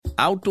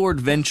outdoor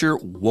adventure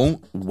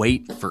won't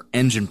wait for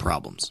engine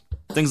problems.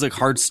 Things like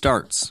hard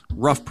starts,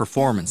 rough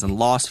performance, and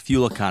lost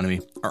fuel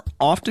economy are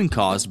often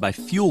caused by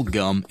fuel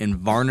gum and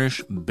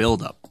varnish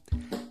buildup.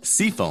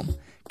 Seafoam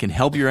can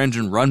help your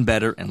engine run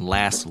better and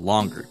last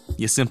longer.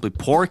 You simply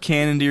pour a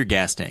can into your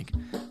gas tank.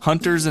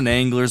 Hunters and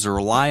anglers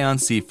rely on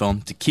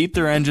Seafoam to keep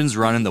their engines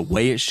running the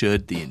way it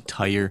should the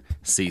entire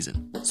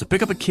season. So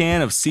pick up a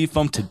can of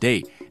Seafoam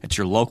today at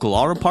your local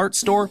auto parts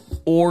store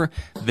or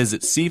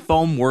visit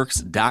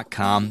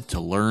SeafoamWorks.com to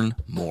learn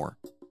more.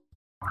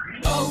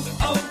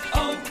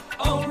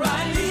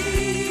 O'Reilly!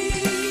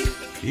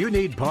 You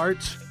need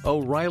parts?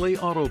 O'Reilly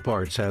Auto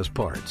Parts has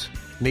parts.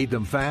 Need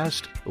them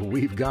fast?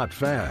 We've got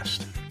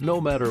fast.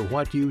 No matter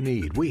what you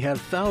need, we have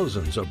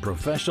thousands of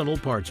professional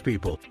parts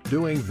people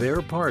doing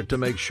their part to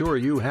make sure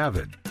you have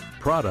it.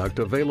 Product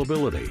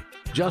availability.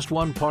 Just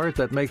one part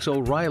that makes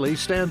O'Reilly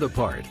stand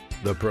apart.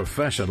 The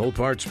professional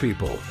parts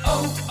people.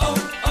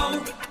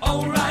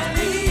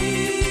 O'Reilly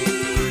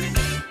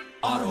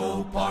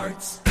Auto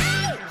Parts.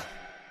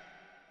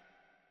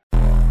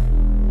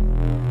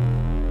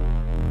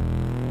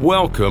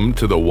 Welcome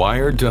to the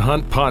Wired to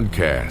Hunt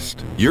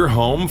podcast, your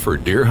home for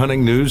deer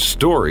hunting news,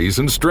 stories,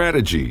 and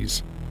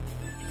strategies.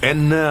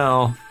 And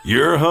now,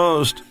 your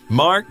host,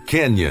 Mark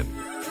Kenyon.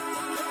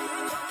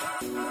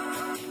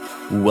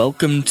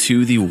 Welcome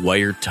to the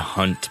Wired to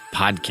Hunt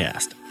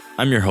podcast.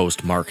 I'm your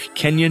host, Mark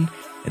Kenyon,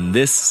 and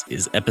this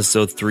is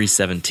episode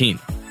 317.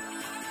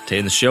 Today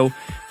in the show,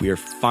 we are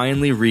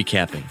finally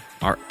recapping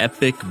our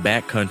epic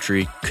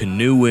backcountry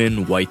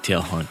canoe-in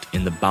whitetail hunt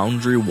in the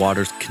Boundary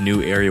Waters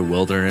Canoe Area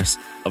Wilderness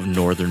of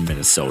northern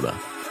Minnesota.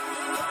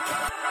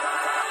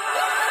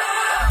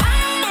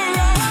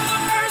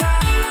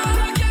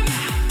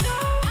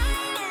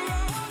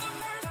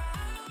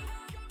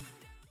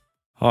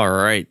 All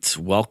right,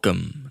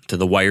 welcome to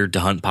the Wired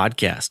to Hunt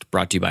podcast,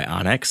 brought to you by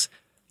onX.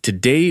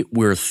 Today,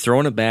 we're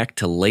throwing it back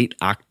to late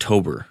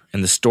October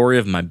and the story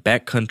of my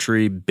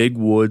backcountry big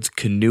woods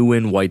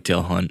canoe-in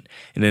whitetail hunt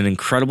in an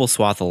incredible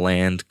swath of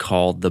land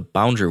called the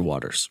Boundary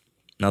Waters.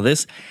 Now,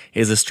 this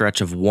is a stretch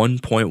of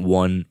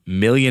 1.1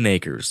 million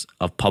acres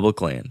of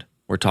public land.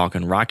 We're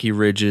talking rocky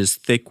ridges,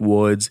 thick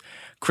woods,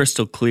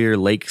 crystal clear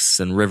lakes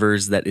and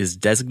rivers that is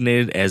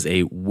designated as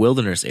a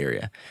wilderness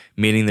area,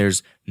 meaning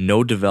there's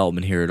no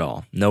development here at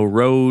all. No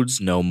roads,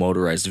 no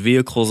motorized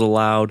vehicles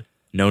allowed,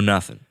 no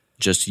nothing.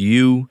 Just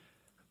you,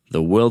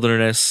 the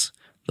wilderness,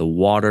 the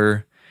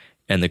water,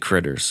 and the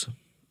critters.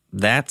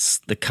 That's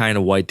the kind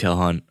of whitetail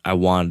hunt I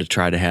wanted to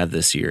try to have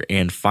this year.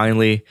 And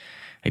finally,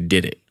 I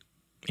did it.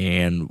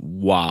 And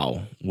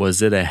wow,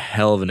 was it a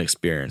hell of an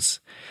experience.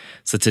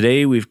 So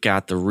today we've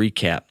got the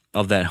recap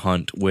of that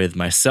hunt with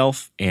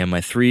myself and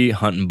my 3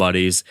 hunting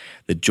buddies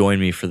that joined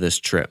me for this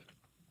trip.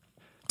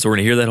 So we're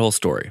going to hear that whole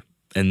story.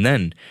 And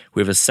then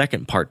we have a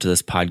second part to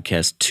this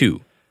podcast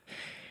too.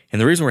 And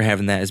the reason we're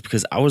having that is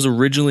because I was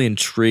originally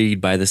intrigued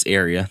by this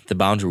area, the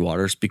Boundary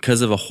Waters,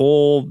 because of a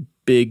whole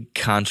big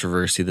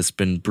controversy that's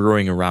been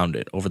brewing around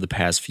it over the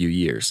past few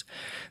years.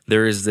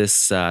 There is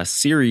this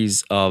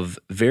series of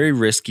very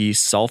risky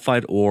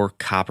sulfide ore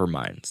copper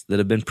mines that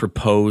have been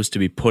proposed to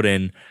be put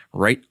in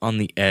right on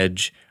the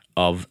edge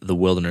of the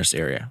wilderness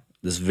area,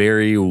 this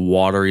very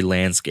watery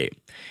landscape.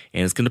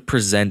 And it's going to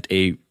present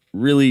a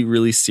really,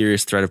 really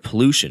serious threat of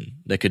pollution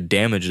that could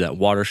damage that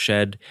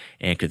watershed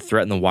and could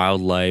threaten the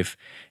wildlife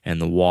and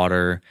the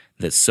water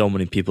that so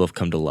many people have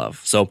come to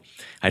love. So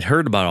I'd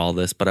heard about all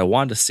this, but I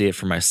wanted to see it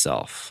for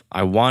myself.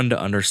 I wanted to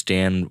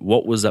understand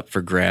what was up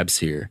for grabs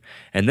here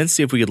and then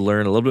see if we could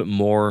learn a little bit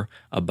more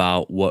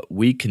about what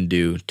we can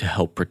do to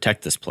help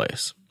protect this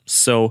place.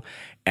 So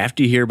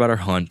after you hear about our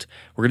hunt,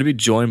 we're going to be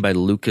joined by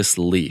Lucas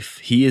Leaf.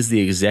 He is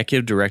the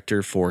executive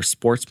director for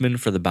Sportsmen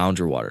for the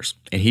Boundary Waters,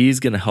 and he's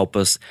going to help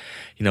us,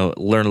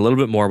 learn a little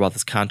bit more about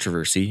this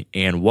controversy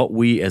and what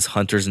we as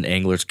hunters and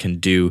anglers can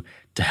do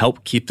to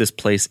help keep this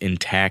place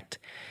intact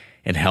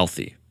and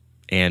healthy.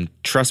 And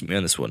trust me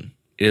on this one,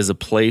 it is a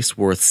place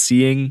worth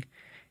seeing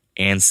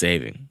and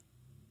saving.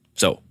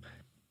 So,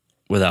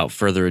 without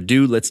further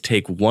ado, let's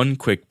take one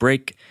quick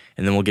break,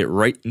 and then we'll get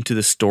right into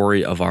the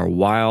story of our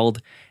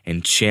wild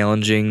and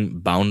challenging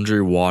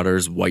Boundary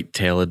Waters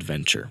whitetail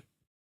adventure.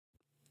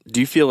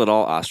 Do you feel at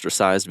all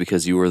ostracized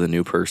because you were the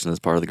new person as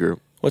part of the group?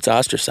 What's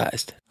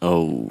ostracized?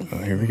 Oh,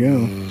 here we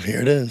go.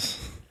 Here it is.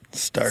 It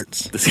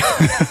starts.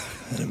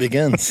 And it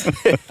begins.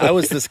 I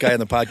was this guy in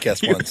the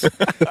podcast once.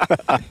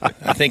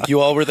 I think you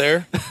all were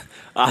there.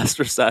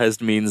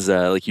 Ostracized means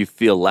like you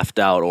feel left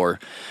out or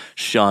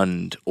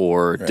shunned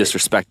or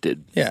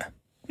disrespected. Yeah.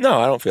 No,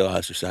 I don't feel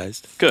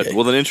ostracized. Good. Okay.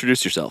 Well, then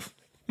introduce yourself.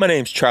 My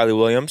name's Charlie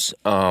Williams.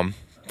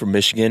 From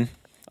Michigan.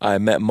 I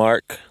met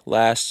Mark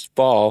last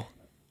fall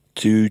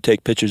to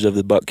take pictures of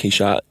the buck he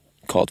shot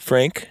called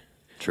Frank.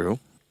 True.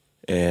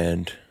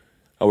 And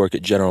I work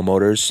at General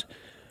Motors.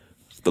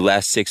 The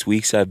last 6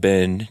 weeks I've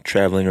been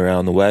traveling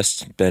around the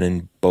West, been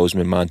in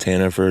Bozeman,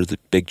 Montana for the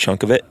big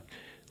chunk of it,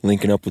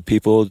 linking up with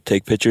people to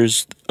take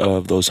pictures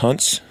of those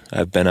hunts.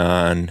 I've been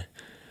on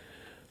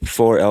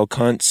 4 elk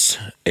hunts,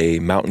 a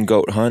mountain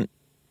goat hunt,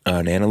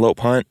 an antelope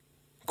hunt,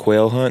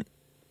 quail hunt,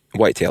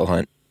 whitetail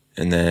hunt,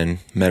 and then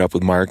met up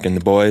with Mark and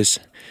the boys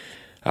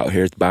out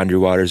here at the Boundary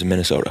Waters of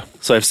Minnesota.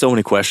 So I have so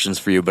many questions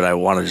for you, but I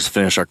want to just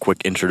finish our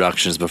quick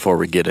introductions before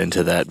we get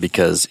into that,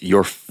 because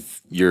your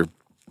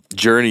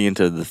journey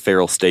into the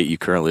feral state you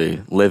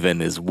currently live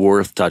in is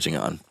worth touching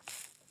on.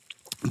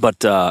 But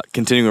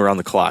continuing around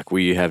the clock,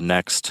 we have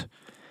next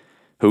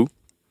who?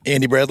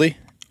 Andy Bradley.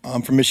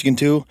 I'm from Michigan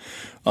too.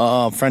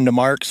 Friend of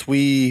Mark's.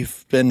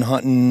 We've been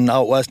hunting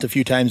out west a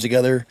few times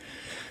together.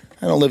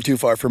 I don't live too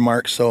far from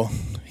Mark, so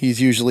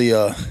he's usually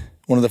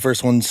one of the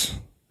first ones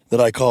that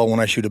I call when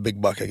I shoot a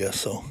big buck, I guess.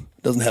 So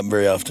it doesn't happen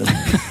very often.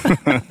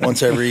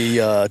 Once every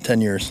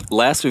 10 years.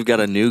 Last, we've got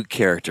a new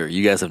character.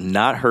 You guys have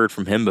not heard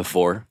from him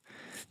before.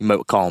 You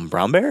might call him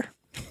Brown Bear.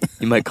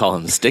 You might call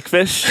him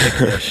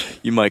Stickfish.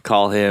 You might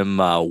call him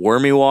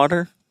Wormy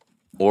Water.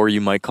 Or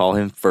you might call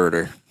him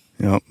Furter.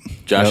 Yep.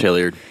 Josh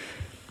Hilliard.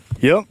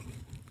 Yep.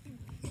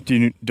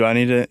 Do I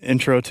need an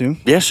intro too?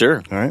 Yeah,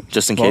 sure. All right.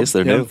 Just in case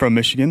they're new. From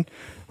Michigan.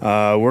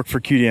 Work for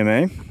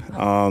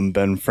QDMA.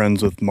 Been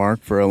friends with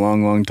Mark for a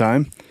long, long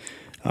time.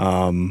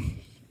 How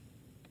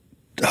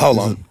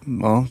long?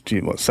 Well,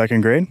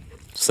 second grade?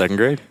 Second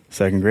grade.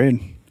 Second grade.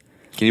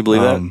 Can you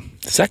believe that?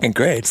 Second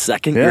grade.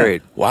 Second Yeah.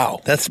 grade. Wow.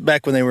 That's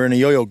back when they were in a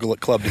yo-yo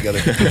club together.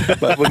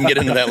 But we can get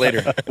into that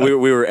later. We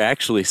were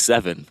actually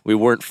 7. We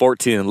weren't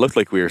 14 and looked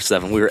like we were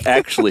 7. We were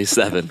actually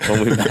 7 when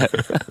we met.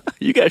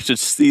 You guys should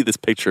see this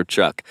picture of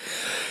Chuck,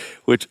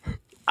 which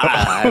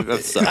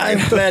I'm sorry.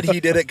 I'm glad he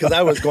did it because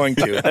I was going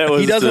to. That was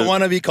He doesn't the-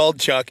 want to be called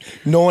Chuck.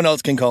 No one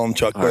else can call him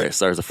Chuck. All But right,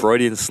 so there's a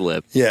Freudian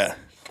slip. yeah.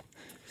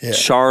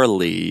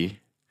 Charlie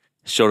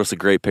showed us a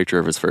great picture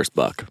of his first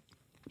buck.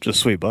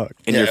 Just sweet buck.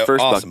 And Yeah, your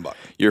first awesome buck, buck.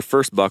 your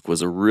first buck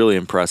was a really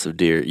impressive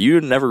deer. You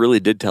never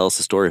really did tell us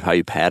the story of how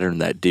you patterned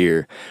that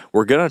deer.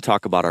 We're going to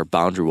talk about our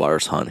Boundary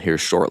Waters hunt here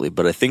shortly,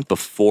 but I think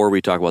before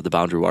we talk about the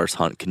Boundary Waters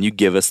hunt, can you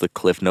give us the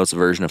Cliff Notes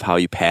version of how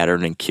you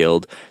patterned and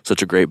killed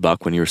such a great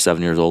buck when you were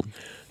 7 years old?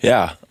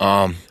 Yeah.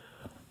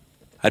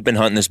 I'd been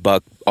hunting this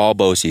buck all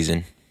bow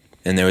season,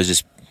 and there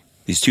was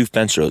these 2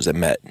 fence rows that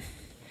met.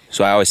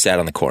 So I always sat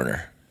on the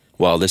corner.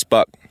 Well, this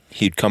buck,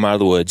 he'd come out of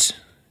the woods,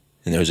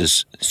 and there was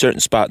this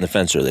certain spot in the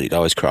fence row that he'd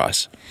always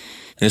cross.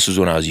 And this was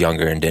when I was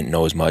younger and didn't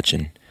know as much,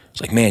 and I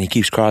was like, man, he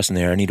keeps crossing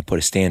there. I need to put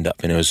a stand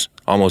up. And it was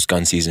almost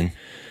gun season.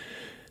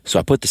 So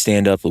I put the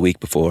stand up the week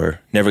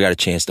before, never got a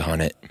chance to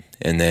hunt it.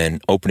 And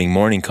then opening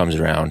morning comes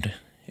around,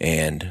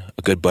 and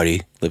a good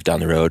buddy lived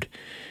down the road.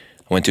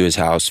 I went to his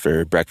house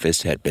for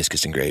breakfast, had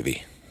biscuits and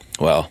gravy.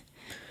 Well,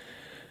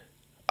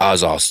 I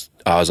was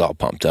all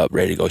pumped up,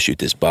 ready to go shoot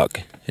this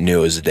buck. I knew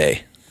it was the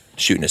day.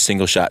 Shooting a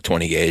single shot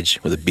 20 gauge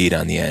with a bead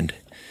on the end.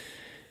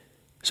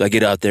 So I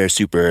get out there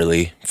super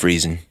early,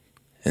 freezing,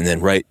 and then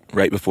right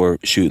before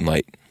shooting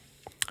light,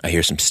 I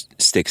hear some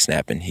sticks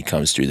snapping. He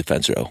comes through the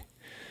fence row,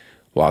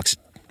 walks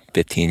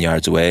 15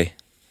 yards away,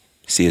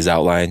 see his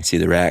outline, see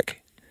the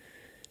rack,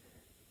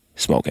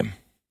 smoke him.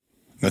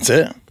 That's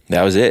it.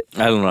 That was it.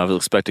 I don't know. I was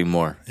expecting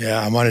more.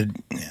 Yeah, I wanted.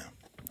 Yeah.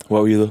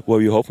 What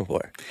were you hoping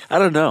for? I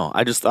don't know.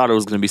 I just thought it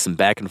was going to be some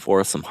back and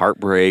forth, some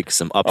heartbreak,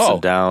 some ups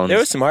and downs. There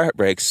was some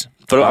heartbreaks.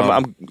 But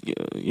I'm,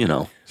 you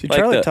know. See, Like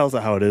Charlie the- tells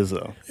it how it is,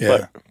 though.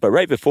 Yeah. But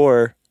right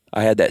before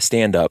I had that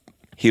stand up,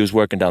 he was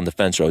working down the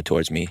fence road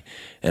towards me,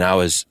 and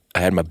I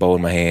had my bow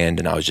in my hand,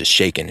 and I was just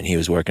shaking, and he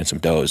was working some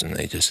does, and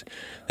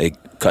they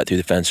cut through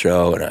the fence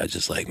row, and I was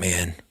just like,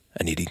 man,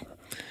 I need to.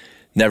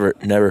 Never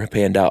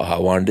panned out how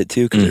I wanted it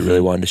to, because I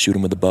really wanted to shoot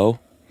him with a bow.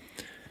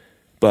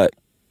 But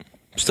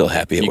I'm still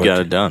happy it You worked. got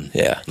it done.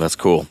 Yeah. That's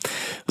cool.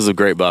 This is a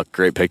great buck,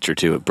 great picture,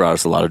 too. It brought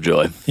us a lot of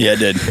joy. Yeah, it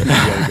did. You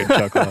got a good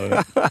chuckle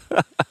out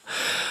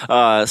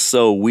of it.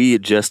 So we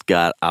just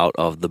got out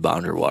of the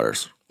Boundary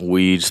Waters.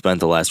 We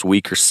spent the last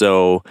week or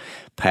so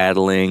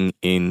paddling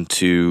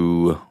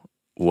into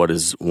what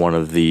is one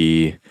of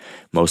the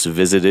most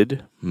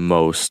visited,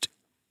 most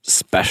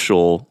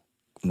special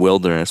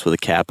wilderness with a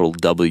capital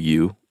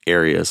W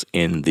areas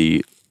in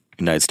the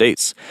United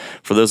States.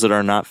 For those that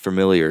are not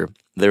familiar,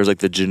 there's like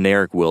the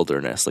generic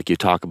wilderness, like you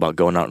talk about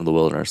going out in the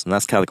wilderness, and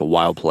that's kind of like a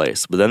wild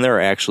place. But then there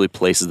are actually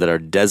places that are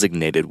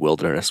designated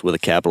wilderness with a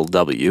capital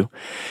W,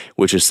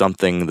 which is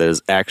something that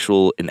is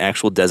an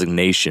actual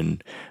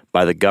designation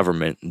by the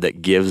government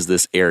that gives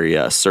this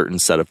area a certain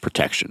set of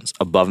protections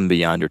above and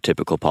beyond your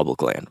typical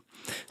public land.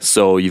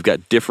 So you've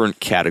got different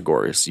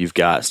categories. You've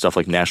got stuff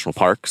like national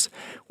parks,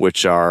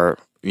 which are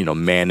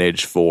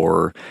managed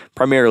for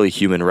primarily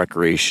human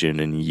recreation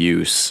and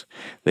use.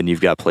 Then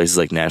you've got places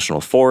like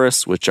national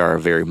forests, which are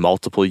very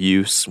multiple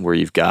use, where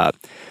you've got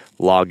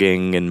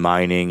logging and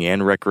mining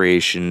and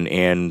recreation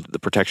and the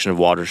protection of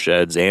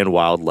watersheds and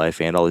wildlife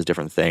and all these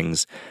different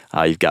things.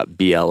 You've got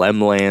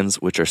BLM lands,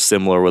 which are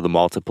similar with a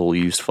multiple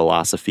use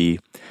philosophy.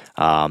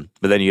 But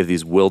then you have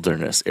these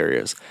wilderness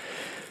areas.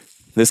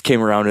 This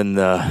came around in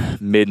the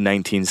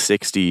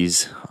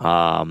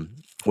mid-1960s,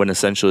 when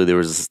essentially there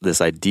was this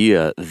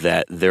idea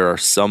that there are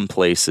some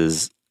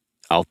places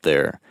out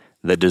there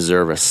that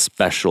deserve a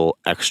special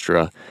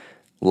extra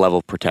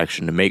level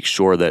protection to make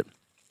sure that,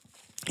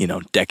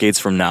 decades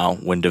from now,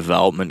 when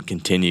development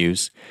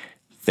continues,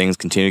 things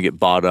continue to get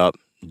bought up,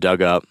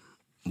 dug up,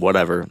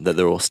 whatever, that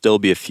there will still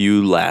be a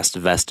few last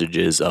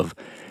vestiges of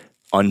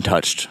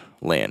untouched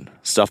land,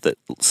 stuff that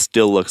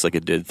still looks like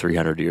it did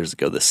 300 years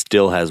ago, that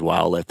still has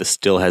wildlife, that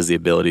still has the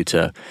ability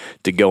to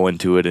go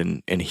into it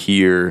and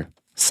hear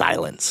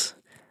silence,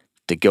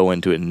 to go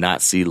into it and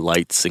not see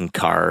lights and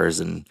cars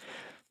and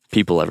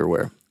people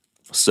everywhere.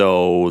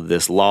 So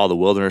this law, the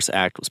Wilderness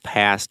Act, was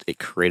passed. It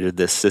created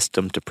this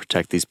system to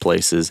protect these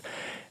places,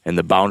 and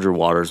the Boundary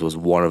Waters was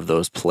one of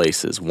those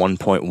places.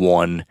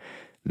 1.1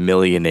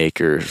 million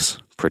acres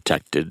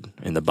protected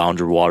in the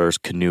Boundary Waters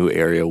Canoe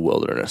Area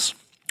Wilderness,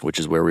 which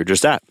is where we were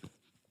just at.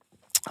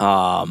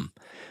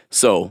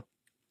 So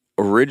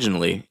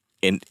originally,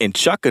 and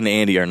Chuck and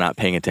Andy are not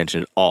paying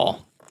attention at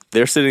all.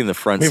 They're sitting in the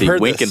front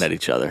seat winking at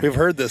each other. We've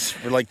heard this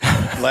for like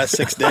the last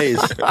 6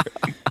 days.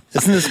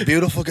 Isn't this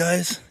beautiful,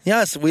 guys?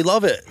 Yes, we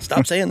love it.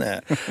 Stop saying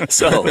that.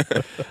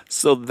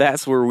 So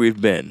that's where we've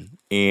been.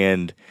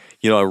 And,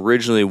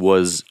 originally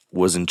was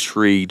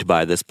intrigued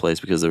by this place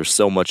because there was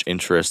so much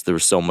interest. There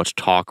was so much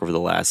talk over the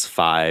last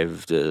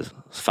 5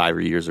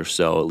 years or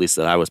so, at least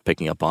that I was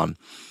picking up on,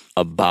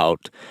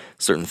 about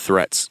certain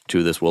threats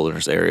to this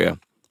wilderness area.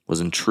 Was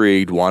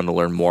intrigued, wanted to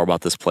learn more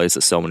about this place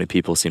that so many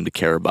people seem to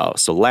care about.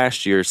 So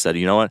last year said,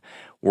 you know what,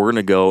 we're going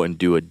to go and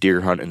do a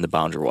deer hunt in the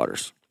Boundary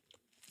Waters.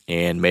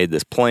 And made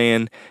this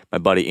plan. My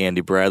buddy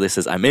Andy Bradley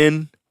says, I'm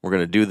in. We're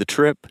going to do the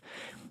trip.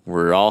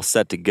 We're all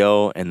set to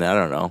go. And I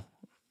don't know,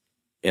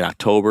 in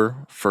October,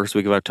 first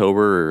week of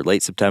October or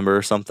late September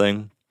or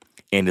something,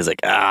 Andy's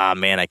like,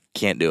 man, I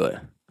can't do it.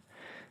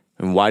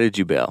 And why did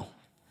you bail?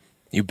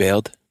 You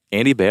bailed?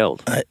 Andy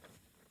bailed.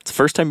 It's the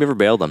first time you ever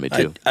bailed on me,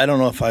 too. I don't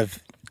know if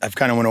I've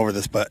kind of went over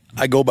this, but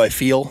I go by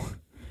feel.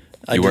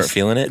 You weren't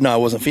feeling it? No, I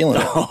wasn't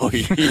feeling it. Oh,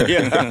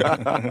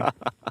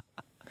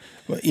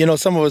 yeah.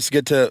 Some of us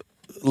get to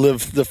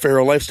live the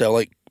Pharaoh lifestyle.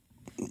 Like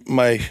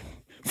my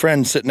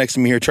friend sitting next to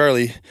me here,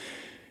 Charlie,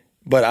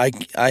 but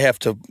I have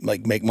to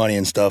make money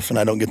and stuff, and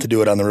I don't get to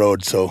do it on the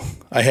road. So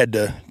I had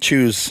to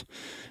choose,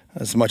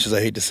 as much as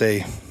I hate to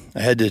say,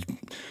 I had to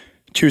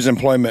choose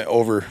employment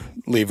over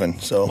leaving.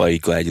 So, well, are you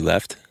glad you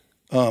left?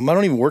 I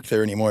don't even work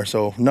there anymore.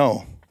 So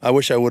no, I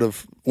wish I would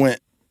have went,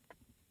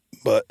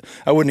 but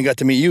I wouldn't have got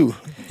to meet you.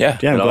 Yeah,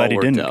 I'm glad he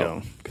didn't out.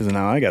 go because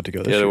now I got to go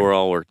this year. Yeah, we're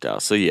all worked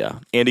out. So yeah,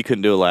 Andy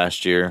couldn't do it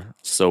last year,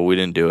 so we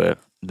didn't do it.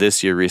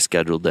 This year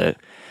rescheduled it,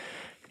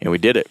 and we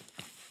did it.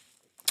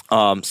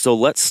 So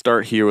let's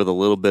start here with a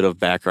little bit of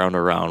background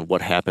around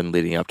what happened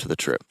leading up to the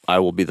trip. I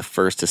will be the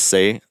first to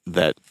say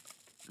that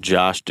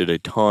Josh did a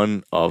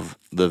ton of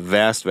the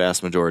vast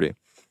majority,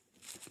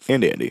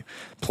 and Andy,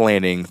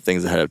 planning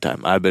things ahead of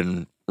time. I've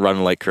been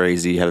running like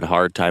crazy, had a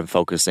hard time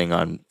focusing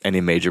on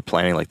any major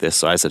planning like this.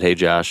 So I said, hey,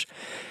 Josh,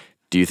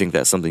 do you think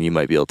that's something you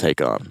might be able to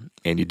take on?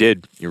 And you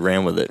did. You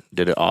ran with it.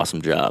 Did an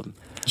awesome job.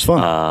 It's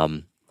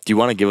fun. Do you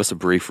want to give us a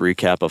brief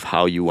recap of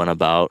how you went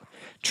about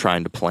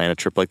trying to plan a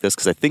trip like this?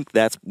 Because I think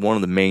that's one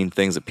of the main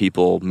things that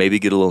people maybe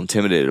get a little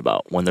intimidated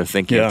about when they're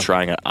thinking of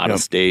trying an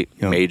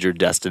out-of-state, major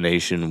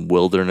destination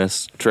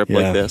wilderness trip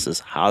like this,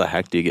 is how the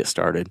heck do you get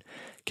started?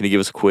 Can you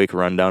give us a quick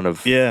rundown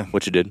of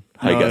what you did?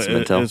 How you got some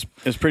intel?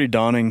 It's pretty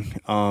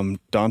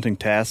daunting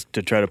task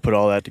to try to put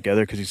all that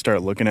together because you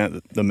start looking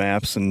at the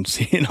maps and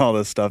seeing all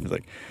this stuff. It's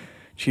like,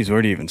 geez,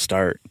 where do you even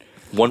start?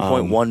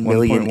 1.1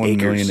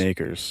 million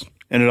acres.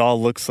 And it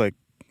all looks like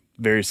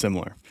very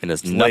similar. And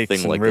it's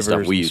nothing like the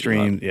stuff we used to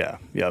run. Yeah.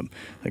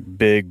 Like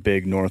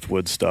big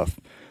Northwood stuff.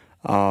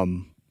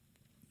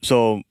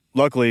 So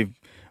luckily,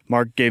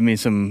 Mark gave me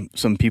some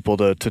people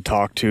to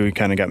talk to. He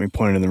kind of got me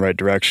pointed in the right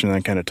direction, and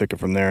I kind of took it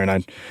from there.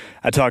 And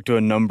I talked to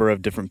a number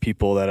of different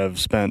people that have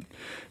spent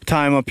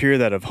time up here,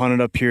 that have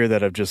hunted up here,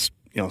 that have just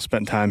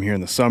spent time here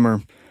in the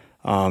summer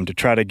to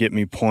try to get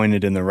me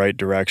pointed in the right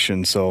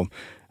direction. So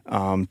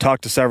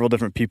talked to several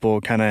different people,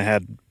 kind of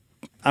had,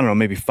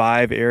 maybe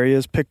 5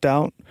 areas picked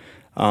out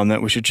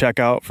that we should check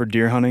out for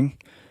deer hunting.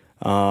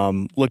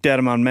 Looked at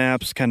them on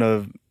maps, kind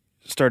of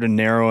started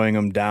narrowing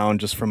them down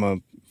just from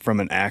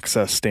an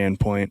access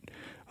standpoint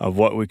of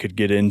what we could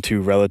get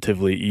into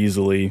relatively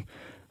easily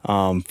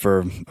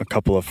for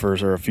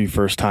a few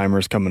first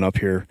timers coming up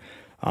here.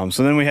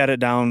 So then we had it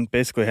down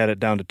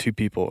to 2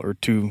 people or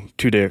two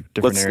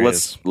different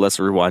areas. Let's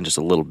rewind just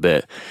a little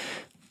bit.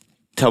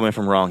 Tell me if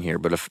I'm wrong here,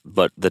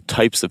 but the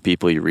types of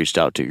people you reached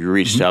out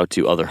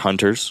to other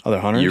hunters.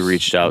 You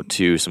reached out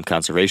to some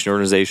conservation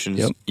organizations.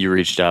 Yep. You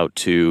reached out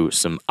to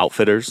some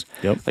outfitters,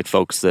 like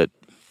folks that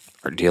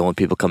are dealing with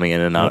people coming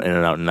in and out,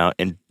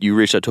 and you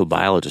reached out to a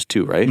biologist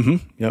too, right? Mm-hmm.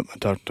 Yep, I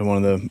talked to one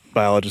of the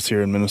biologists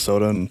here in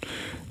Minnesota, and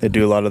they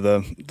do a lot of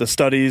the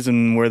studies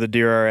and where the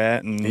deer are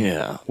at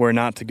and where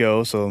not to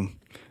go. So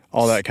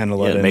all that kind of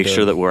led into make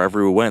sure that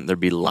wherever we went, there'd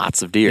be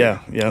lots of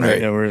deer.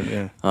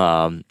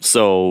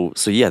 So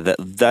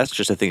that's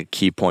just, I think, a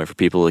key point for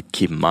people to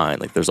keep in mind.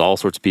 Like, there's all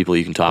sorts of people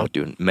you can talk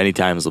to, and many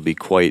times they'll be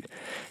quite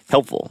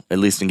helpful, at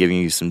least in giving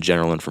you some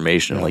general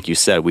information. Like you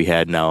said, we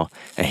had now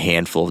a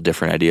handful of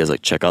different ideas,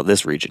 like check out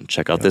this region,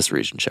 check out this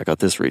region, check out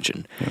this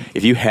region.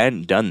 If you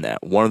hadn't done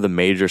that, one of the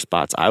major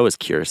spots I was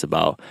curious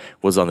about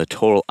was on the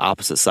total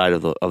opposite side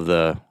of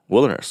the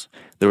wilderness.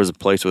 There was a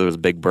place where there was a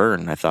big burn,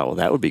 and I thought, well,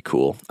 that would be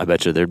cool. I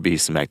bet you there'd be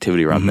some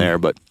activity around there,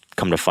 but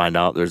come to find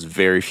out, there's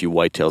very few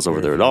whitetails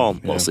over there at all,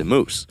 mostly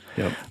moose.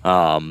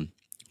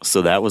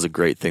 So that was a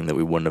great thing that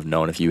we wouldn't have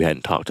known if you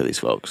hadn't talked to these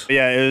folks.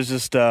 Yeah, it was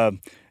just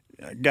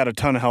got a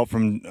ton of help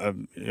from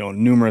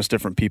numerous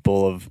different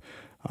people of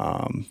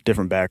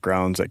different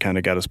backgrounds that kind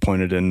of got us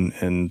pointed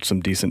in some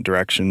decent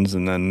directions,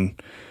 and then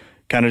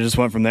kind of just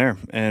went from there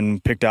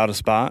and picked out a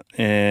spot.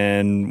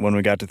 And when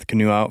we got to the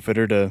canoe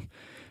outfitter to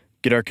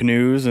get our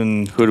canoes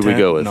and who did we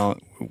go with?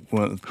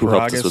 Who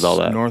helped us with all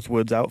that?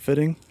 Northwoods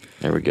Outfitting.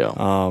 There we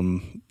go.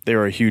 They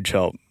were a huge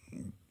help,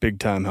 big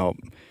time help.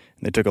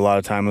 They took a lot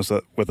of time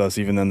with us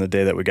even on the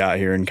day that we got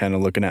here and kind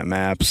of looking at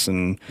maps,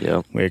 and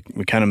we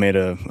kind of made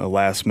a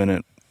last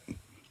minute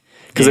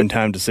game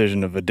time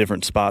decision of a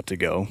different spot to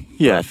go.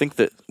 Yeah, I think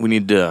that we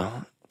need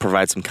to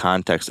provide some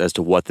context as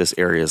to what this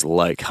area is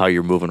like, how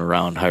you're moving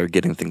around, how you're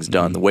getting things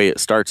done. The way it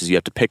starts is you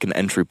have to pick an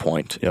entry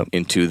point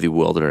into the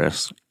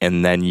wilderness,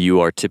 and then you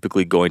are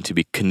typically going to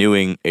be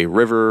canoeing a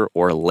river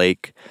or a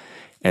lake,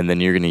 and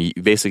then you're going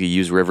to basically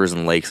use rivers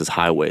and lakes as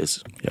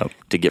highways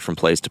to get from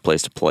place to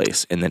place to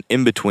place. And then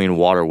in between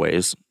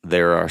waterways,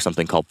 there are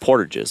something called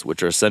portages,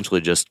 which are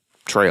essentially just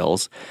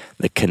trails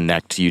that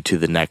connect you to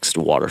the next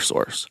water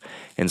source.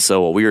 And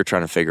so what we were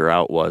trying to figure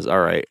out was,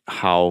 all right,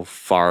 how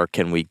far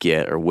can we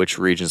get, or which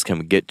regions can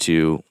we get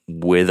to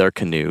with our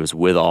canoes,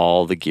 with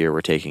all the gear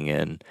we're taking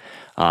in?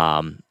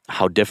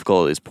 How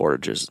difficult are these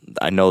portages?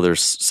 I know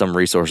there's some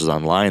resources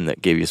online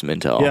that gave you some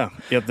intel.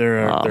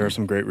 There are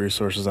some great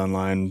resources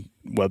online,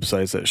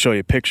 websites that show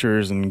you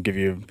pictures and give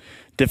you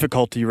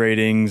difficulty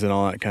ratings and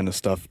all that kind of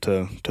stuff to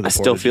the portages. I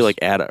still feel like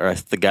Adam, or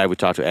the guy we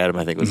talked to, Adam,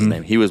 I think was his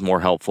name, he was more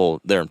helpful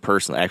there in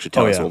person, actually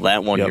telling us, well,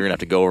 that one you're going to have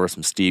to go over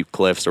some steep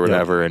cliffs or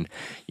whatever, and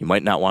you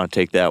might not want to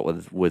take that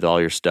with all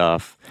your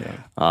stuff.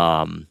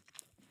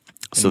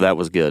 So that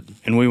was good.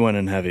 And we went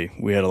in heavy.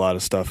 We had a lot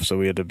of stuff, so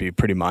we had to be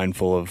pretty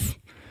mindful of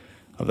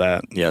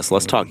that. Yeah, so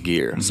let's talk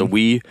gear. So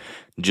we,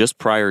 just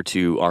prior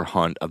to our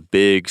hunt, a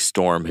big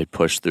storm had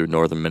pushed through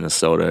northern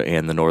Minnesota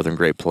and the northern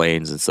Great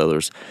Plains, and so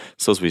there's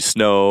supposed to be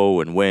snow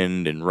and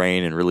wind and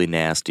rain and really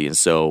nasty. And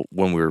so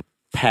when we were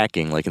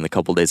packing, like in the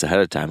couple days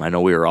ahead of time, I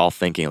know we were all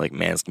thinking, like,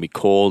 man, it's gonna be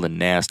cold and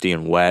nasty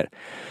and wet.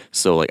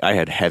 So like I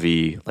had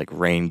heavy like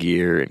rain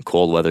gear and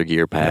cold weather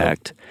gear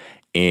packed,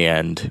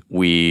 and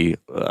we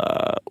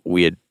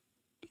had,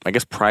 I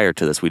guess prior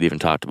to this, we'd even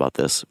talked about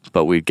this,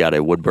 but we got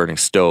a wood-burning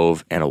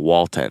stove and a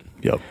wall tent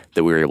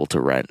that we were able to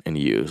rent and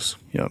use.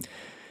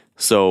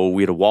 So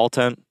we had a wall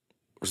tent.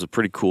 It was a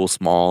pretty cool,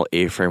 small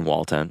A-frame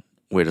wall tent.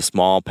 We had a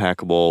small,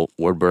 packable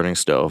wood-burning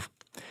stove.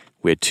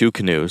 We had 2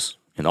 canoes,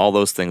 and all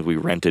those things we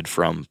rented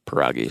from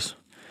Pierogies.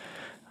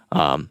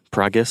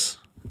 Pierogies?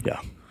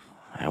 Yeah.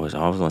 I always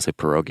want to say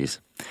pierogies.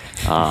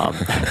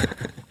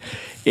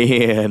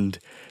 And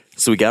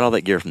so we got all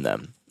that gear from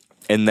them.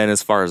 And then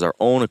as far as our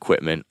own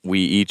equipment,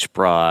 we each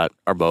brought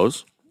our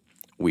bows.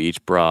 We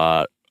each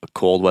brought a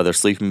cold weather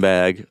sleeping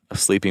bag, a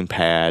sleeping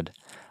pad,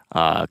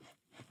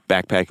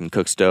 backpacking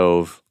cook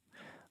stove,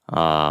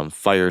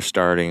 fire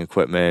starting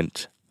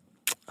equipment,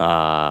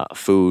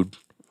 food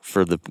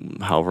for the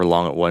however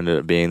long it ended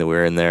up being that we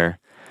were in there.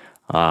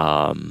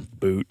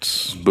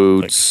 Boots.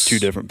 Like 2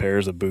 different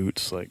pairs of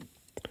boots, like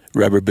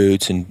rubber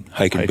boots and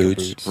hiking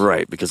boots.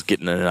 Right, because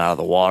getting in and out of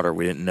the water,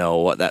 we didn't know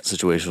what that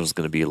situation was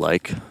going to be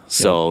like.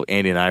 So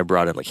Andy and I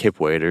brought in like hip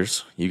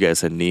waders. You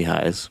guys had knee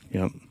highs.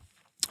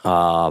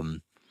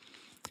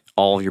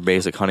 All of your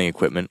basic hunting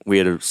equipment. We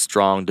had a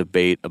strong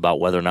debate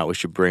about whether or not we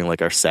should bring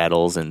like our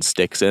saddles and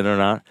sticks in or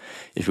not,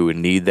 if we would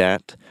need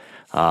that.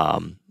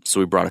 So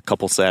we brought a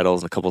couple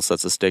saddles and a couple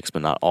sets of sticks,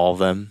 but not all of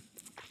them.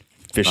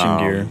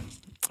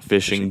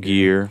 Fishing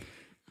gear.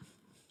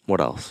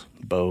 What else?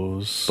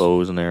 Bows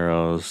and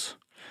arrows.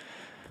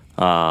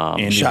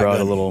 Andy brought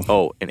a little.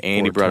 Oh, and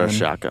Andy brought a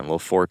shotgun, a little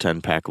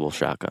 410 packable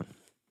shotgun,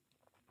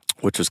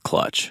 which was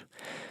clutch.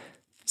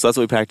 So that's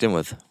what we packed in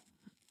with.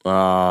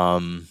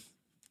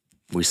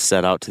 We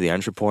set out to the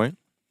entry point,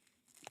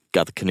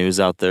 got the canoes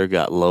out there,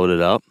 got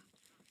loaded up,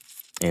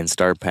 and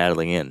started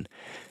paddling in.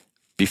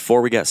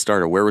 Before we got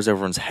started, where was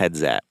everyone's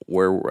heads at?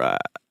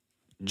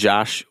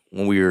 Josh,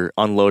 when we were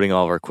unloading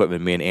all of our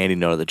equipment, me and Andy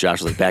noted that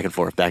Josh was like back and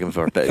forth,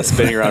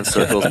 spinning around in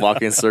circles,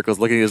 walking in circles,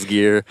 looking at his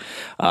gear.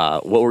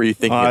 What were you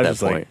thinking at that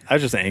point? I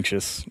was just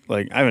anxious.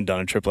 Like, I haven't done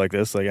a trip like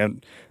this. Like, I've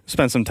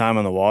spent some time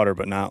on the water,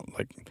 but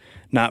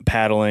not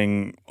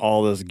paddling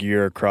all this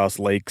gear across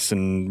lakes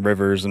and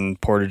rivers and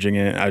portaging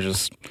it. I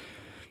just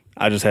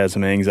had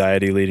some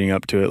anxiety leading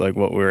up to it, like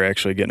what we were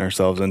actually getting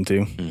ourselves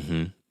into.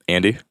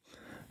 Andy?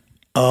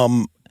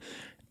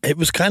 It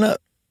was kind of,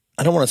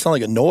 I don't want to sound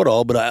like a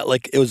know-it-all, but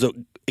it was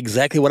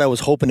exactly what I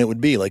was hoping it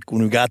would be. Like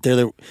when we got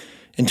there,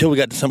 until we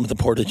got to some of the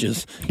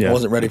portages, I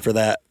wasn't ready for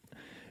that.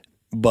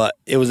 But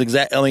it was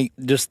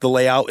just the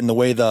layout and the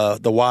way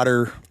the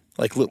water,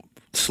 like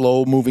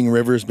slow moving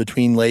rivers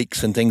between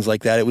lakes and things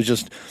like that. It was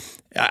just,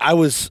 I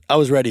was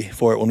ready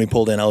for it when we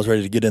pulled in. I was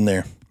ready to get in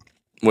there.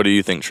 What do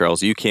you think,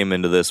 Charles? You came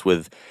into this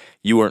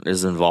you weren't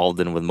as involved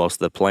in with most of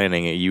the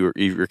planning. You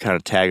were kind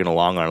of tagging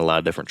along on a lot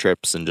of different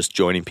trips and just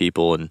joining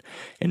people and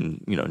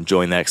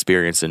enjoying that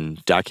experience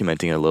and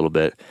documenting it a little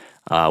bit.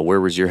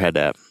 Where was your head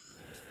at?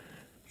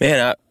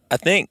 Man, I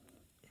think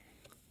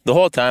the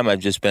whole time I've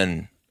just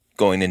been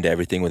going into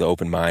everything with an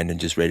open mind and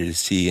just ready to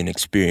see and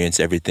experience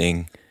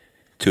everything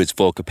to its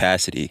full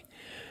capacity.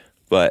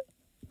 But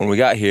when we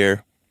got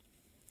here,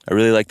 I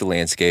really liked the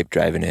landscape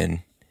driving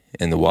in,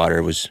 and the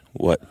water was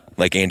what,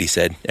 like Andy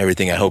said,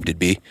 everything I hoped it'd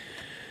be.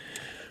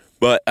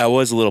 But I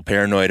was a little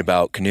paranoid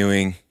about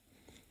canoeing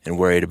and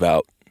worried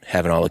about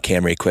having all the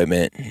camera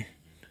equipment,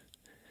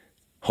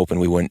 hoping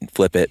we wouldn't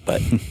flip it,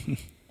 but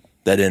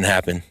that didn't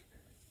happen.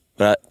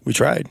 But we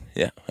tried.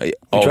 Yeah.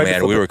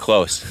 We were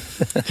close.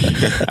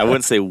 I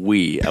wouldn't say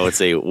we. I would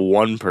say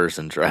one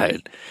person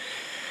tried.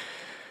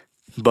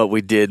 But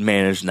we did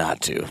manage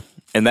not to.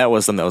 And that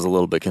was something I was a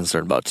little bit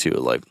concerned about, too.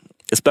 Like,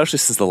 especially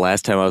since the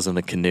last time I was in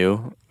a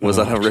canoe was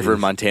on a river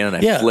in Montana,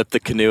 and I flipped the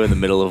canoe in the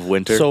middle of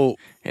winter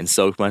and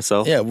soaked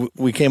myself. Yeah,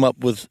 we came up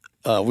with,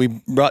 we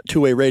brought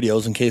two-way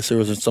radios in case there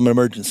was some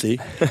emergency,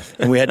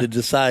 and we had to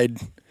decide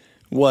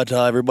what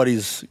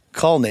everybody's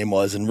call name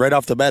was. And right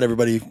off the bat,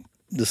 everybody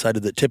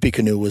decided that Tippy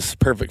Canoe was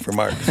perfect for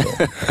Mark. So.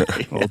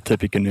 Old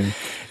Tippy Canoe.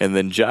 And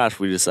then Josh,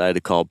 we decided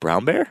to call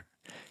Brown Bear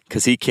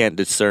because he can't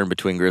discern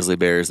between grizzly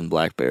bears and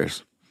black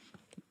bears.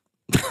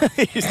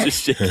 He's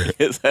just shaking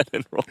his head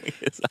and rolling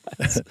his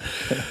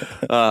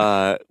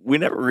eyes. We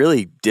never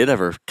really did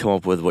ever come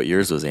up with what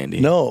yours was,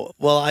 Andy. No.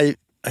 Well, I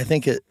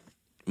think it...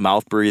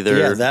 Mouth breather.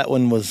 Yeah, that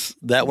one was...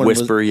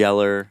 Whisper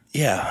yeller.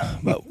 Yeah.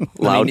 But,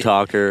 loud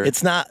talker.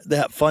 It's not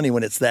that funny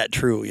when it's that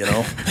true, you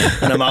know?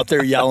 When I'm out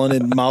there yelling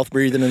and mouth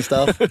breathing and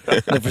stuff. And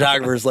the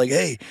photographer's like,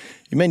 hey,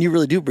 man, you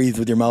really do breathe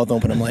with your mouth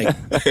open. I'm like,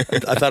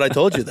 I thought I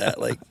told you that.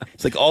 Like,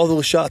 it's like all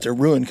those shots are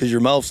ruined because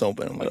your mouth's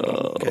open. I'm like,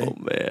 okay.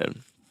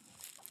 Man.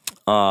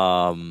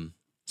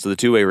 So the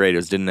two-way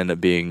radios didn't end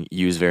up being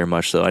used very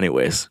much, though,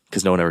 anyways,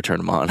 because no one ever turned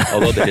them on.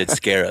 Although they did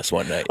scare us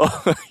one night.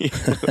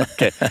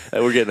 Okay,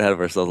 we're getting ahead of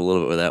ourselves a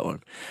little bit with that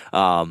one.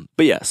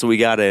 But yeah, so we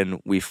got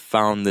in. We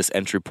found this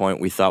entry point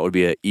we thought would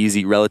be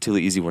a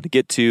relatively easy one to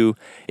get to.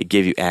 It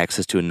gave you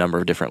access to a number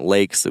of different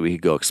lakes that we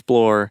could go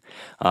explore,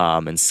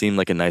 and seemed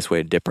like a nice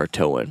way to dip our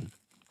toe in.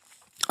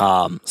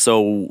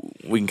 So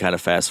we can kind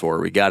of fast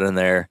forward. We got in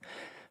there,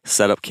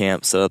 set up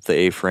camp, set up the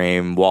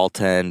A-frame, wall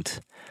tent.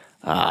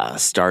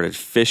 Started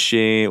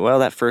fishing. Well,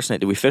 that first night,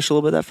 did we fish a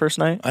little bit that first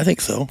night? I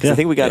think so. I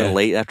think we got in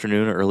late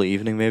afternoon or early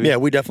evening, maybe. Yeah,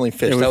 we definitely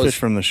fished. Yeah, we fished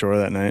from the shore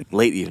that night.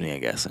 Late evening, I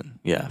guess.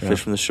 Fish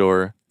from the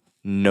shore.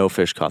 No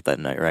fish caught that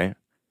night, right?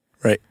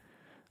 Right.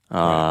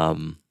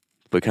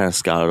 We kind of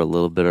scouted a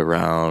little bit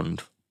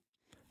around.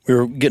 We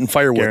were getting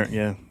firewood.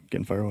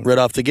 Getting firewood. Right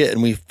off the get,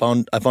 and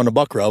I found a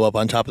buck rub up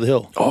on top of the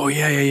hill. Oh,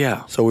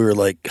 yeah. So we were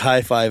like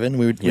high-fiving.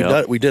 We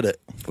did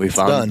it. We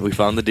found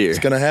the deer. It's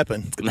going to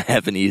happen. It's going to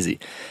happen easy.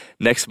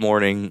 Next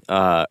morning,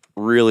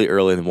 really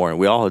early in the morning,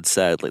 we all had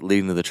said, like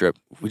leading to the trip,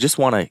 we just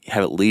want to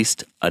have at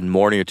least a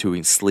morning or two we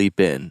can sleep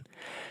in,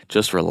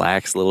 just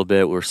relax a little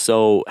bit. We're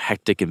so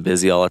hectic and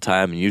busy all the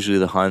time, and usually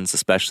the hunts,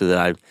 especially that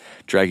I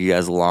drag you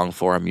guys along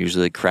for, I'm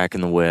usually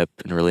cracking the whip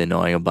and really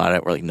annoying about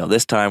it. We're like, no,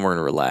 this time we're going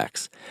to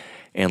relax.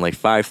 And like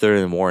 5:30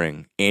 in the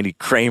morning, Andy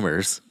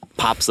Kramers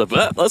pops up,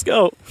 let's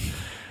go,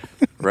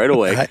 right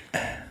away.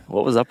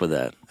 What was up with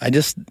that?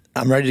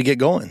 I'm ready to get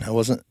going. I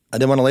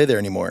didn't want to lay there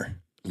anymore.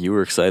 You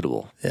were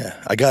excitable.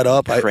 Yeah. I got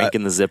up.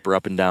 Cranking the zipper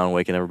up and down,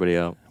 waking everybody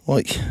up.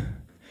 Well,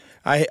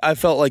 I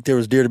felt like there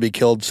was deer to be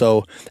killed,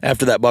 so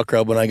after that buck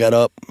rub, when I got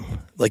up,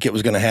 like it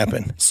was going to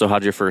happen. So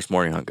how'd your first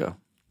morning hunt go?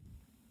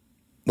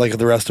 Like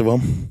the rest of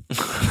them.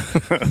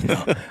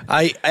 No.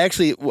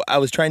 I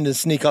was trying to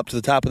sneak up to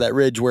the top of that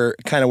ridge where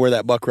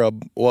that buck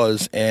rub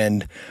was,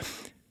 and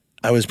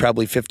I was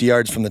probably 50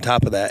 yards from the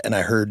top of that, and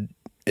I heard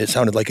it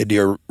sounded like a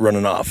deer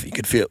running off. You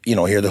could feel,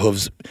 hear the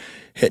hooves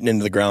hitting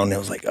into the ground, and I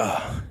was like,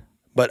 oh.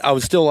 But I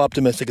was still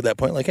optimistic at that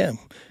point, like, yeah,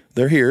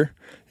 they're here.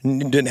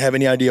 Didn't have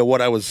any idea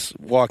what I was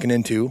walking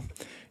into.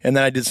 And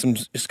then I did some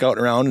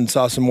scouting around and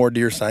saw some more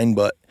deer sign,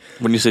 but...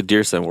 When you said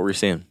deer sign, what were you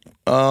seeing?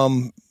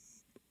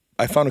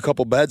 I found a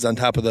couple beds on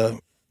top of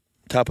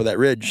that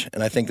ridge,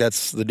 and I think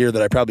that's the deer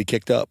that I probably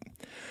kicked up.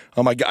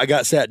 I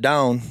got sat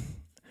down,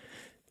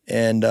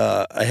 and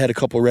I had a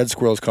couple red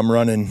squirrels come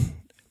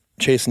running,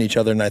 chasing each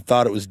other, and I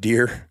thought it was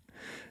deer.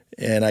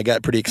 And I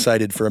got pretty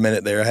excited for a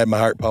minute there. I had my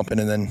heart pumping,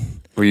 and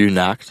then... Were you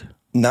knocked?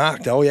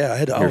 Knocked. Oh, yeah.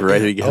 You were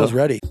ready to go? I was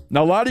ready.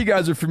 Now, a lot of you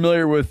guys are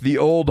familiar with the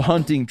old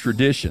hunting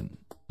tradition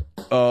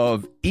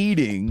of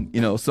eating,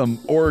 some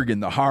organ,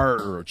 the heart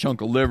or a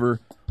chunk of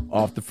liver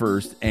off the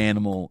first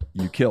animal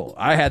you kill.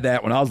 I had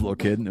that when I was a little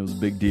kid, and it was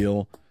a big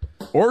deal.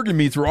 Organ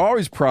meats were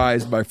always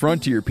prized by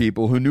frontier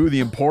people who knew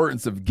the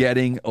importance of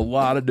getting a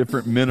lot of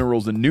different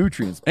minerals and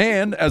nutrients.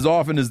 And, as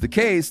often is the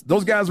case,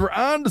 those guys were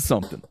onto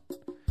something.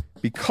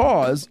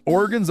 because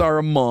organs are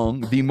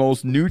among the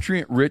most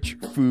nutrient-rich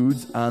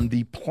foods on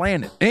the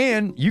planet.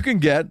 And you can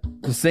get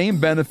the same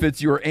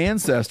benefits your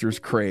ancestors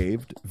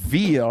craved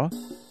via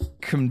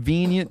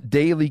convenient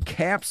daily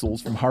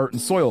capsules from Heart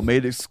and Soil,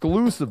 made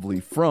exclusively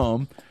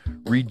from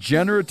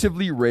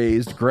regeneratively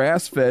raised,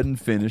 grass-fed, and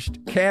finished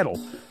cattle.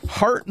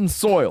 Heart and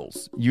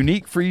Soil's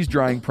unique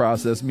freeze-drying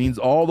process means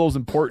all those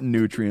important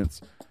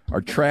nutrients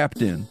are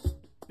trapped in,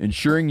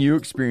 ensuring you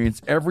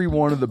experience every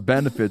one of the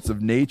benefits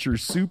of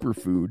nature's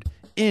superfood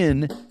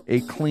in a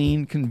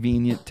clean,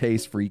 convenient,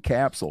 taste-free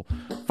capsule.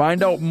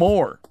 Find out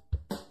more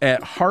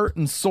at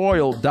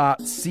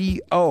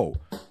heartandsoil.co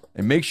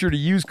and make sure to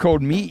use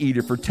code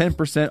MeatEater for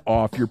 10%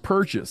 off your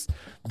purchase.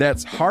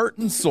 That's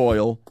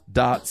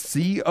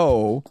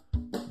heartandsoil.co.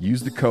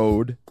 Use the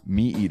code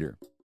MeatEater.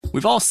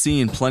 We've all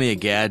seen plenty of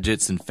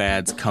gadgets and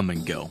fads come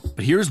and go,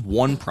 but here's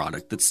one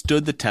product that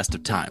stood the test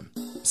of time: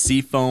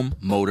 Seafoam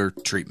Motor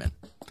Treatment.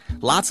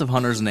 Lots of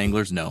hunters and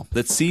anglers know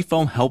that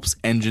Seafoam helps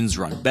engines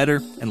run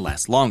better and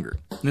last longer.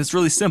 And it's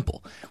really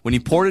simple. When you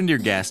pour it into your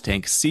gas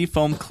tank,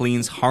 Seafoam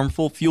cleans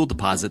harmful fuel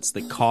deposits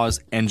that cause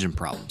engine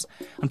problems.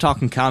 I'm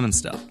talking common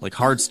stuff like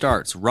hard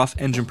starts, rough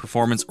engine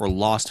performance, or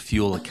lost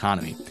fuel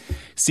economy.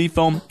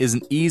 Seafoam is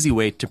an easy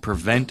way to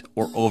prevent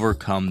or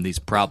overcome these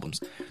problems.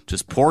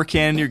 Just pour a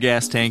can in your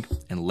gas tank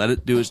and let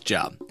it do its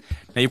job.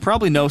 Now, you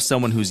probably know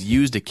someone who's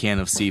used a can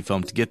of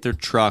Seafoam to get their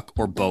truck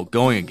or boat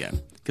going again,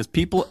 because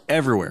people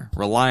everywhere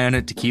rely on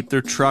it to keep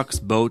their trucks,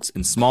 boats,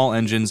 and small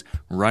engines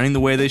running the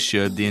way they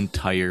should the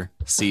entire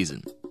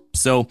season.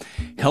 So,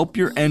 help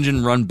your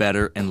engine run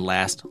better and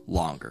last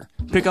longer.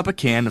 Pick up a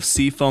can of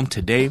Seafoam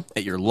today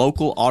at your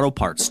local auto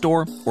parts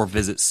store or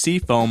visit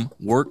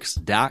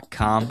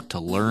SeafoamWorks.com to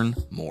learn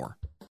more.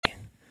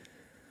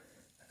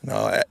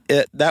 No,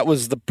 that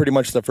was pretty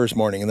much the first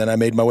morning, and then I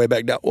made my way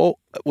back down. Well,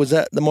 was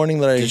that the morning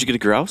that Did you get a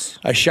grouse?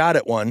 I shot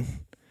at one.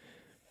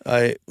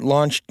 I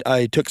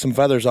took some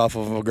feathers off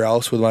of a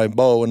grouse with my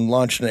bow and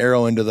launched an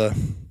arrow into the,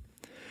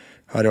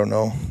 I don't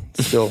know,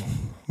 still,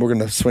 we're going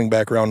to swing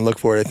back around and look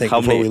for it, I think,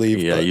 before we leave.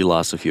 Yeah, you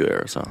lost a few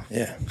arrows, huh?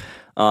 Yeah.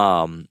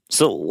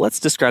 So let's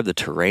describe the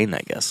terrain,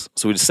 I guess.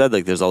 So we just said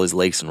like there's all these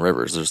lakes and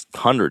rivers. There's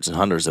hundreds and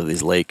hundreds of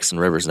these lakes and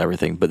rivers and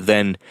everything. But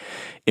then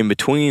in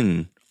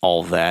between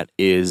all of that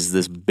is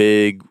this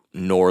big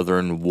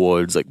northern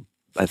woods. Like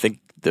I think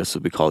this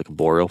would be called like a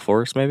boreal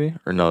forest, maybe?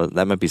 Or no,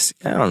 that might be,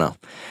 I don't know.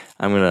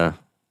 I'm going to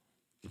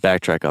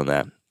backtrack on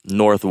that.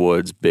 North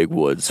woods, big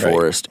woods,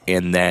 forest,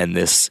 and then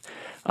this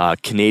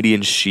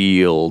Canadian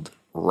Shield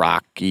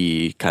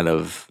rocky kind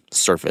of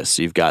surface.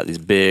 So you've got these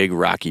big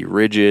rocky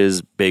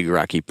ridges, big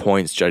rocky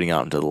points jutting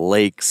out into the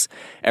lakes.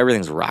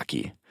 Everything's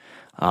rocky.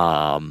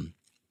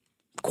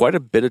 Quite a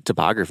bit of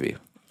topography.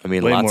 I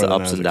mean, Way lots more of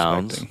than ups I was and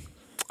downs.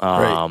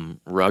 expecting.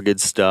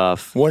 Rugged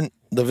stuff.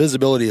 The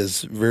visibility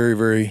is very,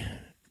 very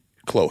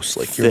close.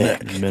 Like your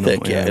neck Minimal,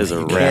 thick. yeah. Is a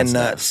You rat's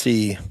cannot nest.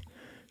 see.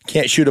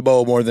 Can't shoot a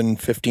bow more than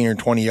 15 or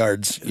 20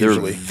 yards There are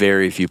usually.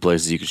 very few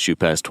places you could shoot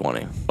past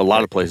 20. A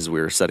lot of places we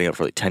were setting up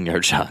for like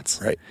 10-yard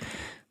shots. Right.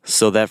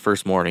 So that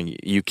first morning,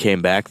 you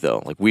came back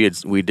though. Like we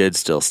did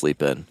still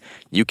sleep in.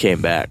 You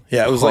came back.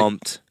 Yeah, it was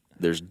pumped.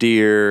 There's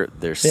deer.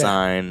 There's Yeah.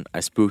 sign.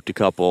 I spooked a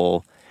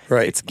couple.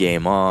 Right. It's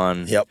game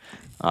on. Yep.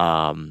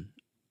 And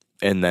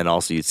then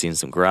also you'd seen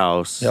some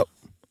grouse. Yep.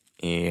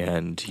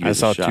 And you I had a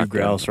saw two shotgun.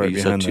 grouse right You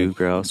behind saw two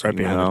grouse right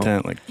when you behind went the out?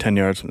 tent, like 10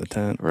 yards from the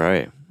tent.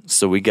 Right.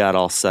 So we got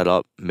all set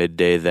up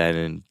midday then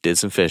and did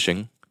some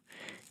fishing.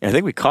 And I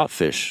think we caught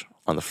fish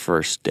on the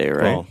first day,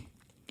 right? Well,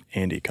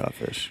 Andy caught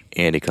fish.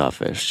 Andy caught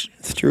fish.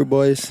 It's true,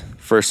 boys.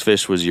 First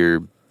fish was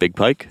your big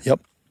pike? Yep.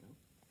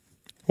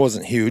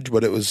 Wasn't huge,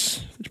 but it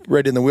was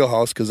right in the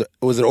wheelhouse because it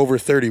was at over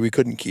 30 we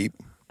couldn't keep.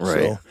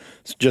 Right. So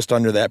it's just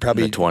under that,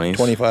 probably In the 20s.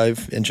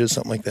 25 inches,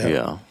 something like that.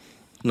 Yeah.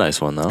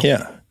 Nice one, though.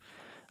 Yeah.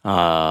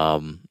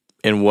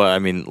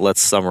 And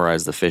let's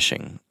summarize the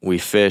fishing. We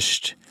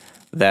fished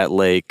that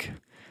lake.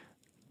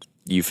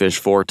 You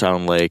fished Four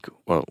Town Lake.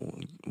 Well,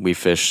 we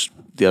fished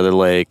the other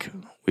lake.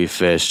 We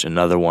fished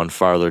another one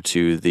farther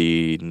to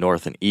the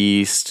north and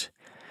east.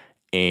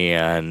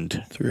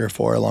 And 3 or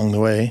 4 along the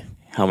way.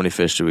 how many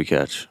fish did we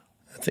catch?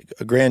 I think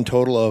a grand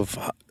total of,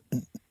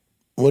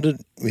 what did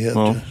we have?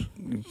 Well,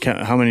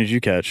 how many did you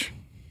catch?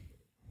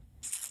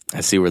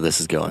 I see where this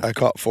is going. I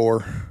caught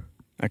 4.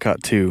 I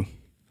caught 2.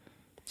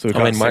 So we How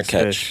caught many Mark 6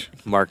 catch? fish.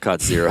 Mark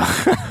caught 0.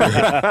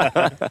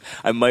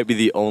 I might be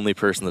the only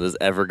person that has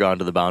ever gone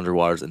to the Boundary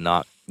Waters and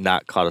not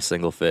caught a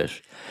single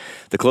fish.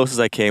 The closest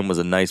I came was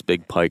a nice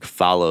big pike,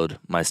 followed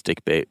my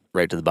stick bait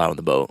right to the bottom of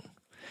the boat.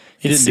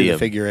 He didn't see do the him.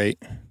 figure 8.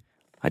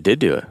 I did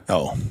do it.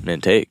 Oh,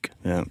 Didn't take.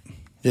 Yeah.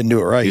 didn't do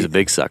it right. He's a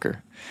big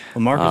sucker.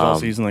 Well, Mark was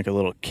also using like a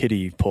little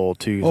kiddie pole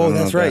too. so I Oh, don't know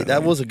that's if right.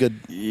 That was a good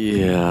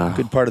Yeah.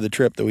 part of the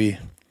trip that we.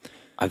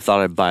 I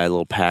thought I'd buy a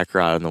little pack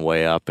rod on the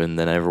way up, and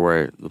then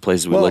everywhere, the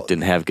places we Well, looked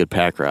didn't have good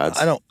pack rods.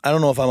 I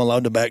don't know if I'm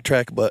allowed to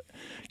backtrack, but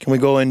can we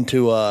go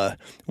into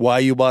why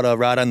you bought a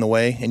rod on the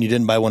way and you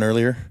didn't buy one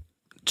earlier?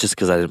 Just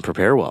because I didn't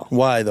prepare well.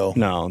 Why though?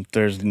 No,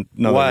 there's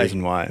no why?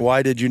 reason why.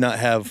 Why did you not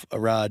have a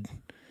rod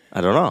I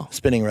don't know.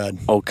 Spinning rod.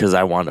 Oh, because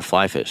I wanted to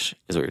fly fish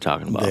is what you're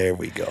talking about. There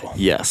we go.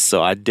 Yes,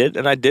 so I did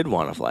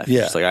want to fly fish.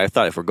 Yeah. Like I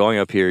thought if we're going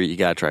up here, you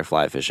got to try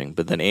fly fishing.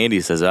 But then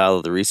Andy says,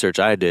 oh, the research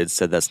I did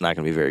said that's not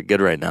going to be very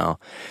good right now.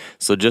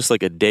 So just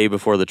like a day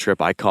before the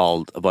trip, I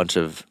called a bunch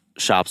of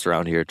shops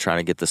around here trying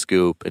to get the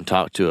scoop and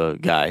talked to a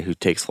guy who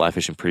takes fly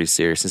fishing pretty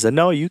serious and said,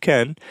 no, you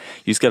can.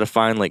 You just got to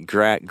find like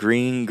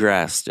green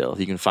grass still.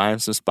 You can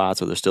find some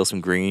spots where there's still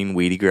some green,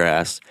 weedy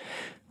grass,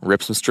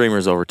 rip some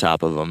streamers over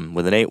top of them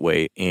with an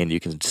 8-weight, and you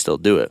can still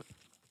do it.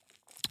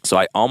 So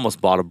I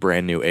almost bought a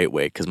brand new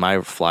 8-weight because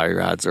my fly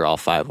rods are all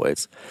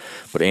 5-weights,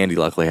 but Andy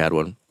luckily had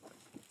one.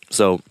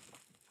 So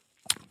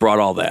brought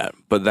all that,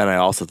 but then I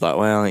also thought,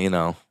 well,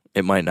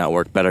 it might not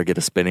work. Better get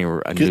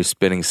a new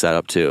spinning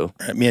setup too.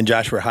 Me and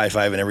Josh were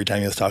high-fiving every time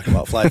he was talking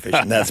about fly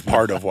fishing. That's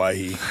part of why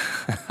he,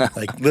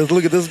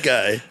 look at this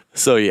guy.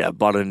 So yeah,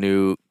 bought a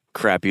new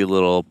crappy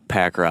little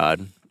pack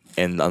rod,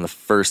 and on the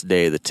first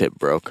day the tip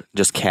broke.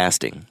 Just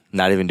casting,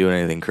 not even doing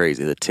anything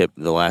crazy.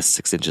 The last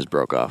 6 inches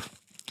broke off.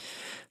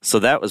 So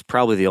that was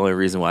probably the only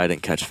reason why I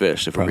didn't catch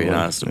fish, if we're being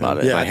honest about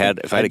it. Yeah,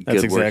 if I had a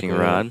good working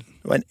rod.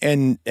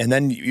 And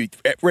then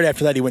right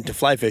after that, he went to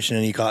fly fishing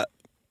and he caught.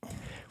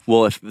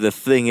 Well, if the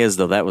thing is,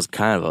 though, that was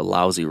kind of a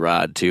lousy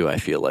rod, too, I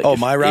feel like. Oh,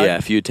 my rod? Yeah,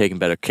 if you had taken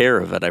better care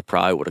of it, I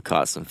probably would have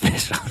caught some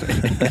fish on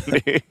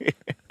it.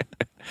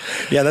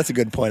 Yeah, that's a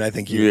good point. I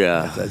think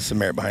there's some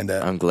merit behind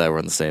that. I'm glad we're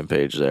on the same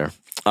page there.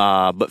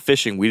 But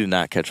fishing, we did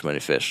not catch many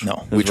fish.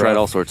 No. We tried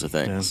all sorts of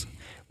things. Yeah.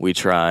 We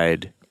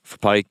tried for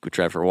pike, we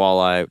tried for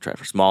walleye, we tried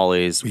for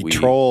smallies. We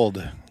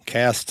trolled,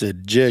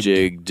 casted,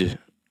 jigged,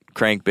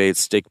 crankbaits,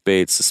 stick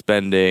baits,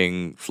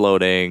 suspending,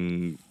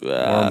 floating,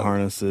 worm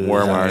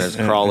harnesses,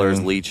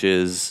 crawlers,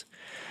 leeches,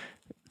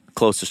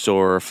 close to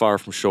shore, far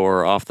from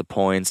shore, off the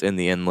points, in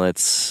the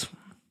inlets,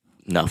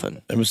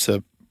 nothing. It was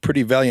a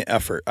pretty valiant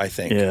effort, I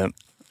think. Yeah.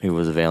 It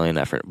was a valiant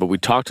effort. But we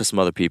talked to some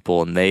other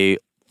people, and they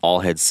all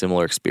had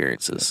similar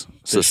experiences.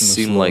 So it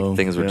seemed like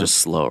things were just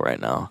slow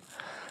right now.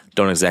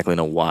 Don't exactly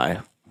know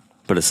why,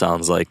 but it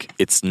sounds like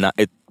it's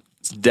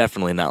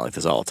definitely not like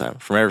this all the time.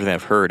 From everything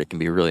I've heard, it can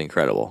be really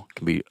incredible. It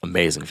can be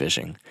amazing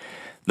fishing.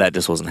 That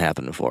just wasn't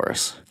happening for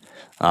us.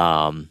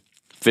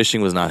 Fishing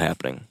was not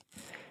happening.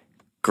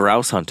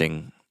 Grouse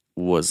hunting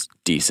was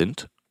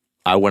decent.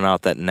 I went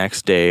out that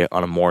next day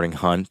on a morning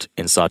hunt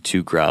and saw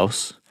 2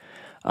 grouse.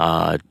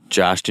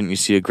 Josh, didn't you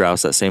see a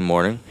grouse that same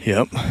morning?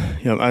 Yep.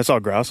 I saw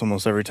grouse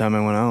almost every time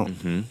I went out.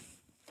 Mm-hmm.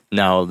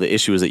 Now, the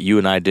issue is that you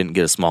and I didn't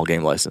get a small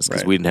game license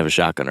because we didn't have a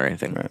shotgun or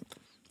anything. Right.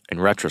 In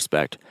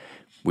retrospect,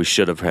 we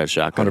should have had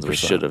shotguns. 100%. We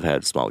should have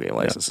had small game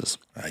licenses.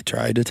 I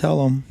tried to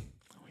tell him.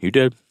 You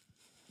did.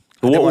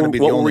 But what were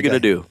we going to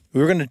do?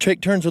 We were going to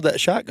take turns with that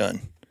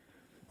shotgun.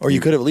 Or you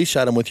could have at least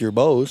shot him with your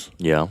bows.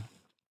 Yeah.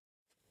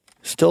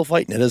 Still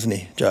fighting it, isn't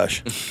he,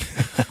 Josh?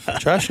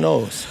 Josh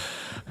knows.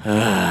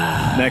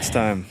 Next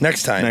time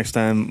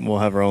we'll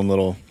have our own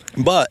little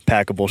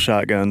packable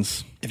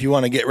shotguns. If you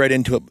want to get right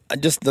into it,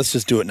 let's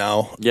just do it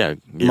now. Yeah.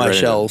 My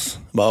shells.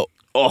 The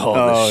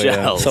shells.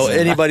 Yeah. So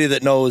anybody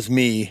that knows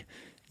me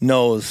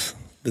knows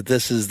that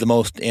this is the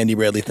most Andy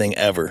Bradley thing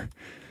ever.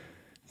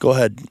 Go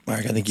ahead,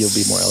 Mark. I think you'll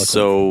be more eloquent.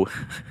 So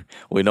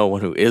we know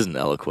one who isn't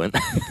eloquent.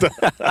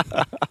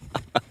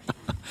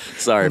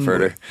 Sorry,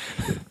 Ferder.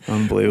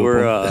 Unbelievable.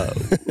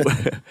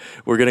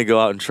 We're going to go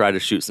out and try to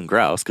shoot some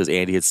grouse because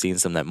Andy had seen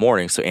some that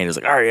morning. So Andy's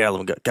like, all right,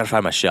 yeah, got to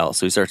find my shell.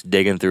 So he starts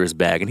digging through his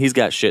bag, and he's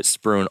got shit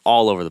strewn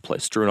all over the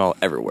place, strewn all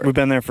everywhere. We've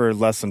been there for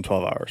less than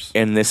 12 hours.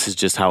 And this is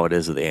just how it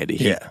is with Andy.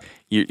 Yeah.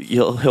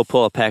 He'll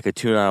pull a pack of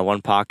tuna out of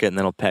one pocket, and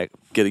then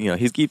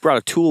he brought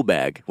a tool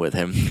bag with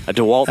him, a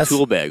DeWalt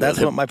tool bag. That's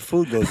what my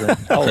food goes in.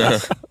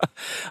 Always.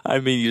 I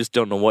mean, you just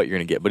don't know what you're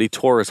going to get. But he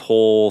tore his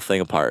whole thing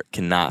apart,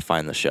 cannot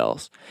find the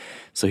shells.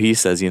 So he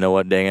says, you know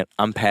what, dang it,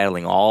 I'm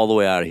paddling all the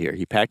way out of here.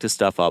 He packed his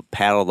stuff up,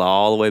 paddled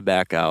all the way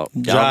back out,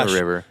 down the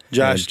river.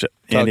 Josh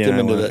talked him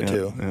into that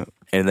too. Yeah.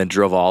 And then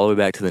drove all the way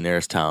back to the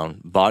nearest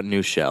town, bought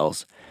new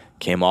shells,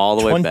 came all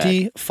the way back.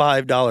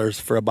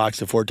 $25 for a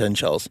box of 410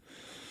 shells.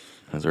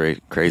 That's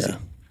very crazy. Yeah.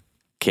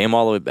 Came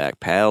all the way back,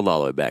 paddled all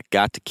the way back,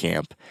 got to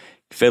camp,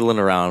 fiddling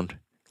around,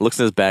 looks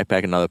in his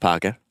backpack, another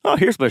pocket. Oh,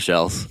 here's my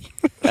shells.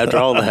 After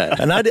all that.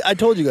 And I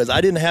told you guys,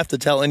 I didn't have to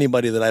tell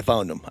anybody that I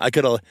found them. I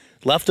could have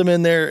left them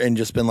in there and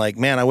just been like,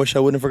 man, I wish I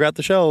wouldn't have forgot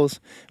the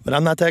shells. But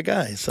I'm not that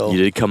guy. So you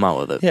did come out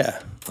with it.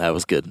 Yeah. That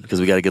was good because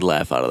we got a good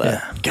laugh out of that.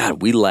 Yeah.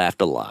 God, we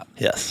laughed a lot.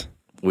 Yes.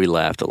 We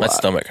laughed a lot. My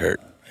stomach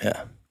hurt.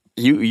 Yeah.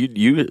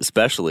 You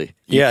especially.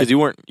 Yeah.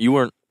 Because you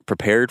weren't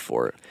prepared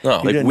for it.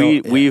 No. Like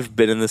we've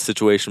been in this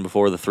situation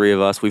before, the three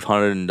of us. We've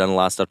hunted and done a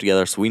lot of stuff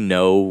together, so we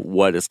know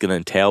what it's going to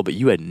entail, but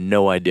you had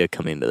no idea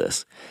coming into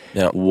this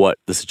what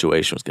the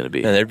situation was going to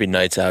be. And there'd be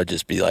nights I would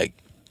just be like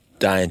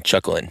dying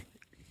chuckling.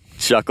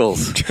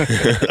 Chuckles.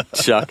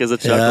 Chuck is a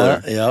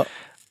chuckler. Yeah.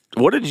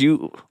 What did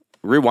you,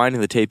 rewinding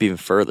the tape even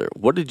further,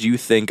 what did you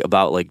think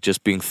about like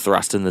just being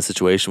thrust in the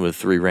situation with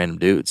 3 random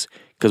dudes?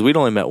 Because we'd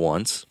only met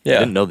once. Yeah.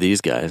 Didn't know these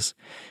guys.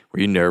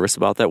 Were you nervous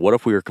about that? What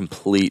if we were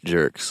complete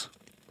jerks?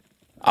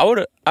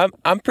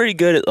 I'm pretty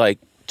good at like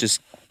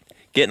just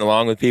getting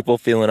along with people,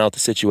 feeling out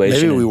the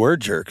situation. Maybe we were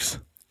jerks.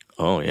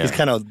 Oh, yeah. He's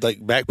kind of like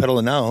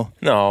backpedaling now.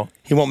 No.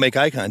 He won't make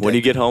eye contact. When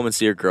you get home and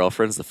see your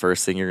girlfriend's the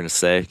first thing you're going to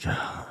say,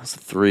 "Those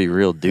 3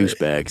 real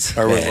douchebags."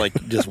 Or was like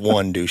just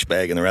one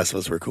douchebag and the rest of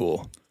us were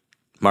cool.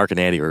 Mark and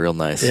Andy were real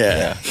nice.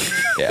 Yeah.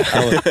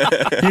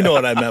 You know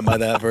what I meant by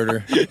that,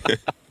 Verter.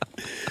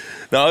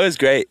 No, it was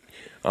great.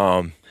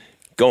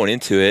 Going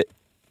into it,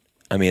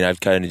 I mean, I've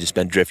kind of just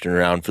been drifting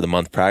around for the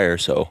month prior,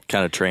 so.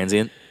 Kind of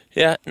transient.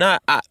 Yeah,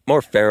 not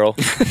more feral.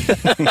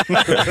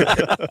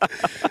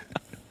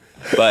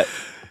 But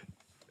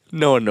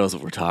no one knows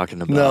what we're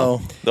talking about.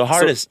 No. the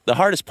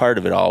hardest part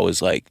of it all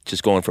was like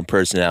just going from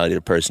personality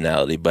to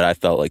personality, but I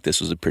felt like this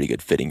was a pretty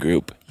good fitting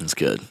group. That's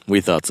good.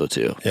 We thought so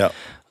too. Yeah.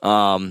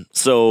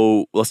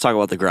 So let's talk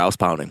about the grouse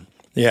pounding.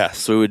 Yes.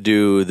 So we would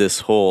do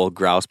this whole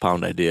grouse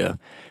pound idea,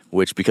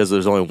 which because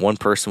there's only one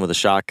person with a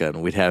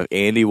shotgun, we'd have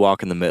Andy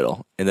walk in the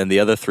middle, and then the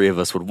other 3 of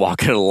us would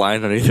walk in a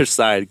line on either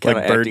side, kind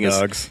of Like bird acting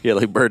dogs.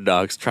 like bird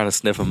dogs, trying to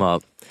sniff them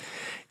up.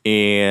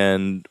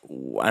 And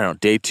I don't know,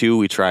 day 2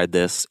 we tried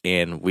this,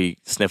 and we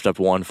sniffed up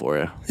 1 for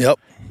you. Yep.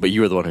 But you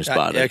were the one who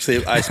spotted it.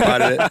 Actually, I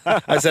spotted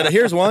it. I said,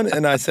 "Here's one,"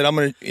 and I said, "I'm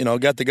gonna,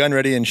 got the gun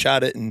ready and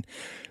shot it." And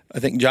I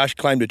think Josh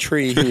climbed a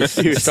tree. He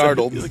was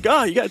startled. He's like,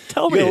 "Oh, you got to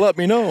tell You me." gotta let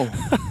me know.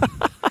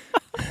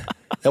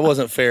 That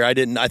wasn't fair. I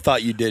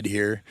thought you did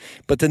hear,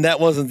 but then that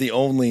wasn't the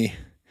only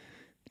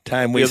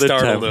time we The other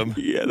startled time- him.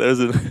 Yeah, there was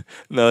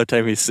another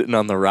time he's sitting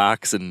on the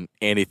rocks, and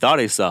Andy thought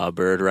he saw a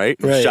bird, right?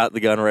 And Right. shot the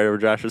gun right over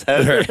Josh's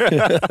head.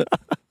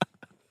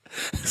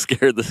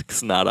 Scared the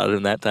snot out of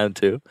him that time,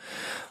 too.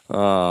 He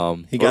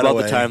What got about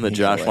away. the time that He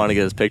got Josh away. wanted to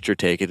get his picture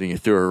taken, and you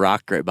threw a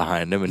rock right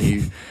behind him, and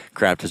he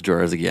crapped his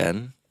drawers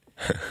again?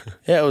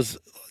 Yeah, it was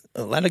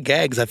a lot of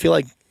gags. I feel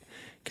like,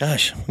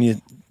 gosh, when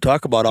you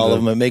talk about all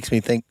of them, it makes me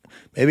think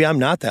maybe I'm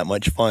not that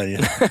much fun.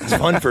 It's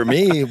fun for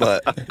me,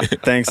 but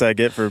Thanks I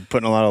get for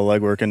putting a lot of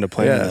legwork into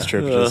planning Yeah. this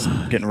trip, just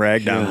getting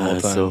ragged down the whole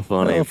That's time. so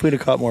funny. if we'd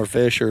have caught more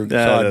fish or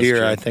Yeah, saw a that's deer,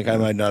 true. I think I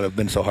might not have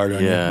been so hard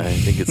on Yeah, I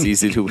think it's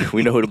easy to.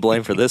 We know who to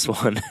blame for this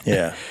one. you.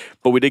 Yeah.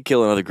 But we did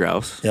kill another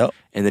grouse. Yep.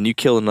 And then you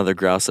killed another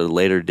grouse at a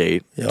later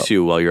date, Yep.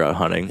 too, while you're out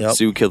hunting. Yep.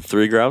 So you killed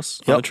 3 grouse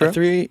on the Yep. trip?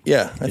 3.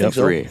 Yeah, I think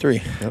so. 3.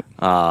 3.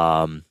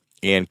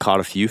 And caught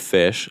a few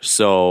fish.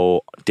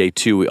 So day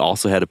 2, we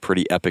also had a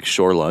pretty epic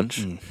shore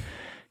lunch.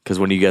 Because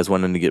when you guys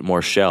went in to get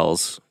more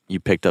shells, you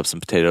picked up some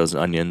potatoes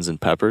and onions and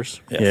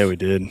peppers. Yeah, we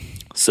did.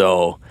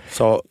 So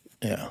So,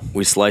 yeah.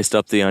 we sliced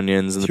up the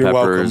onions and the You're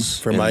welcome peppers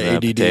for and my the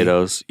ADD.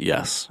 potatoes.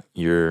 Yes,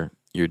 your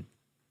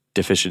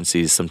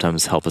deficiencies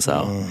sometimes help us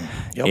out.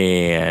 Yep.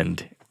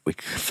 And we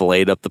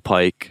filleted up the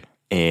pike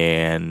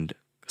and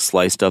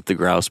sliced up the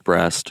grouse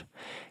breast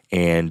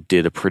and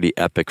did a pretty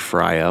epic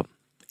fry up.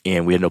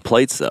 And we had no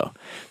plates though.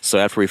 So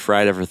after we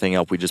fried everything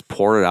up, we just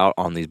poured it out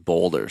on these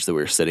boulders that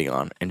we were sitting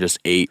on and just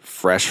ate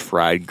fresh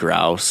fried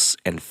grouse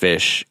and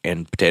fish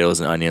and potatoes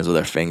and onions with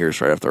our fingers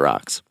right off the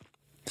rocks.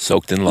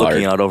 Soaked in lard.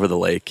 Looking out over the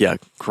lake. Yeah,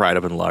 fried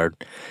up in lard.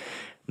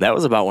 That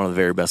was about one of the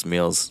very best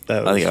meals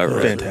That I was think I ever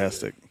had.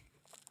 fantastic.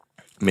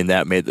 I mean,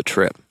 that made the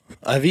trip.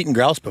 I've eaten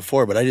grouse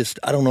before, but I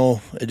don't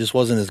know. It just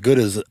wasn't as good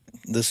as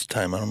this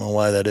time. I don't know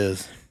why that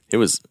is. It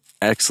was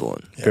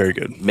excellent. Very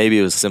good. Maybe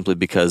it was simply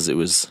because it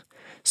was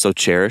so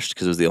cherished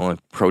because it was the only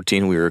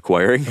protein we were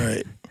acquiring.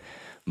 Right.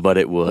 But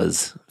it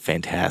was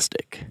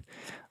fantastic.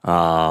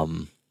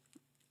 So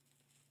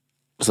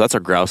that's our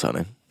grouse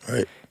hunting.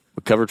 Right.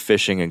 We covered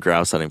fishing and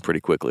grouse hunting pretty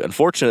quickly.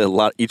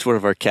 Unfortunately, each one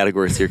of our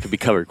categories here could be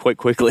covered quite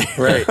quickly.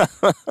 Right.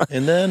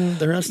 And then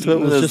the rest of it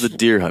was There's just the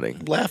deer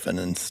hunting. laughing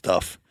and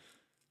stuff.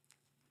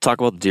 Talk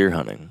about deer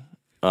hunting.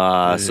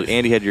 So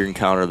Andy had your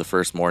encounter the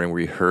first morning where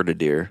you heard a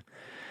deer.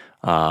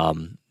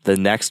 The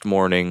next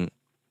morning,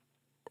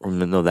 or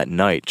no, that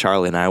night,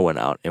 Charlie and I went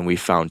out and we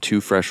found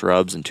 2 fresh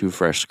rubs and 2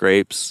 fresh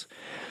scrapes.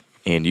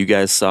 And you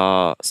guys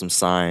saw some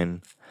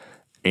sign.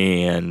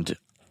 And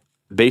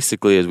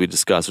basically, as we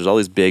discussed, there's all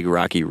these big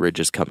rocky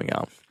ridges coming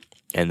out.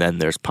 And then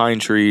there's pine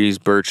trees,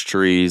 birch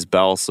trees,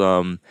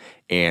 balsam,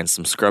 and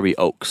some scrubby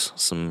oaks,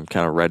 some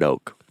kind of red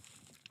oak.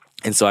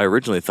 And so I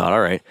originally thought,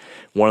 all right,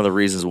 one of the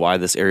reasons why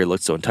this area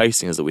looked so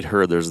enticing is that we'd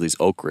heard there's these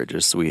oak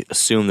ridges. So we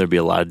assumed there'd be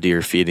a lot of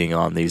deer feeding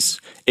on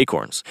these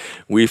acorns.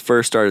 We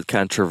first started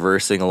kind of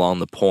traversing along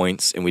the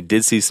points, and we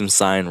did see some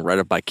sign right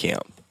up by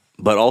camp.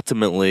 But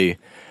ultimately,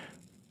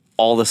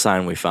 all the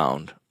sign we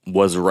found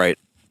was right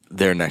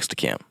there next to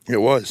camp.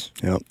 It was.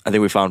 Yep. I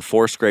think we found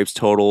 4 scrapes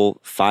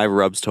total, 5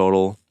 rubs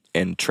total,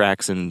 and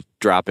tracks and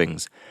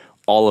droppings,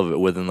 all of it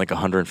within like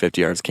 150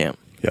 yards camp.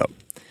 Yep.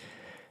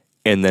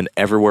 And then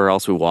everywhere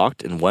else we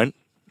walked and went,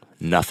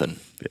 nothing.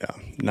 Yeah.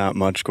 Not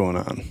much going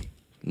on.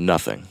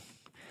 Nothing.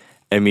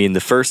 I mean, the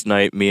first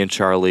night, me and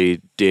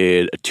Charlie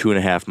did a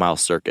 2.5 mile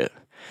circuit.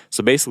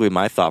 So basically,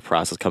 my thought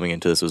process coming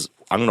into this was,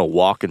 I'm going to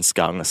walk and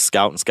scout. I'm going to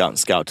scout and scout and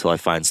scout till I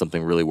find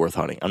something really worth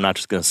hunting. I'm not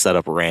just going to set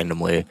up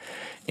randomly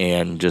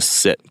and just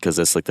sit because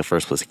that's like the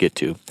first place to get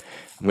to.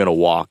 I'm going to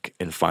walk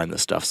and find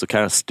this stuff. So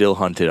kind of still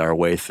hunted our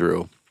way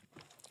through,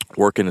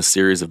 working a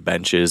series of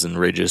benches and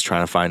ridges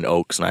trying to find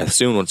oaks. And I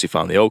assumed once you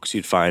found the oaks,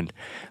 you'd find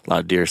a lot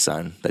of deer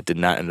sign. That did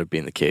not end up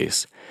being the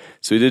case.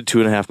 So we did a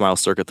 2.5 mile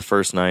circuit the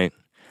first night.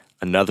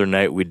 Another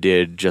night we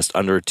did just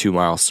under a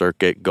 2-mile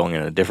circuit going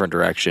in a different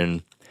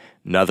direction.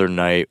 Another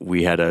night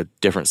we had a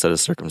different set of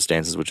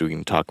circumstances, which we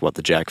can talk about,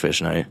 the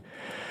jackfish night.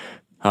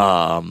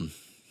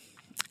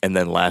 And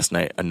then last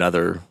night,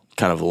 another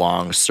kind of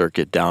long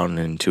circuit down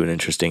into an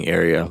interesting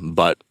area.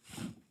 But,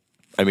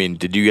 I mean,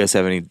 did you guys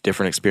have any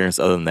different experience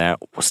other than that?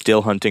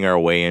 Still hunting our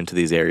way into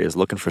these areas,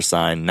 looking for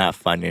sign, not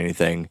finding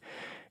anything,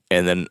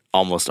 and then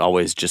almost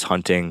always just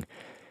hunting,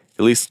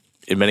 at least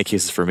in many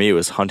cases for me, it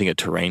was hunting a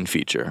terrain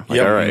feature.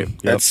 Like, all right,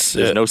 That's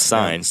there's it. no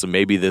sign, so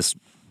maybe this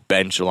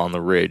bench along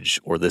the ridge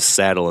or this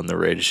saddle in the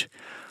ridge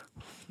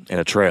in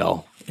a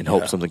trail and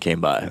hope something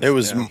came by. It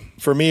was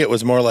for me. It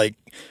was more like,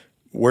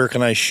 where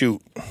can I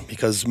shoot?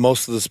 Because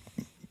most of this,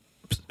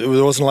 there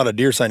wasn't a lot of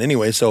deer sign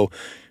anyway. So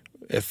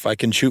if I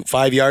can shoot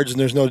 5 yards and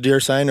there's no deer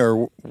sign,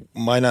 or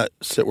why not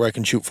sit where I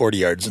can shoot 40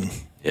 yards and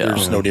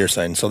there's no deer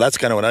sign? So that's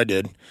kind of what I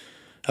did.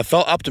 I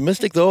felt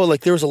optimistic though.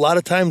 Like there was a lot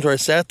of times where I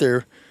sat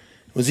there.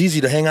 It was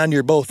easy to hang on to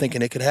your bow,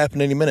 thinking it could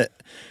happen any minute.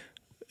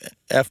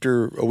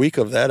 After a week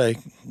of that, I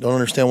don't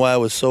understand why I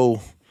was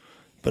so.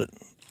 But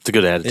It's a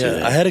good attitude.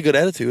 yeah, I had a good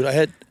attitude.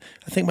 I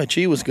think my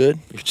chi was good.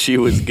 She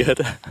was good.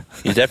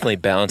 You definitely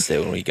balanced it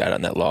when we got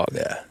on that log.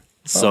 Yeah.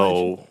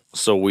 So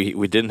we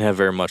didn't have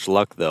very much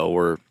luck though.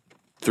 We're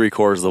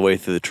 3/4 of the way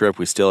through the trip.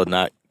 We still had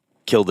not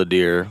killed a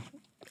deer.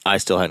 I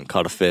still hadn't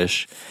caught a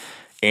fish.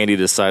 Andy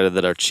decided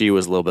that our chi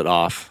was a little bit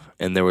off,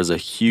 and there was a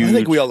huge. I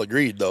think we all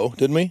agreed though,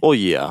 didn't we? Well,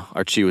 yeah,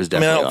 our chi was I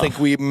mean, definitely I don't off. think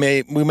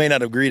we may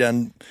not have agreed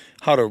on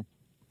how to,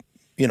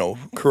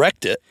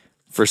 correct it.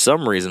 For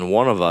some reason,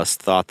 one of us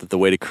thought that the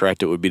way to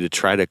correct it would be to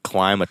try to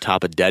climb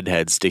atop a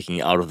deadhead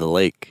sticking out of the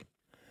lake.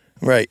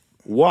 Right.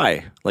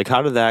 Why? Like,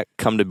 how did that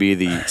come to be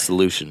the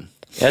solution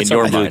That's in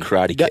your what I do mind? with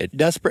Karate Kid.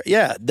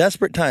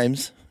 Desperate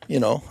times.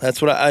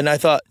 That's what I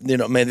thought.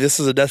 Man, this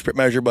is a desperate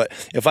measure. But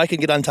if I could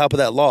get on top of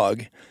that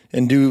log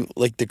and do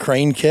like the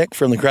crane kick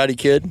from the Karate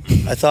Kid,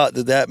 I thought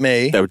that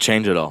may. That would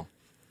change it all.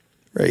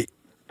 Right.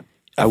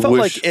 I felt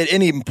wish- like at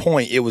any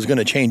point it was going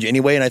to change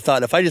anyway, and I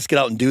thought if I just get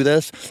out and do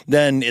this,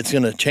 then it's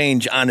going to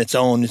change on its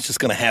own. It's just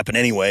going to happen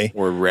anyway.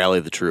 Or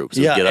rally the troops.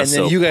 Yeah, Get and us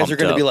then so you guys are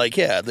pumped going to be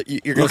up. like,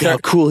 you're going Look to how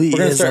cool he We're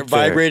going to is start up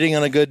there. vibrating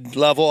on a good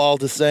level, all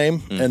the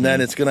same, and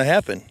then it's going to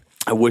happen.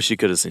 I wish you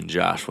could have seen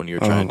Josh when you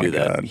were trying to do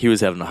that. God. He was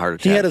having a heart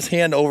attack. He had his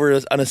hand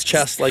on his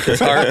chest like his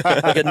heart,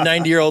 like a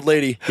 90-year-old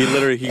lady. He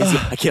goes,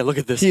 I can't look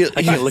at this. He-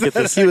 I can't look at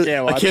this. he was-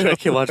 I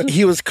can't watch it.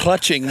 He was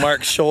clutching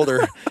Mark's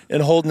shoulder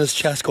and holding his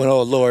chest, going,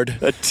 "Oh Lord!"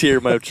 A tear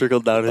might have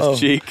trickled down his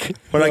cheek.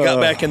 When I got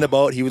back in the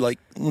boat, he would like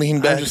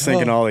lean back. I'm just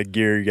thinking "Oh." all the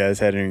gear you guys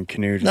had in your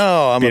canoe, just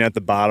No, I'm being a- at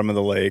the bottom of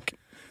the lake.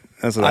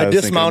 That's what I I was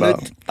thinking about.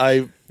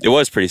 dismounted. It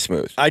was pretty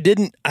smooth.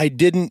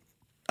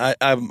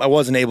 I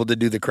wasn't able to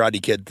do the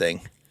Karate Kid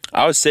thing.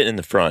 I was sitting in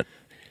the front.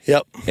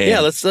 Yep.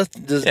 And- let's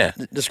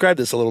describe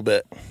this a little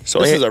bit. So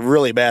this I- is a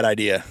really bad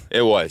idea.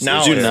 It was.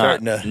 Now Do it's not,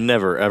 starting to.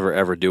 never, ever,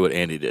 ever do what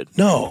Andy did.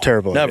 No,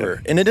 Terrible never.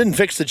 idea. And it didn't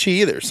fix the chi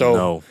either. So,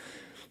 No.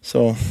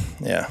 so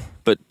yeah,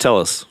 But tell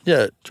us,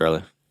 yeah.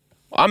 Charlie.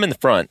 I'm in the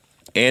front.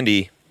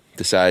 Andy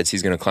decides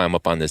he's going to climb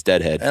up on this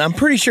deadhead. And I'm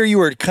pretty sure you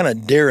were kind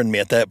of daring me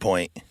at that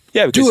point.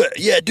 Yeah, because, Do it.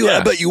 Yeah, do it.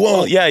 I bet you won't.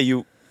 Well, yeah,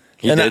 you.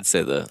 He And did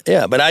say that.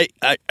 Yeah, but I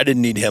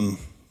didn't need him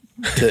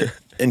to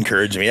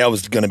encourage me. I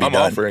was going to be I'm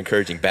done. all for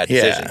encouraging bad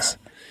Yeah. decisions.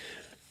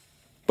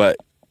 But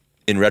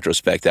in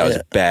retrospect, that was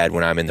Yeah. bad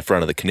when I'm in the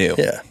front of the canoe.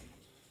 Yeah.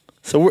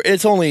 So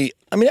it's only.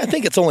 I mean, I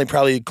think it's only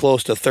probably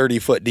close to 30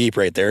 foot deep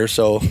right there.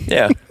 So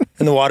Yeah.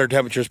 and the water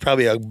temperature is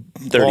probably a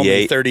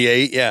 38.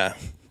 38. Yeah.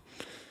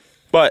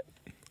 But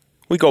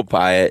we go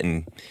by it,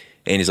 and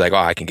Andy's like, "Oh,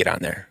 I can get on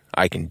there.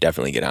 I can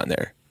definitely get on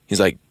there." He's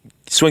like,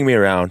 "Swing me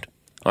around."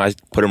 I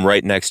put him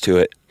right next to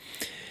it.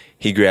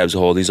 He grabs a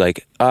hold. He's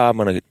like, "I'm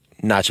going to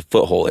notch a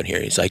foothold in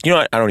here." He's like, "You know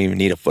what? I don't even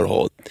need a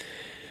foothold."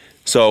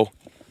 So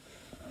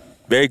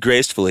very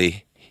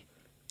gracefully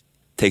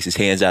takes his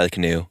hands out of the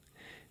canoe,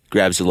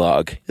 grabs the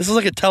log. This is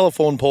like a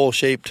telephone pole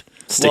shaped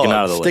Sticking log,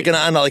 out of the lake. sticking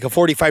on like a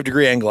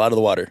 45-degree angle out of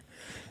the water.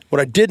 What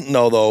I didn't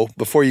know though,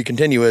 before you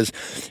continue, is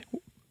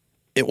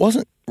it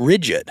wasn't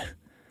rigid.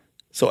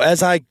 So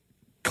as I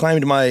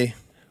climbed my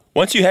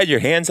Once you had your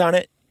hands on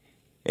it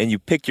and you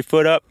picked your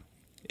foot up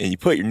and you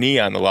put your knee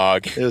on the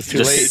log, It was too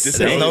Just late.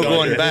 staying There's no on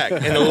going it. back.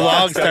 And the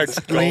log starts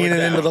leaning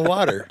into the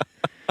water.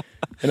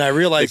 And I The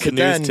realized that canoe's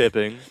then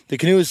tipping. the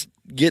canoe's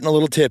getting a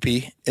little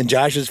tippy, and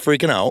Josh is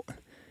freaking out.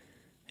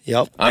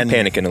 Yep. I'm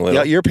panicking a little.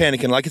 Yeah, you're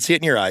panicking. I can see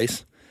it in your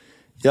eyes.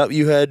 Yep,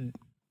 you had.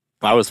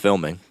 I was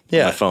filming.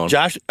 Yeah, My phone.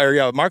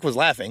 Mark was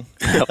laughing.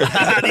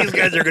 These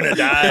guys are gonna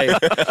die.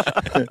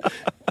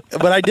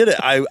 But I did it.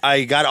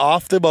 I got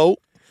off the boat.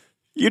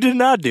 You did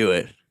not do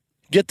it.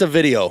 Get the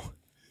video.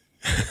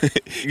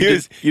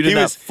 You did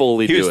not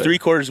fully He do was it.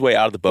 3/4 way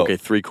out of the boat. Okay,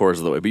 3/4 of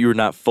the way, but you were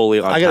not fully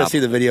on I got to top. see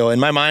the video. In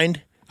my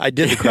mind, I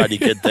did the Karate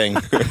Kid thing.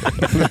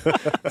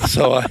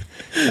 So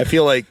I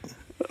feel like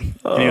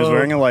And he was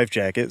wearing a life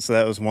jacket, so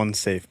that was one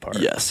safe part.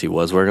 Yes, he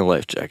was wearing a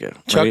life jacket.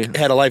 Chuck Maybe-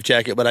 had a life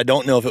jacket, but I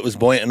don't know if it was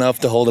buoyant enough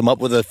to hold him up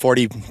with the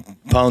 40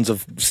 pounds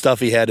of stuff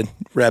he had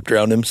wrapped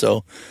around him.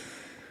 So,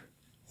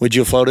 would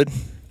you have floated?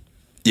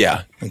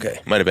 Yeah. Okay.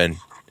 Might have been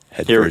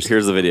head first.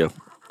 Here's the video.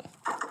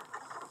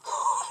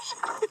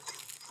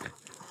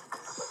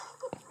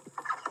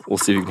 We'll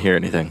see if you can hear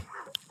anything.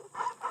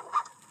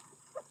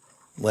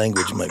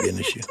 Language might be an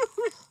issue.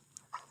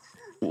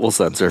 We'll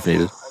censor if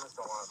needed.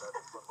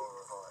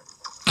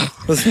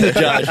 Listen to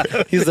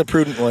Josh. He's the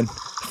prudent one.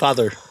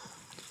 Father.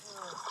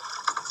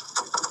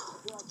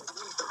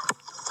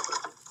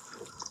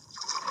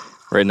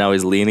 Right now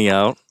he's leaning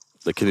out.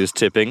 The canoe's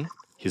tipping.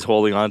 He's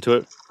holding onto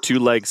it. 2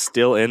 legs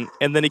still in,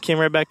 and then he came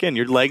right back in.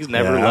 Your legs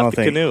never left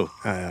the canoe.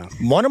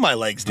 One of my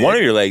legs did. One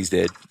of your legs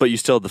did. But you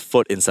still had the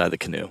foot inside the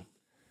canoe.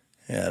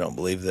 Yeah, I don't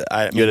believe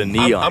that. You had a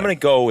knee on I'm it. going to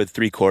go with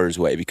 3/4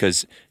 weight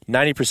because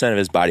 90% of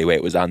his body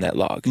weight was on that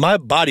log. My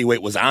body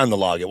weight was on the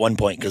log at one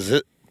point because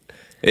It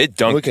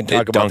dunked. we can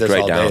talk it about dunked this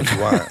right all day down. if you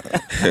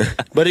want.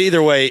 But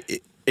either way,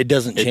 it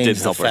doesn't It change did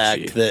the help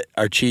fact Archie. that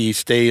Archie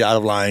stayed out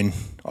of line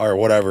or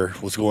whatever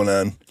was going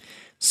on.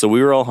 So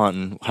we were all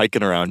hunting,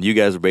 hiking around. You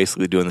guys were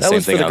basically doing the That same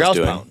was for thing the I was grouse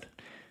doing. pound.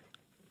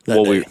 that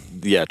Well,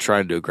 day.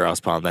 trying to do a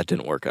grouse pound. That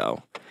didn't work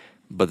out.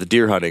 But the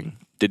deer hunting,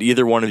 did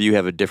either one of you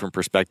have a different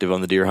perspective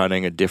on the deer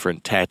hunting, a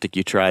different tactic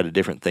you tried, a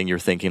different thing you're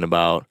thinking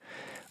about,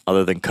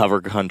 other than cover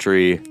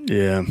country,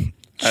 Yeah.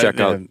 check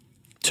out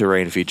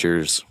terrain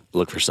features,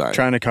 look for signs?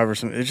 Trying to cover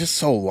some. It's just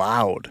so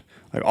loud.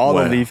 Like all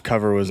When- the leaf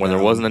cover was when there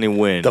down. wasn't any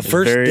wind. The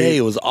first very- day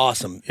was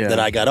awesome Yeah. that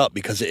I got up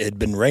because it had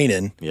been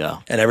raining. Yeah.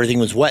 And everything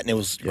was wet and it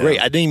was great.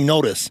 I didn't even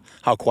notice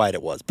how quiet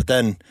it was. But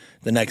then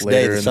the next day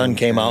Later the in sun the-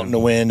 came out yeah. in the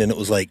wind and it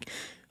was like,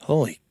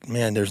 holy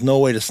man, there's no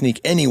way to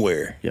sneak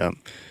anywhere. Yeah.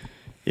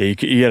 Yeah,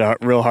 you had a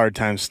real hard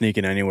time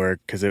sneaking anywhere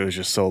because it was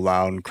just so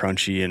loud and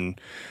crunchy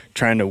and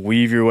trying to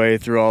weave your way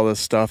through all this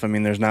stuff. I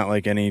mean, there's not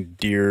like any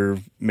deer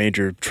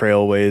major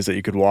trailways that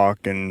you could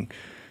walk and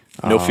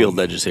No field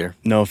edges here.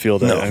 no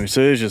field. No. I mean,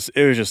 so it was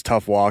just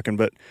tough walking.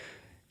 But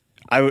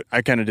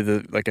I kind of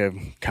did like a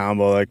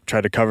combo, like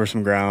tried to cover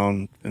some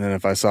ground, and then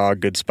if I saw a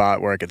good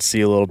spot where I could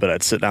see a little bit,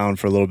 I'd sit down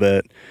for a little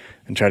bit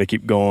and try to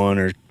keep going,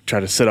 or try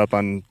to sit up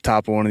on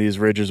top of one of these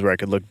ridges where I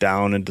could look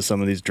down into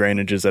some of these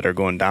drainages that are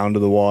going down to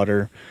the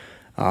water.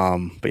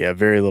 But yeah,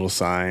 very little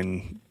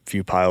sign,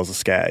 few piles of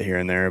scat here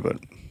and there, but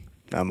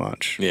not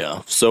much.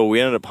 Yeah. So we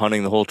ended up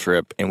hunting the whole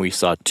trip, and we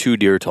saw 2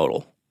 deer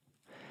total.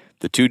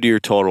 The 2 deer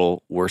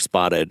total were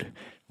spotted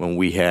when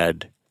we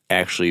had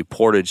actually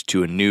portage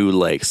to a new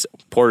lake,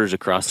 portage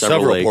across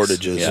several lakes.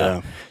 portages,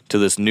 yeah. To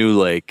this new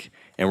lake,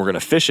 and we're going to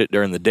fish it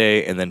during the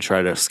day and then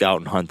try to scout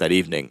and hunt that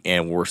evening.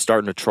 And we're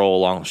starting to troll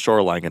along the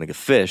shoreline, going to get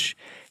fish.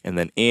 And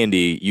then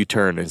Andy, you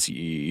turned and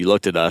you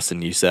looked at us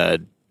and you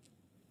said,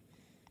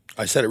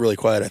 I said it really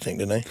quiet, I think,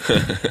 didn't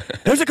I?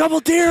 "There's a couple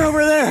deer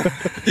over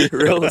there."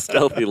 Real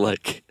stealthy,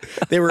 like.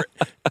 they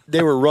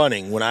were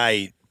running when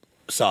I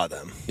saw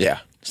them. Yeah.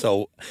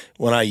 So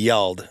when I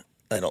yelled,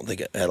 I don't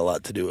think it had a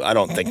lot to do. I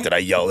don't think that I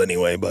yelled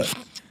anyway, but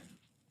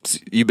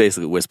You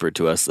basically whispered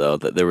to us though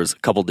that there was a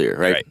couple deer,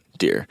 right?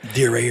 Deer.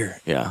 deer right here.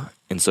 Yeah.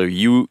 And so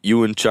you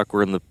and Chuck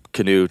were in the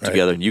canoe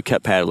together, and you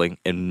kept paddling,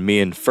 and me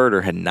and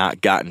Furter had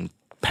not gotten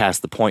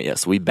past the point yet,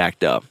 so we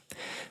backed up.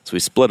 So we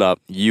split up.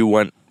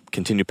 You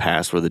continued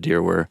past where the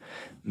deer were.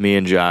 Me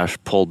and Josh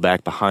pulled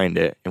back behind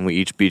it, and we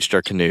each beached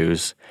our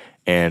canoes,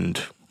 and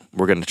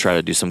we're going to try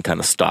to do some kind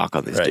of stalk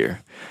on these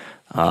deer.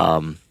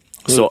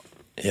 So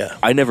Yeah.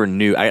 I never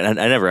knew. I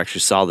never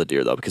actually saw the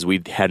deer though, because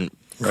we hadn't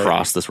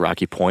crossed this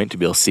rocky point to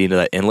be able to see into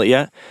that inlet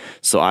yet.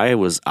 So I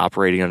was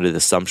operating under the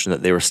assumption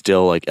that they were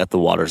still like at the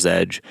water's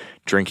edge,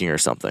 drinking or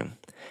something.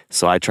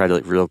 So I tried to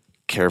like real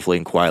carefully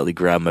and quietly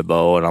grab my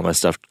bow and all my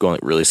stuff, going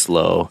like really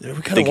slow. Yeah,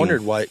 we kind of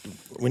wondered why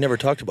we never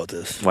talked about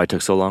this. why it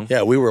took so long.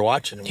 Yeah, we were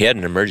watching. He had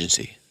an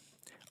emergency.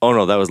 Oh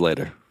no, that was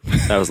later.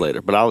 That was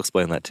later, but I'll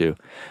explain that too.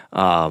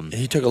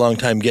 He took a long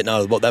time getting out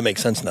of the boat. That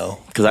makes sense now.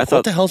 'Cause I what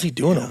thought- the hell's he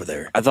doing over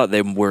there? I thought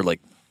they were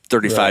like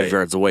 35 Right.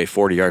 yards away,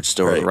 40 yards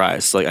still to the Right.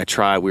 rise. So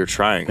like we were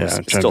trying. It was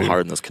Yeah, trying still to-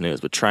 hard in those canoes,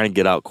 but trying to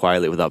get out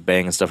quietly without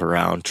banging stuff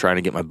around, trying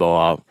to get my bow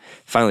out.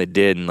 Finally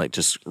did, and like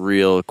just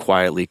real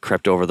quietly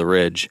crept over the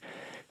ridge,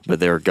 but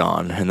they were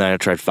gone. And then I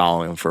tried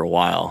following them for a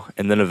while.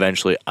 And then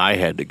eventually I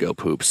had to go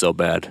poop so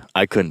bad.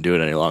 I couldn't do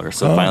it any longer.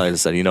 So finally I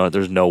just said, you know what,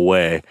 there's no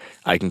way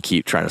I can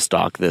keep trying to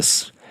stalk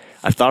this.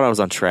 I thought I was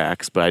on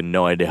tracks, but I had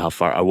no idea how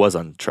far I was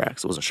on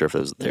tracks. I wasn't sure if it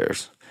was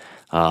theirs.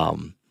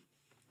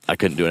 I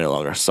couldn't do it any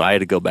longer. So I had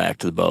to go back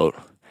to the boat.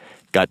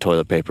 Got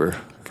toilet paper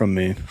From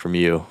me. from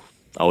you.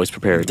 Always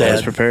prepared. Dad. I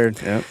was prepared.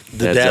 Yep. The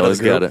Dad's dad of always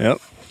the group. got it.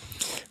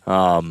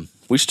 Yep.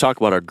 We should talk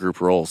about our group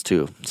roles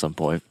too at some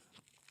point.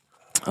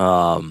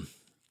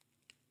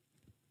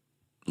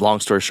 Long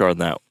story short on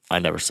that, I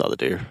never saw the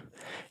deer.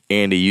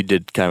 Andy, you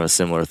did kind of a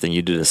similar thing.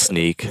 You did a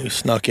sneak. We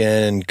snuck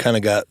in and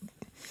kind of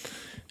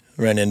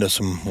ran into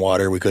some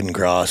water we couldn't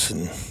cross.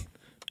 And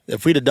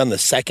if we'd have done the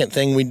second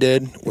thing we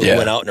did, where we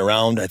went out and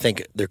around, I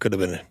think that could have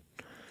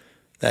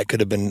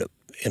been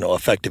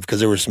effective, because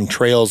there were some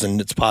trails,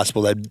 and it's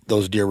possible that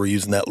those deer were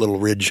using that little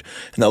ridge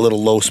and that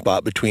little low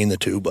spot between the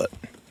two. But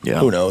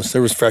who knows?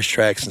 There was fresh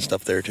tracks and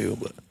stuff there too.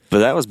 But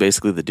that was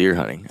basically the deer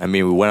hunting. I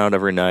mean, we went out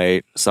every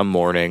night, some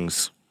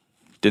mornings,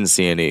 didn't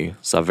see any,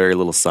 saw very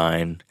little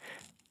sign.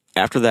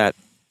 After that,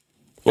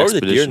 What were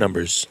the deer expedition-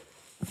 numbers?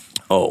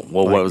 Oh,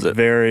 well, what was it?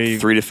 3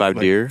 to 5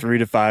 deer? 3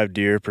 to 5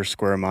 deer per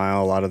square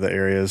mile. A lot of the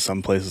areas,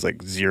 some places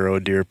like 0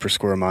 deer per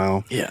square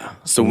mile. Yeah.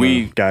 So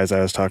guys I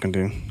was talking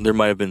to, there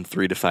might have been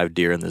 3 to 5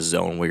 deer in the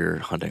zone we were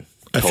hunting.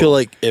 I feel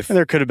like and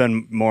there could have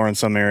been more in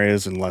some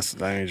areas and less.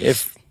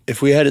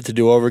 If we had it to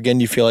do over again,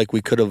 do you feel like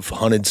we could have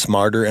hunted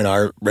smarter in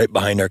right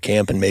behind our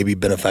camp and maybe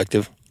been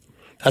effective?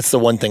 That's the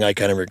one thing I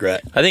kind of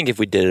regret. I think if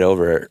we did it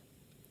over,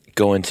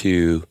 going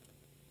to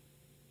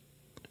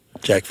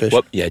Jackfish.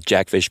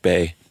 Jackfish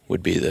Bay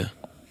would be the.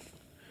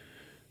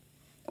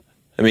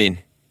 I mean,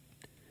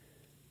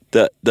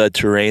 the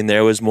terrain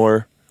there was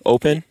more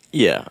open.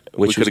 Yeah,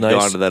 which we could was have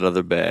nice. gone to that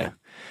other bay.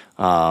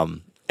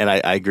 And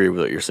I agree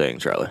with what you're saying,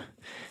 Charlie.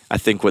 I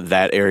think what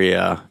that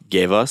area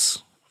gave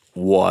us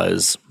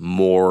was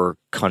more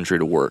country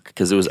to work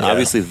because it was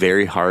obviously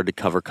very hard to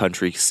cover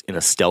country in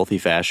a stealthy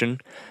fashion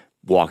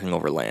walking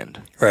over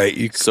land.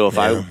 Right. So if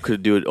I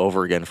could do it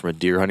over again from a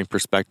deer hunting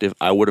perspective,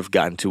 I would have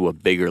gotten to a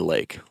bigger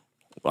lake,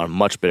 a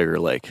much bigger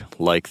lake,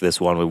 like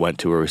this one we went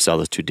to where we saw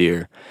those 2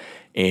 deer.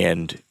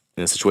 And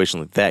in a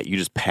situation like that, you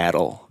just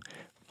paddle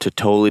to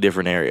totally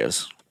different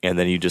areas, and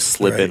then you just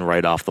slip in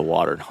right off the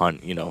water and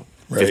hunt,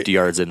 50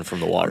 yards in from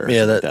the water.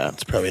 Yeah, like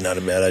that's probably not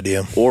a bad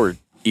idea. Or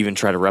even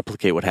try to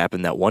replicate what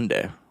happened that one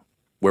day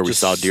where we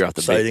Just saw deer off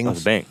the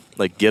sightings. bank.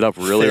 Like get up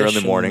really early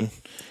in the morning,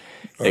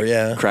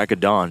 Or crack of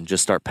dawn,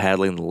 just start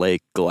paddling the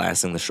lake,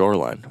 glassing the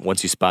shoreline.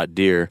 Once you spot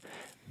deer,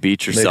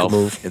 beach yourself,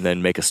 move. and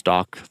then make a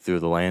stalk through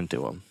the land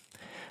to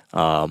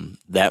them.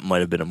 That might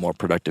have been a more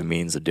productive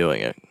means of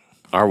doing it.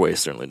 Our way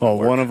certainly didn't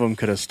work. one of them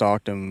could have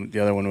stalked him. The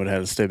other one would have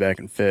had to stay back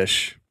and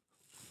fish.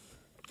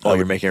 Oh,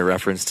 you're making a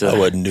reference to... I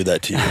wouldn't do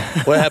that to you.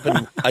 What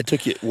happened? I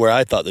took you where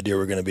I thought the deer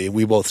were going to be.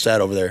 We both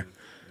sat over there.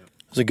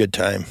 It was a good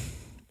time.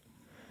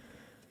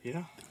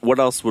 Yeah. What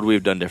else would we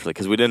have done differently?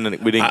 Because we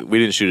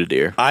didn't shoot a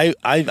deer. I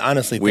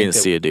honestly think We didn't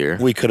see a deer.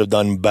 we could have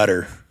done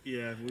better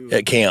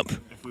at camp.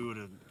 If we would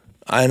have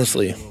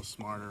Honestly. been a little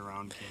smarter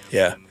around camp.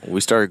 Yeah. We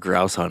started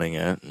grouse hunting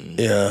it. And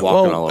Yeah.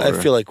 walking Well, all over. I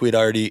feel like we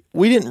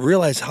didn't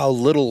realize how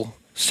little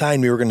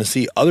sign we were going to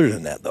see other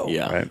than that, though.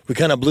 Yeah. Right. We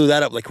kind of blew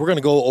that up. Like, we're going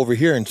to go over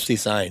here and see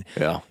sign.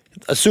 Yeah.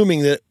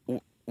 Assuming that,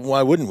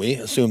 why wouldn't we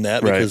assume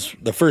that? Right. Because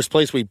the first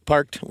place we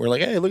parked, we're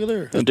like, hey, look at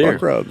there. A deer.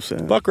 Buck rubs.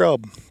 Yeah. Buck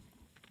rub.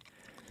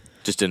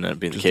 Just didn't end up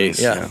being the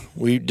case. Yeah.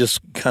 We just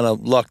kind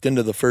of lucked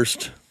into the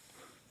first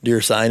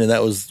deer sign, and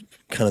that was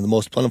kind of the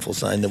most plentiful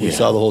sign that we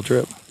saw the whole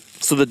trip.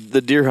 So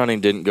the deer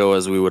hunting didn't go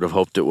as we would have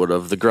hoped it would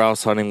have. The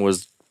grouse hunting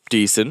was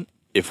decent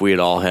if we had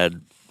all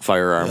had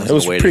firearms. It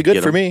was and a way pretty to good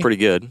get for them. me. Pretty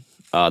good.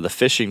 The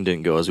fishing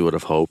didn't go as we would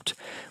have hoped.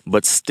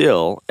 But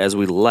still, as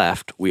we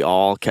left, we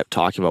all kept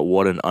talking about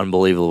what an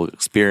unbelievable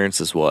experience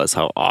this was,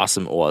 how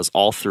awesome it was.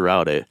 All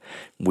throughout it,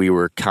 we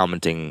were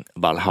commenting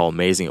about how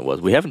amazing it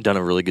was. We haven't done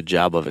a really good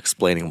job of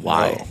explaining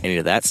why any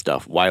of that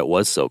stuff, why it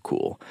was so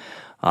cool.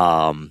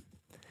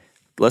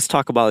 Let's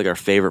talk about like our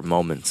favorite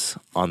moments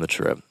on the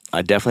trip.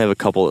 I definitely have a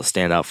couple that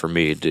stand out for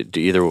me.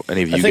 Do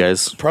any of you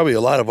guys? Probably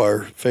a lot of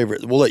our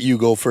favorite. We'll let you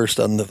go first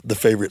on the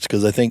favorites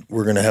because I think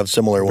we're going to have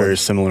similar Very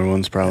ones. similar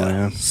ones, probably.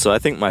 Yeah. So I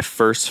think my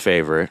first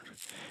favorite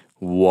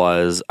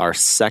was our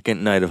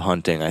second night of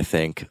hunting, I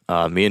think.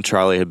 Me and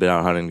Charlie had been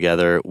out hunting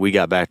together. We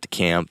got back to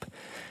camp,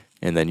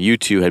 and then you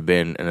two had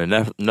been in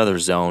another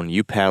zone.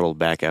 You paddled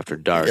back after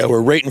dark. Yeah,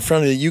 we're right in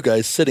front of you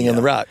guys sitting on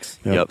the rocks.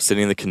 Yep,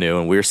 sitting in the canoe,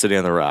 and we were sitting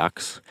on the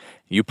rocks.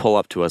 You pull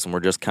up to us, and we're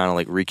just kind of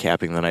like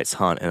recapping the night's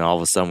hunt, and all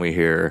of a sudden we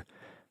hear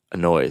a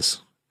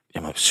noise.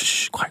 I'm like,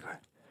 shh, quiet.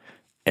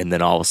 And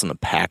then all of a sudden a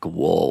pack of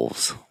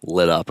wolves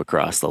lit up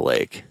across the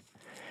lake.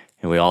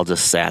 And we all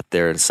just sat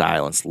there in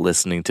silence,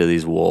 listening to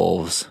these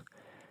wolves,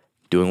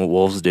 doing what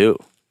wolves do.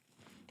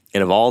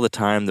 And of all the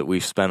time that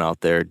we've spent out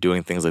there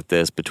doing things like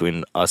this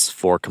between us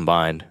four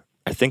combined,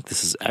 I think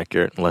this is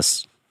accurate,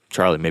 unless,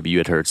 Charlie, maybe you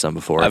had heard some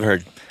before. I've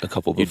heard a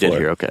couple before. You did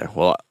hear, okay.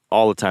 Well,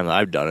 all the time that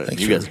I've done it, and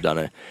you guys have done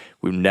it,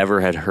 we've never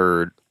had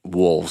heard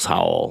wolves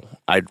howl.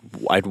 I'd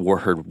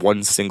heard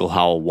one single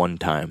howl one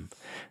time.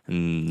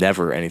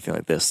 Never anything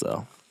like this,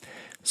 though.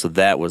 So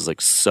that was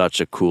like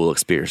such a cool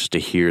experience to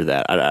hear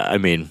that. I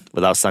mean,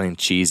 without sounding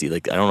cheesy,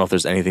 like I don't know if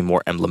there's anything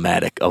more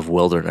emblematic of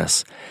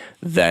wilderness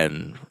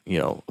than,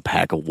 a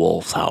pack of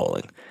wolves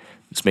howling.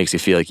 It just makes you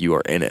feel like you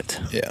are in it.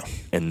 Yeah.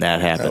 And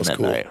that happened that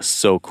cool. night. It was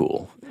so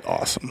cool.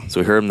 Awesome. So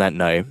we heard them that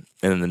night,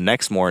 and then the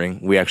next morning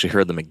we actually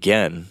heard them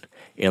again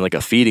in like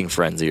a feeding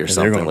frenzy or they're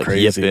something, going like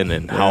crazy. yipping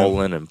and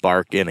howling and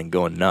barking and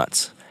going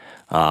nuts.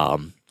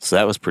 So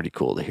that was pretty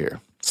cool to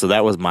hear. So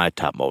that was my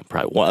top moment.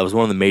 Probably that was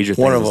one of the major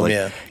things. One of was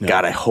them, like,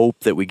 God, I hope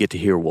that we get to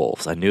hear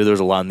wolves. I knew there was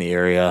a lot in the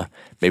area.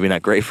 Maybe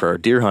not great for our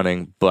deer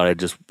hunting, but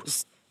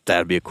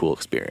that'd be a cool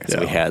experience.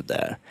 Yeah. We had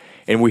that,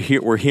 and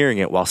we're hearing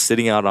it while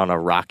sitting out on a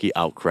rocky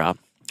outcrop.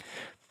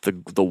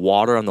 The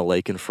water on the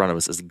lake in front of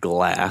us is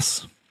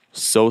glass,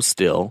 so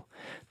still.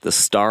 The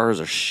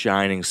stars are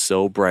shining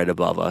so bright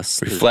above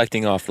us.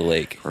 Reflecting off the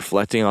lake.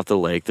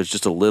 There's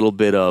just a little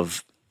bit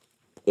of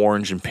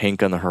orange and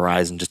pink on the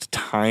horizon, just a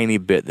tiny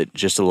bit that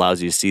just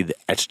allows you to see the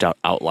etched out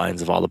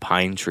outlines of all the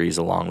pine trees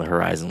along the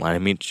horizon line. I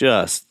mean,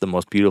 just the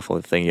most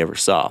beautiful thing you ever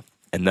saw.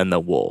 And then the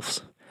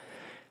wolves.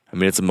 I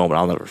mean, it's a moment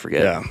I'll never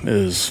forget. Yeah,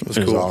 it was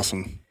cool.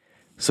 awesome.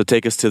 So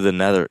take us to the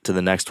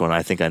next one.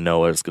 I think I know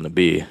what it's going to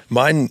be.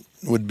 Mine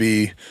would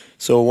be,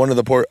 so one of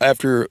the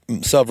after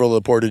several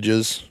of the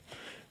portages,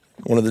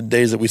 one of the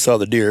days that we saw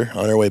the deer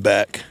on our way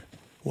back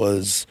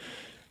was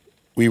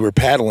we were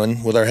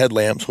paddling with our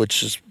headlamps,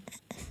 which is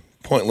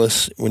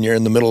pointless when you're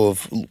in the middle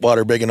of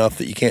water big enough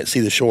that you can't see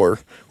the shore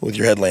with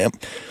your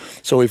headlamp.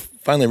 So we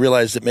finally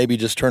realized that maybe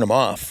just turn them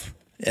off.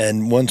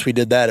 And once we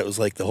did that, it was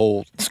like the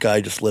whole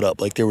sky just lit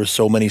up. Like there were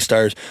so many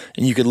stars,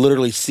 and you could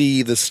literally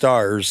see the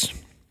stars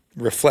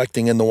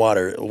reflecting in the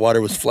water. The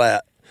water was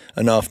flat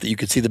enough that you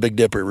could see the Big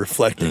Dipper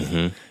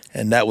reflecting,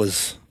 and that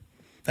was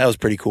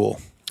pretty cool.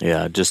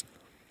 Yeah, just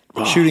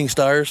shooting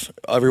stars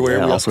everywhere.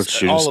 Yeah, all sorts of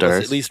shooting all stars. Of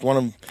us, at least one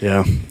of them.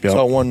 Yeah,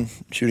 saw one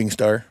shooting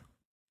star.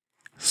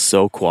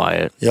 So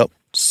quiet. Yep.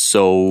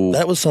 So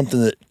that was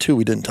something that too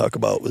we didn't talk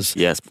about was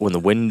when the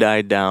wind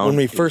died down. When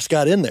we first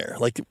got in there,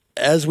 like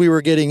as we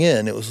were getting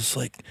in, it was just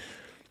like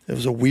it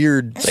was a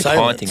weird like silence.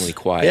 hauntingly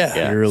quiet.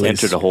 Yeah, really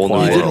entered a whole new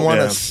You world. didn't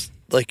want to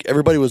like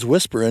everybody was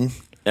whispering.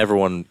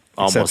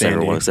 Almost Except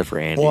everyone Andy. except for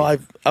Andy. Well,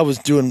 I was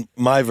doing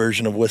my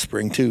version of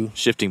whispering too.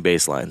 Shifting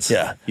bass lines.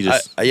 Yeah. You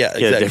just yeah, get a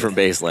exactly. different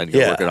bass line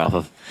you're working off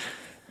of.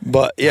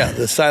 But yeah,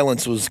 the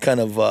silence was kind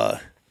of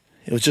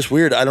it was just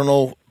weird. I don't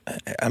know.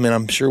 I mean,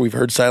 I'm sure we've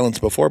heard silence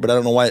before, but I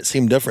don't know why it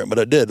seemed different, but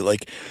it did.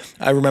 Like,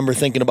 I remember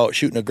thinking about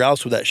shooting a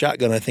grouse with that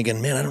shotgun. I'm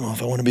thinking, man, I don't know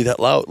if I want to be that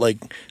loud. Like,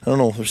 I don't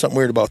know. There's something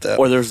weird about that.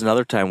 Or there was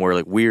another time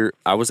where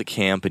I was at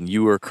camp and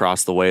you were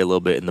across the way a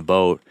little bit in the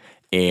boat,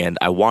 and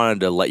I wanted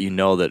to let you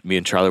know that me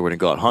and Charlie were going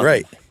to go out hunting.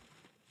 Right.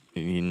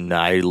 And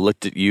I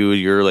looked at you.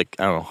 You're like,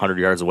 I don't know, 100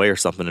 yards away or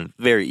something, and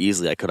very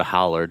easily I could have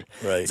hollered.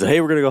 Right. Said, hey,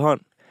 we're going to go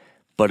hunt.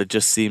 But it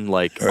just seemed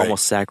like Right.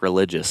 almost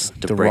sacrilegious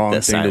to The break wrong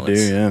that thing silence. to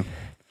do, yeah.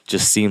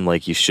 Just seemed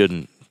like you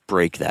shouldn't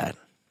break that.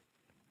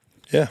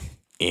 Yeah.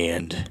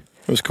 And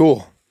It was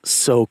cool.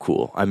 so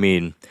cool. I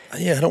mean,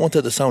 Yeah, I don't want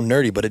that to sound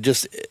nerdy, but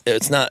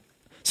it's not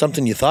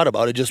something you thought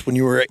about. It just, when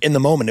you were in the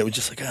moment, it was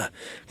just like, God,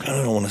 I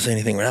don't want to say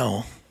anything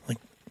now. Like,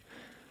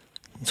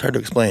 it's hard to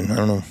explain. I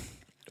don't know.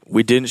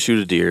 we didn't shoot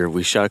a deer.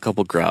 We shot a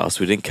couple grouse.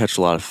 We didn't catch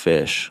a lot of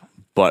fish.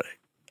 But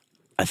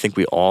I think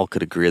we all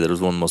could agree that it was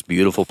one of the most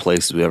beautiful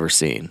places we've ever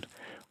seen.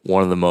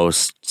 One of the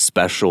most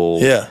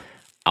special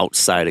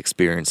outside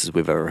experiences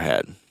we've ever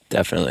had.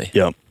 Definitely.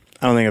 Yep.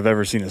 I don't think I've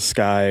ever seen a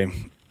sky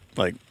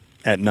like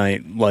at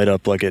night light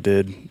up like it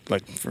did.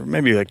 Like for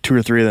maybe like 2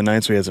 or 3 of the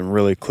nights we had some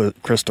really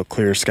crystal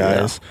clear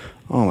skies. Yeah.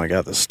 Oh my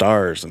God, the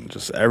stars and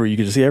just you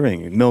could just see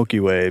everything. Milky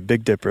Way,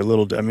 Big Dipper, it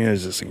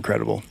was just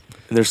incredible.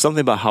 And there's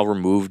something about how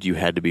removed you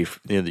had to be.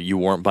 You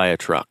weren't by a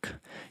truck.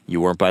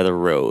 You weren't by the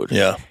road.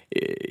 Yeah.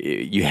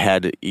 You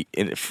had to,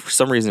 and for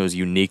some reason it was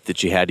unique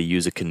that you had to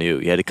use a canoe.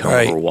 You had to come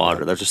Right. over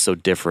water. That's just so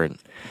different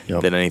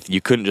than anything.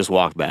 You couldn't just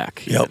walk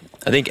back. Yep.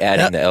 I think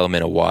adding the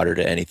element of water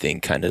to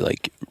anything kind of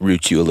like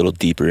roots you a little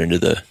deeper into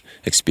the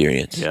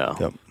experience. Yeah.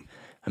 Yep.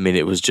 I mean,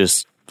 it was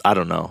just, I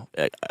don't know,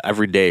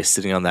 every day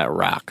sitting on that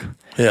rock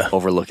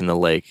overlooking the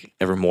lake.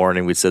 Every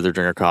morning we'd sit there,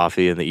 drink our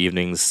coffee, and the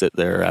evenings sit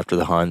there after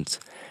the hunt.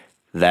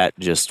 That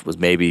just was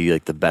maybe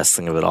like the best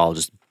thing of it all,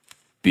 just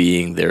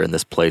being there in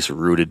this place,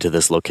 rooted to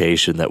this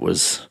location that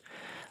was,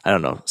 I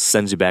don't know,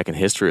 sends you back in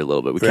history a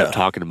little bit. We kept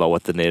talking about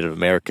what the Native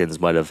Americans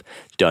might have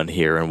done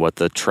here and what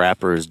the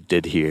trappers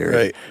did here,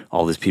 Right.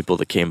 all these people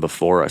that came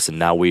before us. And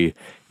now we,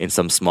 in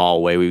some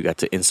small way, we got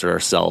to insert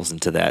ourselves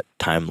into that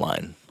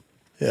timeline.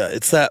 Yeah,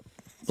 it's that,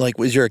 like,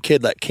 when you're a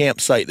kid, that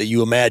campsite that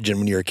you imagine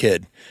when you're a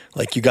kid.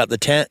 Like, you got the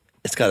tent,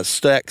 it's got a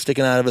stack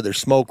sticking out of it, there's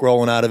smoke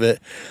rolling out of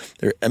it.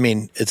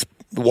 It's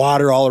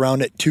water all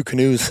around it, 2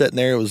 canoes sitting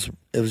there. It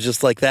was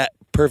just like that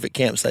perfect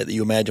campsite that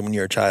you imagine when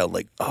you're a child.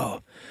 Like,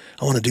 oh,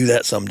 I want to do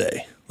that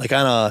someday. Like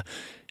on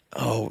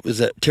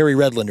was it Terry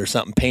Redland or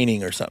something,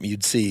 painting or something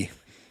you'd see.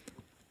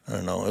 I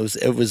don't know.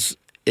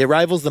 It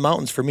rivals the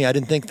mountains for me. I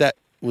didn't think that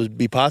would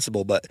be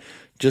possible, but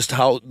just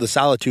how the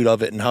solitude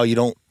of it and how you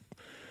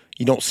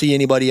don't see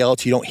anybody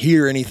else, you don't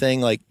hear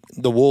anything, like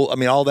the wool. I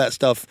mean, all that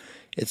stuff.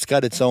 It's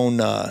got its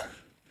own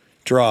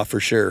draw for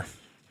sure.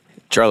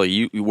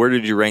 Charlie, where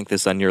did you rank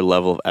this on your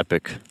level of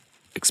epic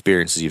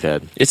experiences you've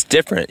had? It's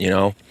different,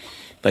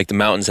 Like the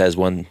mountains has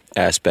one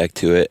aspect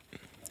to it,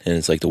 and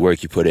it's like the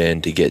work you put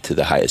in to get to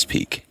the highest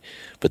peak.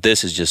 But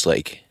this is just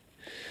like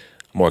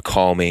more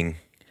calming,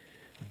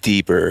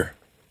 deeper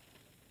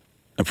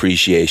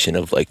appreciation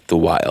of like the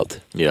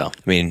wild. Yeah. I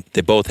mean,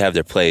 they both have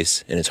their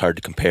place, and it's hard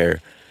to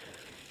compare.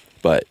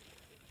 But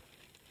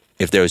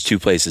if there was 2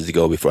 places to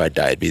go before I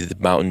died, it'd be the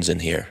mountains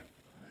and here.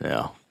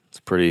 Yeah.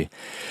 It's pretty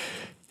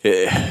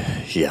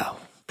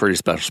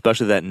special,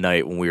 especially that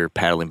night when we were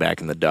paddling back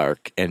in the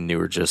dark and you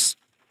were just,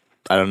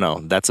 I don't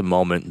know, that's a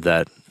moment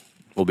that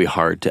will be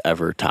hard to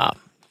ever top.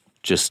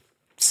 Just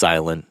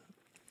silent.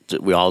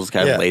 We all just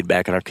kind of laid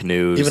back in our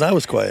canoes. Even I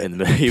was quiet.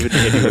 And even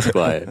Andy was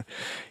quiet.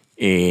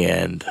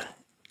 And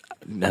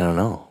I don't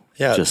know.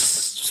 Yeah.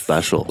 Just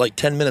special. Like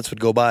 10 minutes would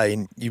go by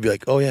and you'd be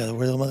like, oh yeah,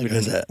 where the other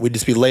guys at? We'd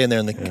just be laying there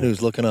in the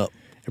canoes looking up.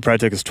 It probably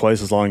took us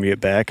twice as long to get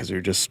back because we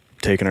were just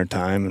taking our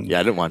time and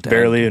I didn't want to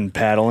barely and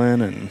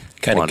paddling and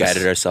kind of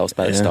guided ourselves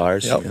by the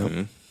stars. Yep.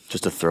 Mm-hmm.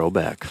 Just a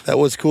throwback. That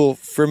was cool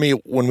for me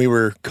when we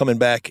were coming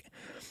back,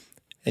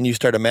 and you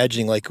start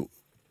imagining like,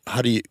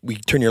 we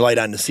turn your light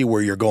on to see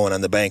where you're going on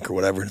the bank or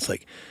whatever. And it's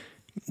like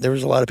there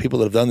was a lot of people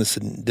that have done this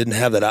and didn't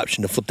have that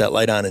option to flip that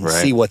light on and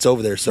see what's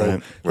over there.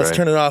 So let's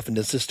turn it off and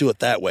just do it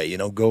that way.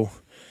 Go.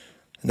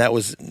 And that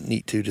was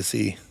neat too to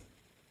see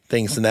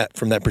things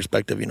from that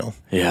perspective.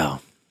 Yeah.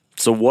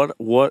 So what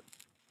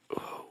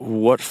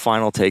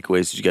final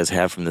takeaways did you guys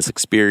have from this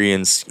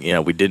experience?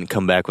 We didn't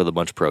come back with a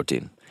bunch of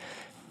protein.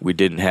 We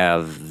didn't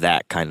have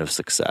that kind of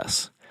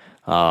success.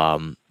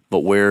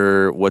 But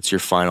what's your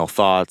final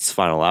thoughts,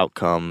 final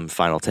outcome,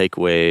 final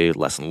takeaway,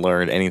 lesson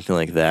learned, anything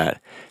like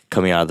that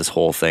coming out of this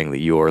whole thing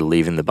that you're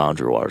leaving the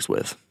Boundary Waters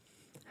with?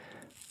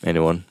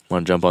 Anyone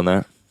want to jump on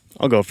that?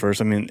 I'll go first.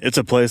 I mean, it's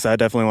a place I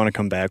definitely want to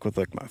come back with,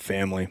 like, my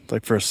family,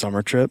 like, for a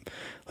summer trip.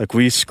 Like,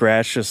 we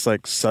scratched just,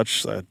 like,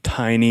 such a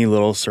tiny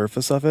little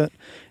surface of it.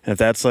 And if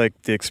that's, like,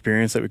 the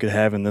experience that we could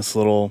have in this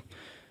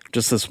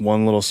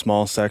one little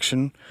small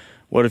section,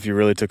 what if you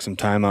really took some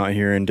time out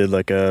here and did,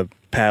 like, a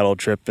paddle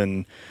trip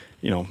and,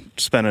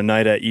 spent a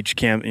night at each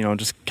camp,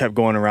 just kept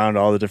going around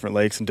all the different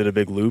lakes and did a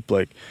big loop?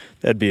 Like,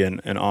 that'd be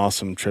an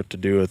awesome trip to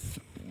do with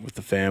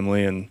the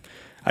family. And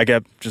I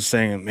kept just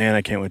saying, man,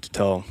 I can't wait to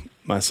tell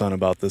my son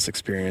about this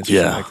experience or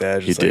something like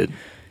that. Just did.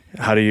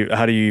 How do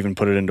you even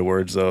put it into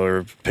words though,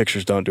 or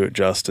pictures don't do it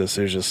justice?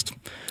 There's just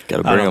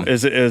gotta bring them.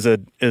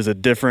 Is a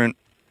different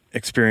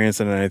experience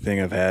than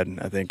anything I've had,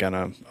 I think, on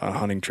a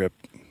hunting trip.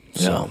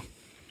 So yeah,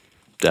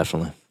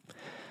 definitely.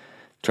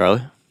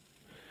 Charlie?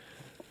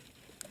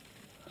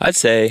 I'd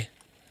say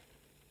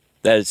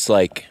that it's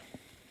like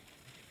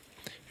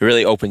it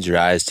really opens your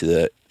eyes to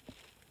the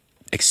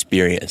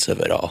experience of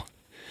it all.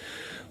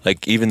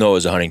 Like, even though it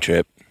was a hunting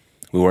trip,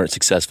 we weren't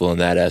successful in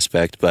that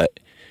aspect, but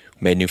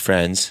made new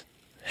friends,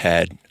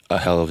 had a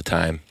hell of a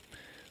time,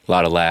 a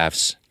lot of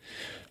laughs.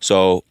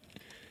 So,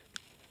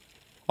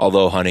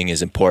 although hunting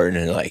is important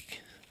and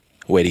like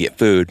a way to get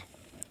food,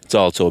 it's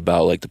also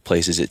about like the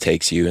places it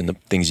takes you and the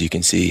things you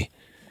can see.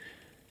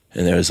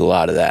 And there was a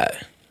lot of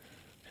that.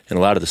 And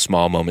a lot of the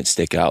small moments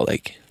stick out,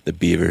 like the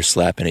beaver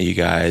slapping at you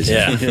guys,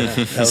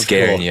 and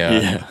scaring cool. you,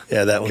 yeah,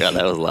 that was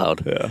that was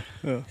loud,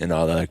 and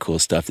all the other cool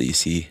stuff that you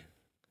see.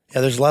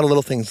 Yeah, there's a lot of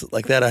little things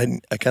like that.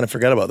 I kind of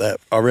forgot about that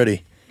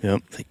already.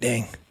 Yep. It's like,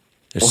 dang.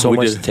 There's so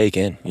much to take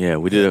in. Yeah,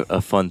 we did a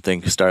fun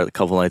thing to start a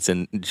couple nights,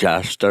 and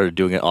Josh started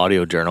doing an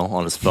audio journal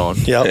on his phone.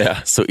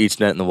 Yeah. So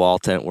each night in the wall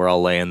tent, we're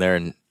all laying there,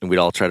 and we'd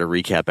all try to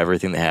recap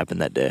everything that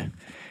happened that day.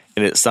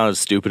 And it sounded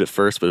stupid at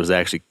first, but it was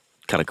actually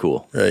kind of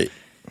cool. Right.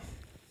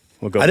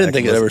 We'll I didn't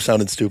think it ever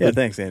sounded stupid. Yeah,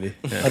 thanks, Andy.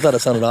 Yeah. I thought it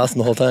sounded awesome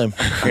the whole time.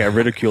 I got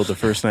ridiculed the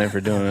first night for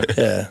doing it.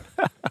 Yeah.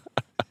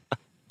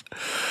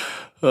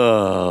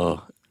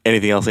 Oh,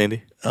 anything else,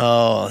 Andy?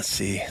 Oh, let's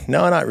see.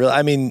 No, not really.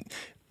 I mean,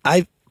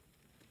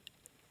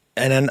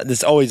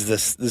 this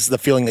is the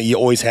feeling that you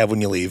always have when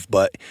you leave,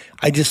 but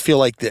I just feel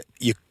like that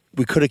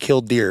we could have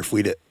killed deer if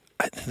we'd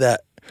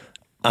that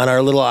on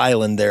our little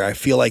island there. I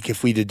feel like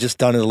if we'd have just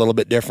done it a little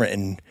bit different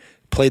and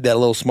played that a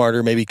little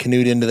smarter, maybe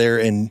canoed into there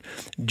and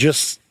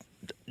just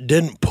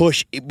didn't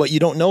push, but you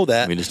don't know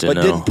that. We just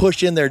didn't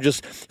push in there,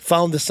 just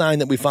found the sign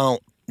that we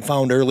found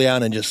early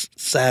on and just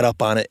sat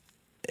up on it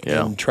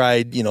and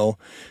tried,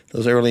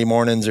 those early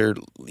mornings or,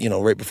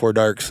 right before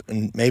darks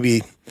and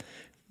maybe,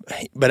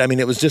 but I mean,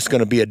 it was just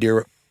going to be a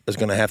deer was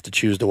going to have to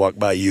choose to walk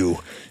by you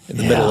in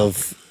the middle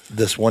of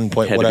this 1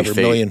 point whatever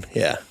million.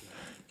 Yeah.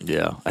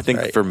 Yeah. I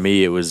think for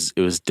me, it was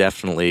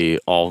definitely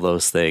all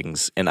those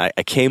things. And I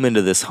came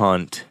into this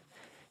hunt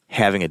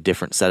having a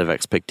different set of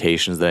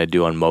expectations than I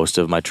do on most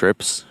of my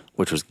trips,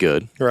 which was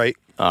good. Right.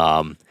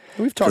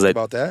 We've talked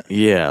about that.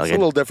 Yeah. It's a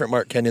little different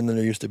Mark Kenyon than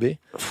there used to be.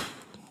 A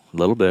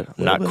little bit.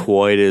 Not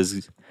quite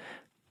as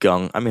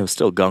I'm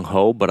still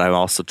gung-ho, but I'm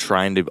also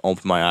trying to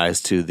open my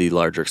eyes to the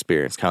larger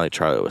experience, kind of like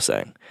Charlie was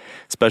saying.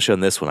 Especially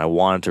on this one, I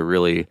wanted to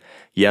really,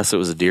 yes, it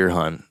was a deer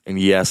hunt, and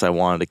yes, I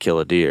wanted to kill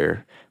a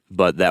deer,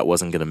 but that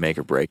wasn't going to make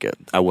or break it.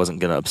 I wasn't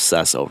going to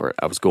obsess over it.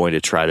 I was going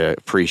to try to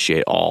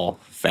appreciate all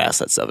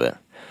facets of it.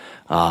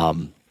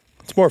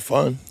 It's more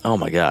fun. Oh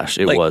my gosh,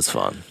 it was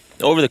fun.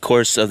 Over the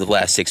course of the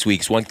last 6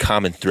 weeks, one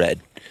common thread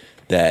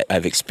that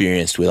I've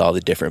experienced with all the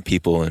different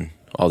people and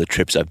all the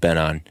trips I've been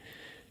on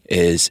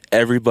is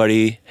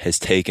everybody has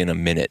taken a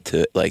minute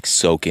to like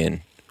soak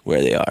in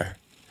where they are.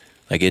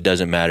 Like, it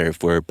doesn't matter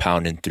if we're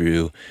pounding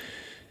through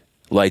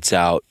lights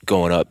out,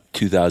 going up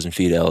 2,000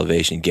 feet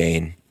elevation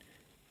gain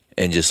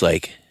and just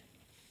like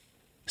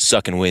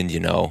sucking wind,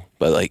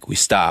 but like we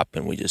stop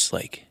and we just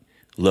like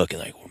look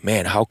and like,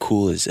 man, how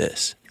cool is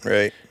this?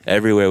 Right.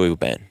 Everywhere we've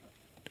been.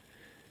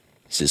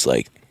 It's just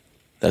like,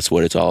 that's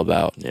what it's all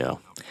about. Yeah.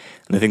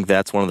 And I think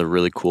that's one of the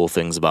really cool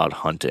things about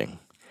hunting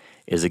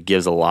is it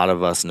gives a lot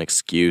of us an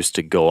excuse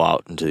to go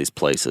out into these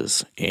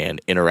places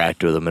and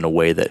interact with them in a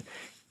way that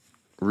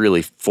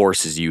really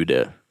forces you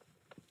to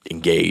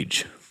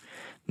engage,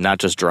 not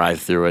just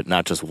drive through it,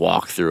 not just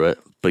walk through it,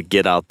 but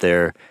get out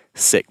there,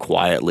 sit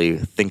quietly,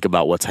 think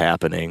about what's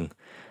happening.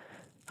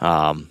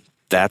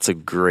 That's a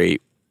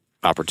great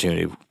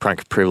opportunity,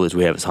 privilege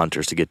we have as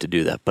hunters to get to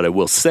do that. But I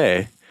will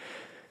say,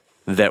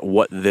 that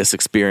what this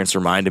experience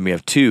reminded me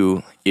of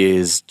too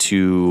is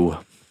to,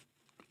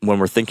 when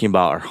we're thinking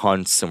about our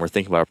hunts and we're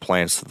thinking about our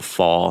plans for the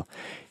fall,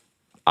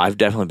 I've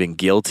definitely been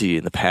guilty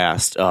in the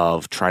past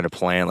of trying to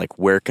plan, like,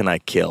 where can I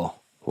kill?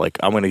 Like,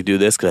 I'm going to do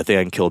this because I think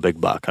I can kill a big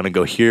buck. I'm going to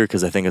go here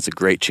because I think it's a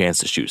great chance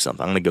to shoot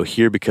something. I'm going to go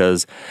here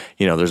because,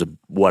 there's a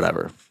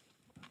whatever.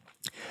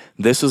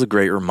 This is a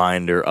great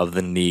reminder of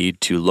the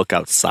need to look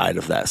outside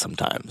of that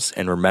sometimes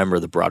and remember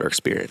the broader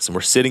experience. And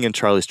we're sitting in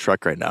Charlie's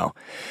truck right now,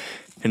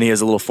 and he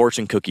has a little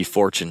fortune cookie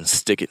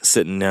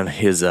sitting on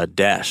his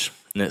dash.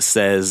 And it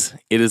says,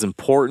 "It is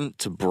important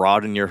to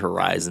broaden your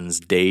horizons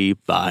day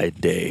by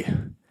day."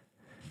 And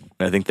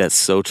I think that's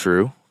so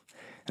true.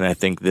 And I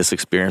think this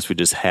experience we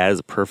just had is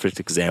a perfect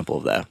example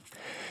of that.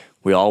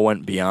 We all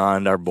went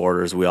beyond our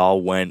borders. We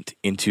all went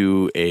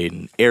into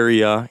an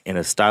area and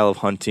a style of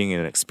hunting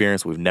and an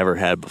experience we've never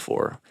had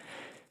before.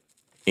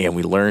 And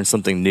we learned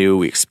something new.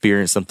 We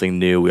experienced something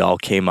new. We all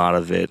came out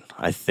of it,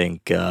 I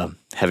think,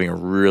 having a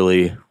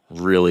really,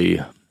 really,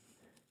 I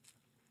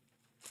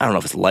don't know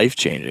if it's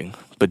life-changing,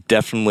 but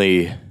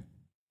definitely,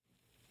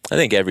 I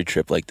think every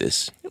trip like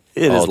this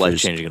is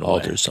life-changing in a way.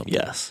 Alters something.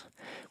 Yes.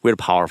 We had a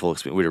powerful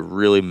experience. We had a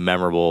really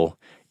memorable,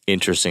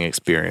 interesting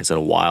experience in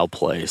a wild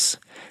place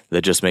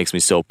that just makes me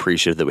so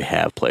appreciative that we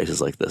have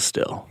places like this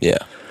still. Yeah.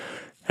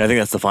 And I think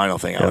that's the final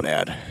thing I would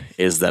add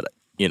is that,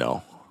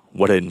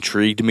 what had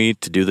intrigued me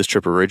to do this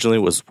trip originally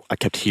was I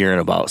kept hearing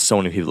about so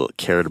many people that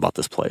cared about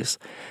this place,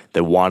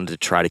 that wanted to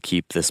try to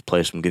keep this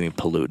place from getting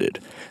polluted,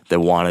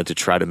 that wanted to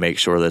try to make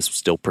sure that it's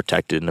still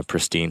protected in a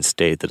pristine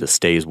state, that it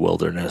stays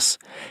wilderness.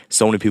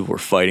 So many people were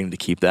fighting to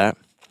keep that.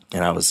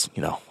 And I was,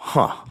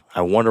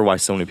 I wonder why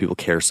so many people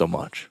care so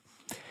much.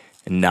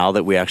 And now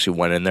that we actually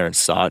went in there and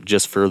saw it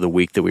just for the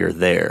week that we were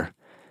there,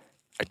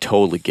 I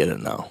totally get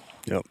it now.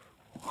 Yep.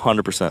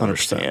 100%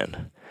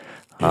 understand.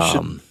 You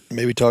should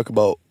maybe talk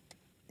about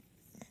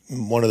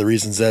one of the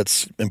reasons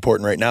that's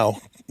important right now,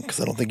 because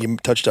I don't think you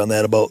touched on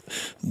that about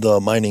the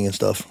mining and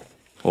stuff.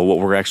 Well, what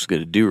we're actually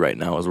going to do right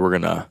now is we're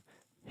going to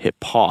hit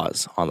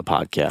pause on the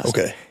podcast.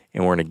 Okay.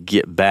 And we're going to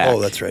get back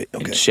that's right.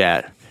 Okay. and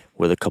chat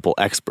with a couple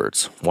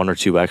experts, one or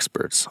two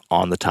experts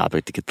on the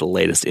topic to get the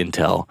latest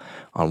intel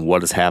on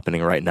what is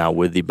happening right now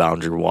with the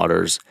Boundary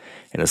Waters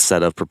and a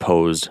set of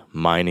proposed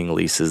mining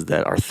leases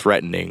that are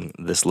threatening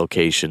this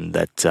location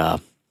that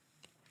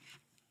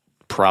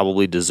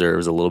probably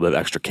deserves a little bit of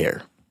extra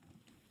care.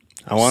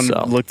 I want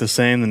to look the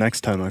same the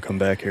next time I come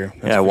back here.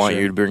 I want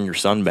you to bring your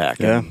son back.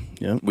 Yeah,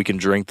 We can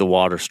drink the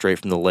water straight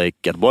from the lake.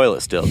 Got to boil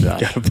it still,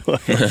 Josh. Got to boil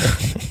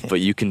it. But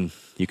you can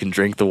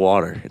drink the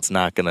water. It's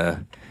not going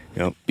to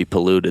be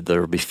polluted. There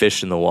will be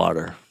fish in the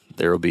water.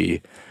 There will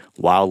be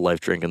wildlife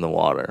drinking the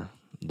water.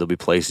 There'll be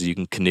places you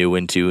can canoe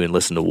into and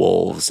listen to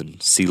wolves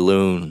and see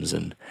loons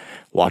and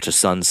watch a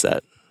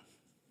sunset.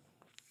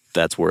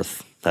 That's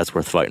worth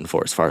fighting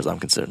for as far as I'm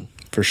concerned.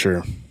 For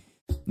sure.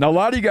 Now, a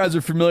lot of you guys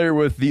are familiar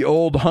with the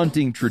old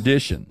hunting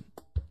tradition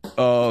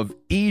of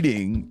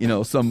eating,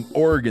 some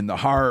organ, the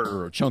heart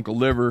or a chunk of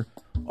liver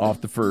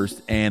off the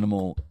first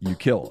animal you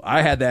kill.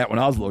 I had that when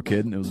I was a little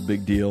kid, and it was a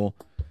big deal.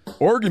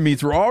 Organ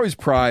meats were always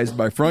prized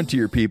by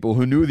frontier people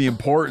who knew the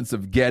importance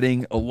of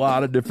getting a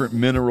lot of different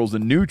minerals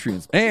and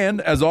nutrients. And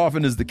as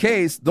often is the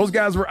case, those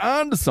guys were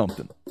onto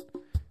something,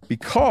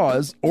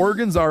 because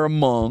organs are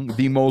among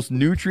the most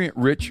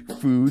nutrient-rich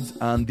foods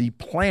on the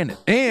planet.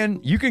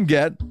 And you can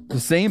get the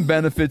same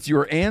benefits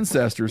your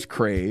ancestors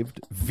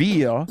craved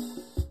via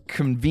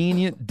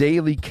convenient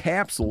daily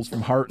capsules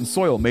from Heart and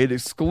Soil, made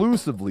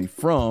exclusively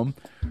from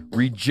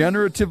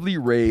regeneratively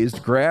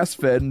raised,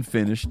 grass-fed, and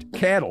finished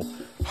cattle.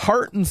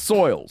 Heart and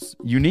Soil's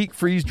unique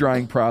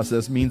freeze-drying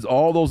process means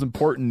all those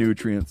important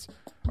nutrients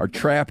are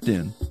trapped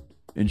in,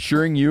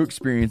 ensuring you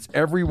experience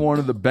every one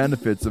of the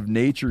benefits of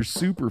nature's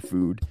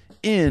superfood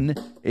in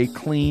a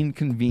clean,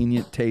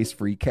 convenient,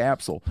 taste-free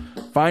capsule.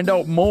 Find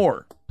out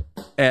more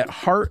at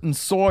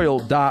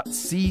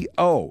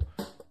heartandsoil.co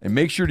and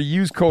make sure to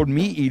use code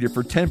MeatEater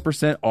for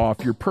 10%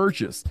 off your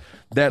purchase.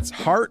 That's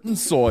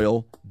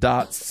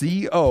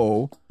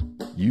heartandsoil.co.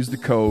 Use the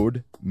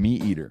code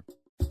MeatEater.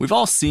 We've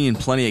all seen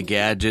plenty of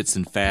gadgets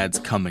and fads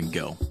come and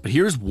go, but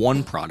here's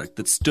one product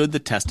that stood the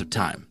test of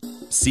time: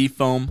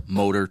 Seafoam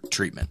Motor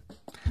Treatment.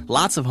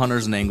 Lots of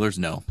hunters and anglers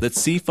know that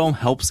Seafoam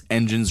helps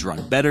engines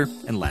run better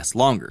and last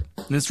longer.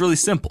 And it's really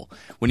simple.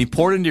 When you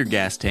pour it into your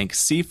gas tank,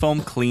 Seafoam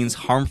cleans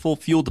harmful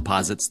fuel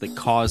deposits that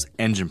cause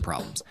engine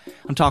problems.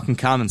 I'm talking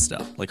common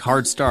stuff like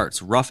hard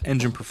starts, rough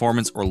engine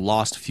performance, or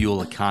lost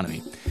fuel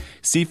economy.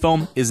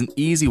 Seafoam is an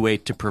easy way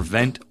to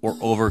prevent or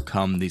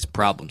overcome these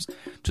problems.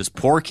 Just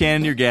pour a can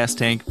in your gas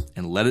tank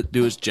and let it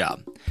do its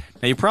job.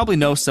 Now, you probably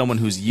know someone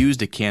who's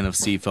used a can of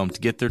Seafoam to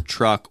get their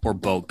truck or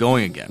boat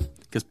going again,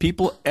 because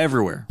people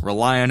everywhere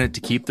rely on it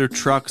to keep their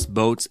trucks,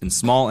 boats, and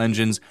small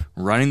engines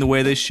running the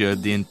way they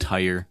should the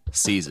entire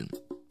season.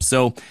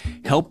 So,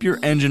 help your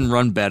engine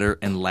run better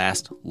and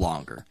last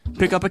longer.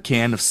 Pick up a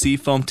can of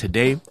Seafoam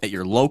today at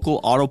your local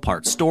auto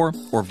parts store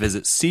or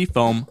visit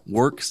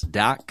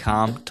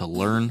SeafoamWorks.com to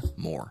learn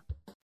more.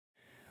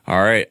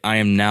 All right, I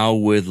am now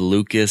with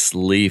Lucas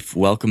Leaf.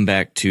 Welcome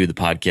back to the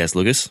podcast,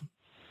 Lucas.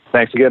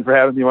 Thanks again for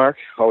having me, Mark.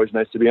 Always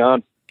nice to be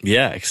on.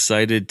 Yeah,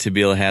 excited to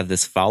be able to have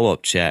this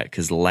follow-up chat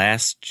because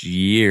last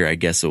year, I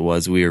guess it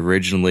was, we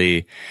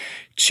originally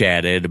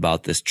chatted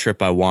about this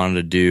trip I wanted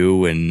to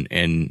do,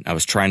 and I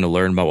was trying to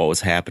learn about what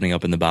was happening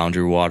up in the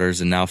Boundary Waters,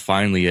 and now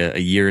finally a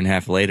year and a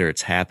half later,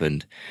 it's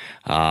happened.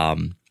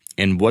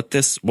 And what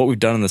we've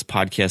done in this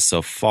podcast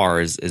so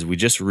far is we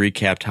just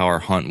recapped how our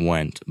hunt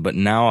went, but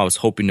now I was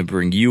hoping to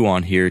bring you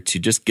on here to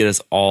just get us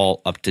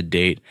all up to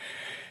date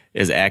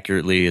as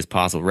accurately as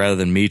possible, rather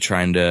than me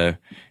trying to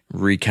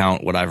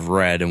recount what I've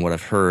read and what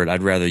I've heard.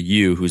 I'd rather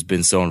you, who's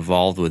been so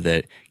involved with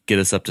it, get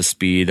us up to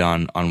speed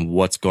on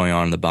what's going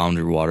on in the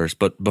Boundary Waters.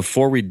 But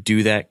before we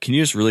do that, can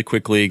you just really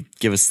quickly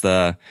give us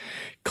the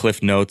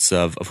cliff notes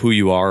of who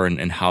you are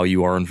and how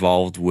you are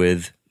involved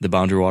with the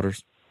Boundary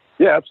Waters?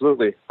 Yeah,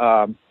 absolutely.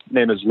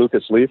 Name is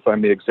Lucas Leaf.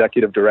 I'm the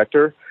executive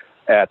director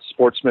at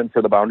Sportsmen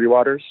for the Boundary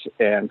Waters.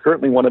 And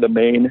currently one of the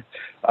main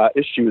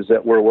issues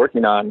that we're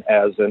working on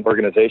as an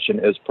organization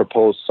is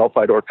proposed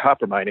sulfide ore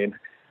copper mining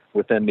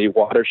within the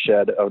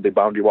watershed of the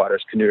Boundary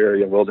Waters Canoe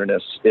Area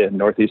Wilderness in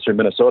northeastern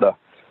Minnesota.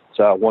 It's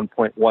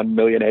 1.1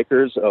 million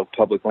acres of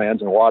public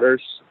lands and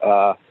waters.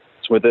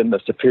 It's within the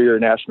Superior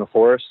National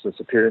Forest. The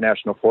Superior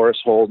National Forest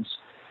holds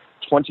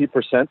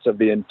 20% of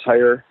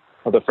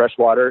the fresh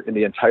water in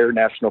the entire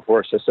national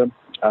forest system.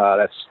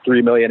 That's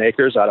 3 million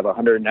acres out of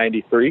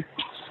 193.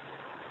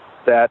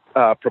 That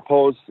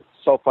proposed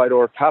sulfide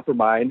ore copper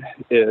mine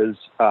is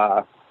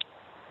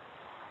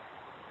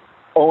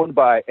owned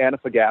by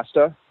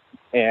Antofagasta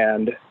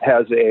and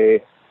has a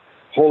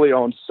wholly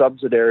owned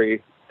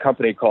subsidiary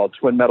company called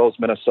Twin Metals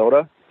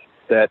Minnesota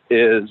that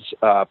is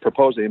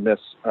proposing this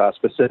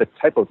specific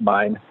type of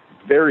mine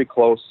very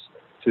close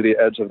to the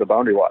edge of the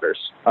Boundary Waters.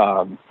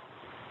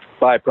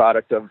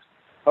 Byproduct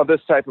of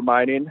this type of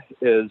mining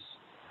is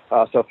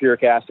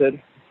sulfuric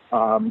acid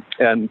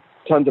and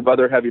tons of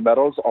other heavy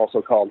metals,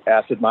 also called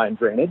acid mine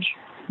drainage.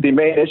 The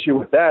main issue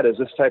with that is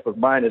this type of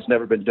mine has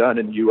never been done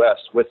in the U.S.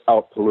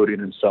 without polluting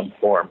in some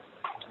form.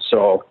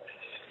 So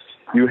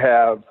you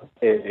have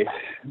a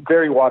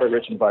very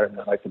water-rich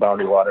environment like the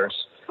Boundary Waters,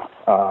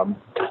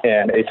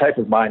 and a type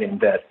of mining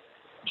that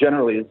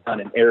generally is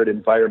done in arid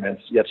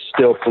environments, yet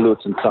still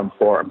pollutes in some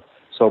form.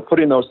 So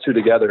putting those two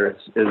together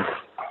is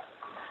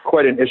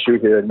quite an issue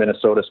here in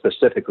Minnesota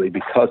specifically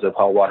because of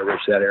how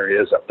water-rich that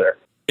area is up there.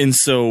 And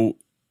so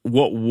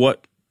what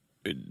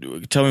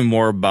tell me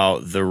more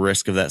about the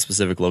risk of that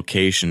specific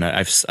location.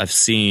 I've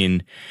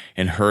seen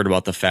and heard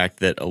about the fact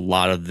that a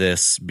lot of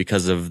this,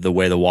 because of the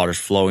way the water's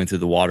flowing through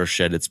the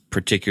watershed, it's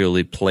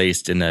particularly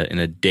placed in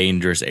a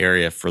dangerous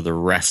area for the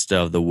rest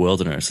of the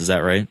wilderness. Is that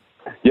right?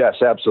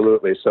 Yes,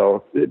 absolutely.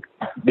 So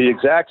the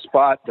exact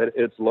spot that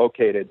it's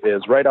located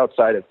is right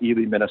outside of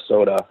Ely,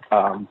 Minnesota.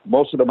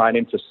 Most of the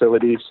mining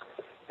facilities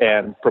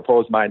and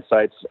proposed mine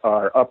sites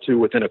are up to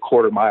within a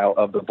quarter mile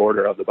of the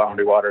border of the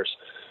Boundary Waters.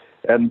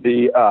 And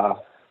the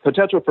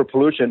potential for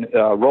pollution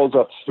rolls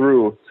up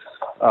through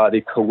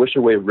the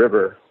Cowishiway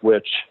River,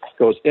 which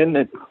goes in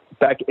and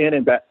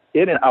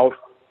out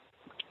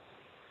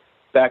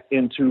back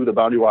into the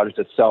Boundary Waters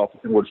itself,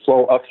 and would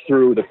flow up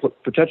through the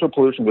potential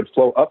pollution would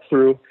flow up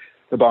through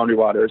the Boundary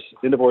Waters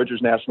into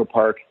Voyageurs National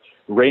Park,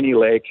 Rainy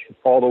Lake,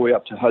 all the way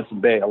up to Hudson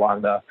Bay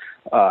along the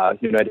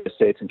United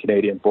States and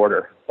Canadian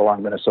border,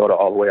 along Minnesota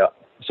all the way up.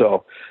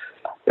 So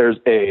there's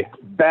a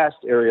vast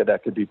area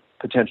that could be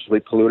potentially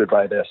polluted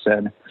by this.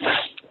 And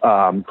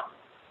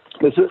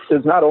this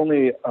is not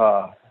only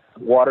a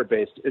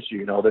water-based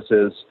issue, this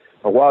is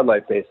a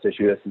wildlife-based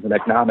issue. This is an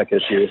economic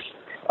issue.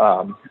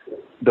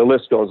 The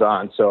list goes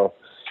on. So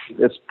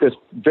it's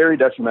very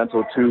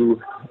detrimental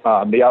to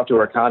the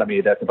outdoor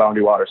economy that the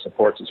Boundary Water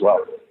supports as well.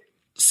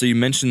 So you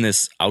mentioned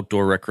this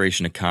outdoor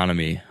recreation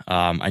economy.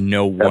 I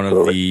know one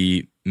of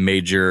the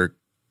major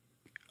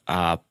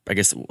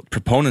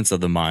proponents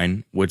of the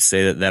mine would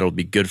say that that'll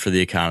be good for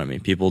the economy.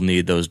 People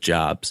need those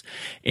jobs.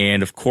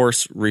 And of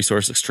course,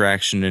 resource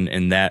extraction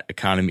and that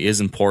economy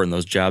is important.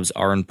 Those jobs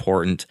are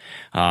important.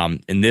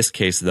 In this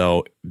case,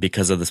 though,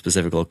 because of the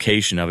specific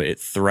location of it, it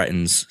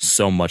threatens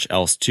so much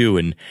else too.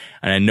 And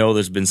I know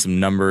there's been some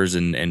numbers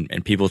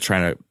and people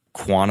trying to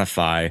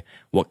quantify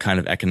what kind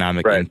of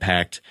economic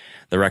impact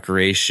the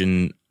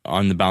recreation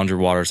on the Boundary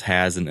Waters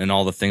has and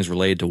all the things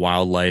related to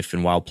wildlife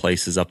and wild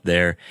places up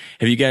there.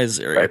 Have you guys,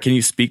 can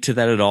you speak to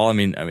that at all? I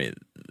mean,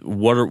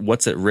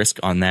 what's at risk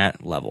on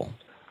that level?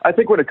 I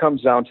think when it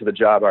comes down to the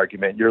job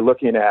argument, you're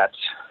looking at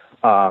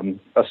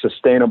a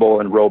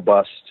sustainable and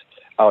robust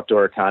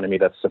outdoor economy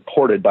that's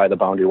supported by the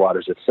Boundary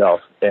Waters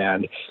itself.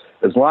 And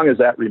as long as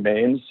that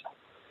remains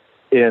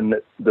in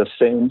the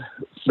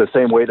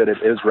same way that it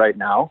is right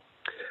now,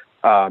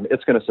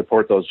 it's going to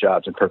support those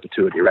jobs in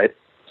perpetuity, right?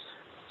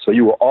 So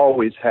you will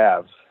always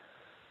have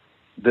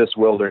this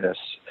wilderness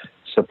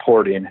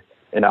supporting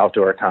an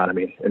outdoor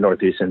economy in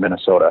northeastern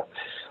Minnesota.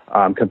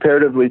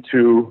 Comparatively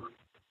to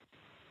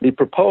the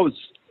proposed,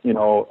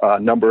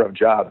 number of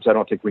jobs, I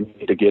don't think we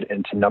need to get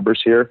into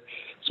numbers here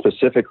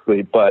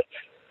specifically, but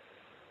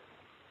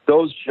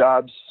those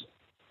jobs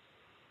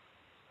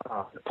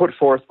put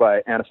forth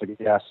by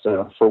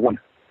Antofagasta, for one,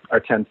 are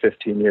 10,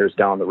 15 years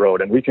down the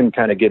road. And we can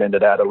kind of get into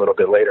that a little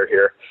bit later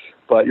here.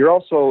 But you're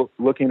also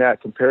looking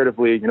at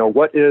comparatively,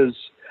 what is,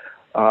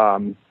 how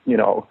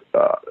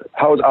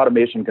is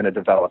automation going to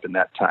develop in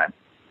that time?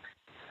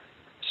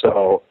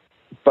 So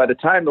by the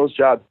time those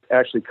jobs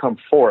actually come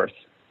forth,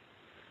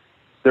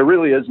 there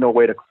really is no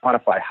way to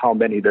quantify how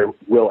many there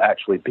will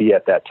actually be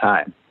at that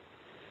time.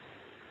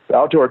 The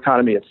outdoor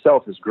economy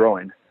itself is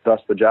growing, thus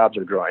the jobs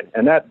are growing.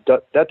 And that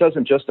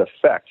doesn't just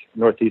affect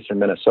northeastern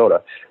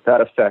Minnesota. That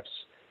affects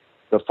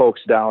the folks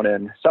down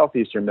in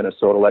southeastern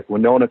Minnesota, like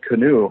Winona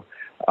Canoe,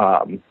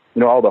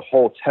 all the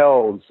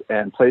hotels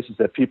and places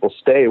that people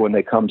stay when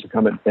they come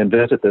and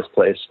visit this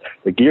place,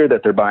 the gear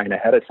that they're buying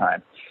ahead of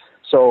time.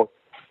 So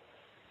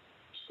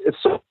it's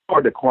so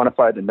hard to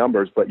quantify the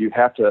numbers, but you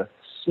have to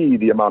see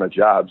the amount of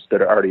jobs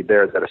that are already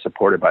there that are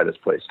supported by this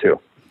place too.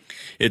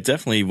 It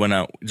definitely went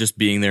out, just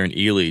being there in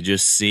Ely,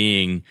 just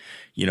seeing,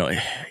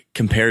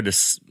 compared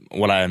to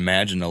what I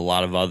imagine a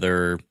lot of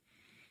other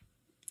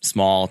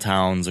small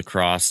towns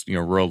across,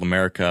 rural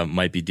America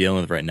might be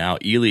dealing with right now.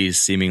 Ely is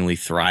seemingly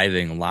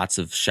thriving. Lots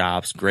of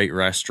shops, great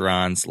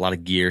restaurants, a lot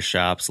of gear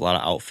shops, a lot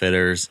of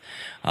outfitters.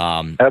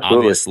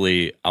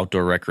 Obviously,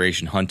 outdoor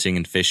recreation, hunting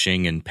and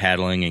fishing and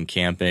paddling and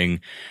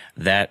camping.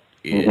 That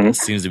it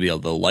seems to be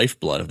the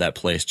lifeblood of that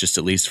place, just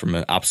at least from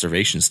an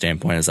observation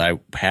standpoint as I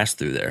passed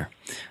through there.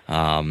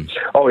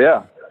 Oh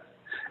yeah.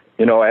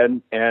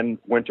 And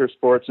winter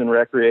sports and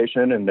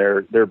recreation, and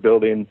they're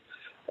building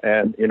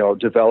and,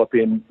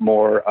 developing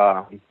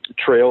more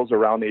trails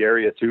around the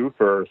area too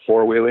for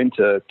four-wheeling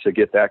to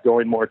get that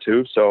going more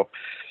too. So,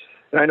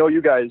 and I know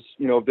you guys,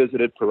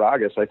 visited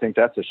Paragus. I think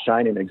that's a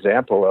shining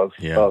example of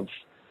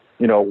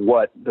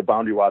what the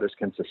Boundary Waters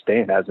can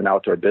sustain as an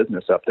outdoor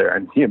business up there.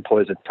 And he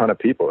employs a ton of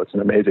people. It's an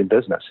amazing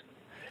business.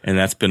 And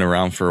that's been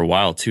around for a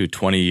while too,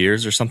 20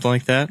 years or something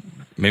like that?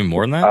 Maybe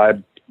more than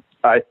that?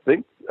 I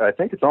think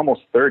it's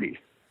almost 30.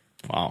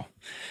 Wow.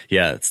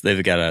 Yeah,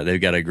 they've got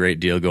a great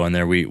deal going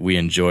there. We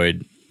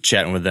enjoyed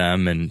chatting with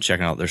them and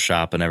checking out their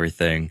shop and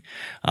everything.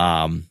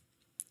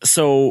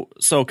 So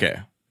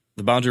okay.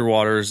 The Boundary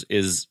Waters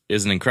is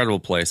an incredible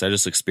place. I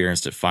just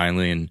experienced it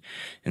finally,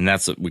 and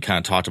that's what we kind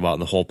of talked about in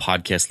the whole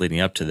podcast leading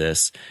up to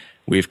this.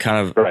 We've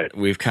kind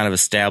of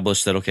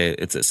established that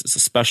it's a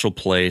special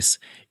place.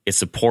 It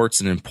supports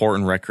an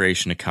important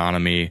recreation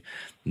economy.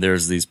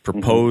 There's these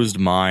proposed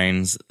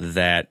mines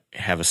that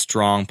have a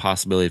strong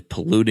possibility of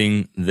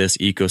polluting this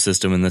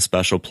ecosystem in this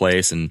special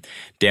place and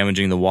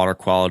damaging the water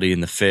quality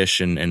and the fish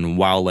and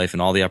wildlife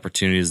and all the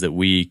opportunities that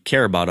we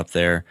care about up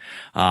there.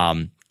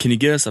 Can you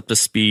get us up to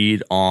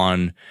speed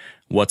on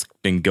what's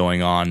been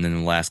going on in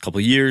the last couple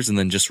of years and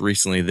then just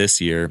recently this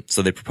year?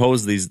 So they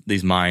proposed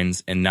these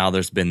mines, and now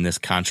there's been this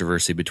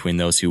controversy between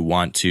those who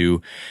want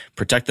to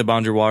protect the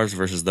Boundary Waters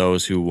versus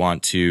those who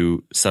want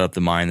to set up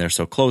the mine there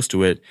so close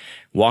to it.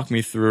 Walk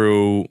me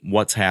through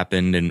what's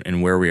happened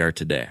and where we are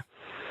today.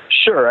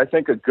 Sure. I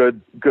think a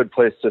good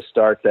place to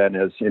start then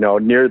is,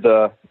 near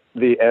the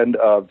end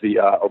of the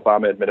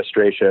Obama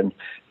administration,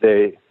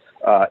 they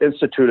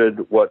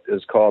instituted what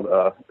is called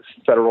a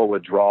federal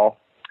withdrawal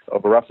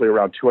of roughly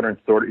around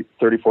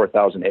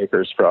 234,000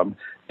 acres from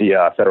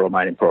the federal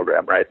mining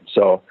program, right?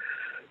 So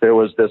there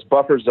was this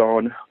buffer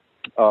zone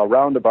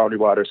around the Boundary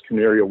Waters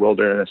Community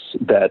Wilderness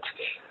that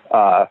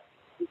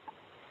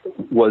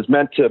was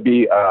meant to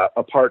be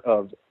a part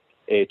of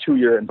a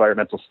 2-year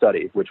environmental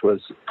study, which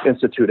was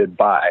instituted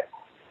by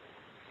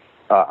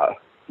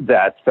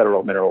that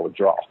federal mineral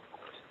withdrawal.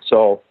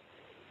 So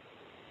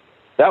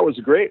that was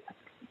great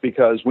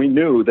because we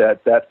knew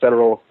that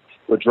federal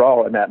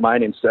withdrawal and that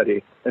mining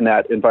study and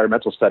that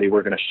environmental study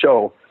were going to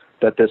show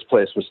that this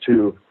place was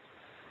too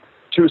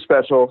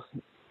special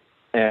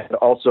and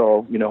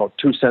also,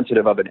 too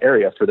sensitive of an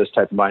area for this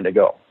type of mine to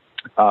go.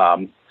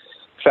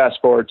 Fast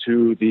forward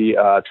to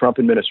the Trump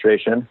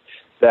administration,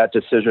 that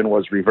decision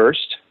was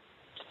reversed.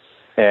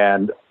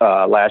 And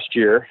last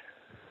year,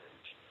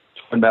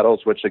 Twin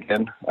Metals, which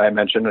again, I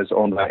mentioned is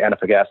owned by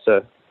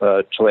Antofagasta,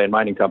 a Chilean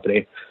mining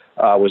company,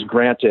 was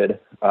granted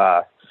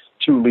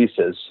 2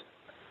 leases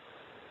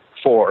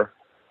for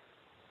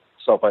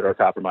sulfide ore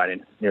copper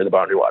mining near the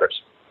Boundary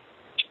Waters.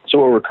 So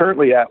where we're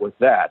currently at with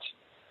that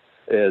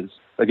is,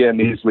 again,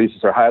 these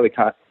leases are highly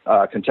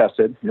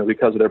contested,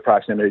 because of their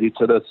proximity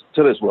to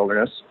this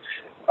wilderness.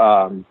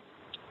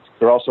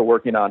 They're also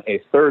working on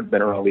a 3rd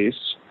mineral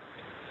lease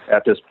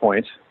at this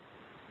point.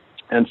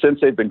 And since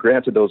they've been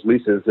granted those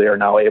leases, they are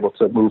now able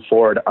to move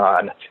forward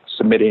on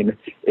submitting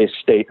a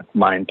state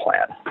mine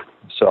plan.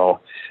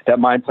 So that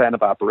mine plan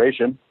of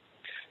operation,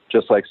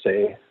 just like,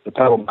 say, the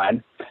Pebble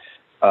Mine,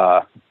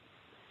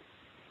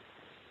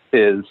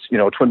 is,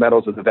 Twin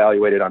Metals is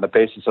evaluated on the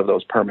basis of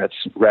those permits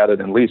rather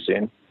than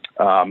leasing.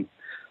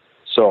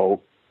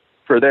 So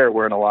for there,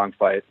 we're in a long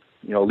fight,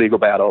 legal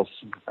battles,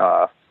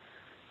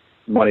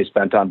 money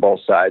spent on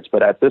both sides.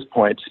 But at this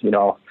point,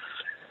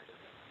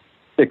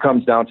 it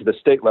comes down to the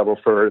state level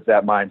for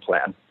that mine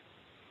plan.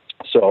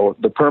 So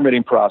the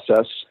permitting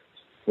process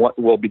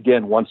will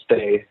begin once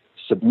they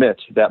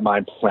submit that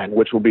mine plan,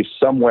 which will be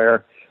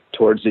somewhere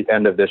towards the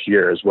end of this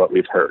year is what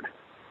we've heard.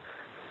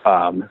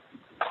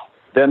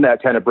 Then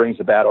that kind of brings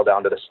the battle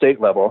down to the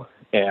state level,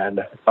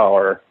 and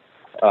our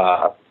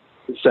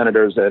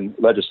senators and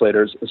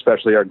legislators,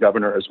 especially our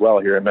governor as well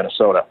here in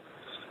Minnesota.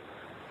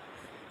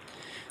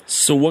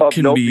 So what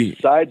can be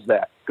besides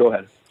that? Go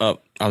ahead.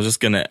 I was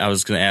gonna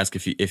ask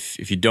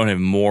if you don't have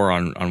more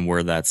on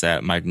where that's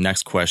at. My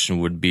next question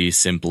would be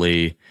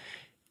simply,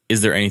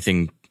 is there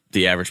anything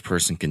the average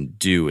person can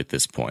do at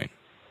this point?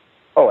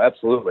 Oh,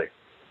 absolutely.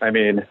 I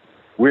mean,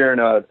 we're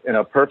in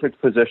a perfect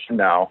position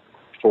now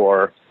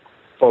for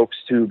folks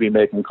to be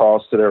making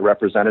calls to their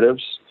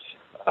representatives,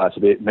 to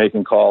be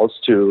making calls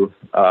to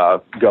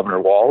Governor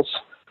Walz,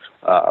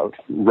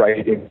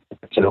 writing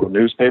to the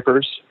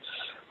newspapers,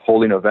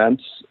 holding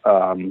events.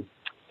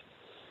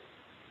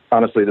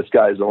 Honestly, the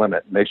sky is the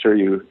limit. Make sure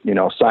you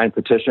sign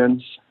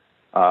petitions.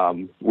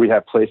 We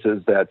have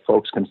places that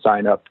folks can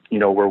sign up,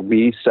 where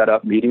we set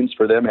up meetings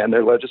for them and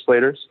their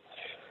legislators.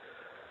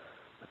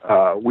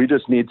 We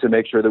just need to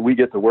make sure that we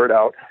get the word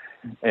out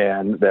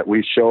and that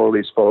we show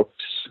these folks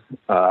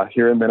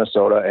here in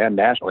Minnesota and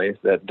nationally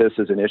that this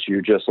is an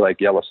issue just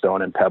like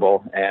Yellowstone and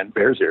Pebble and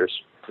Bears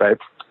Ears, right?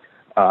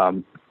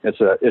 It's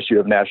an issue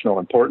of national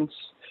importance,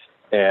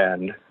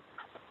 and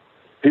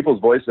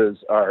people's voices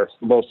are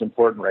most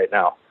important right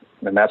now,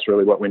 and that's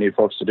really what we need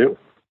folks to do.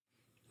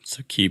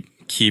 So keep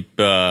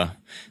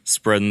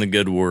spreading the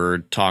good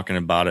word, talking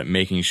about it,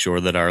 making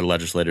sure that our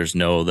legislators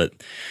know that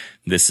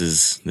this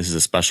is a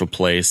special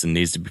place and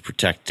needs to be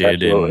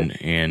protected. Absolutely.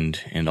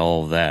 and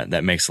all of that.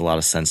 That makes a lot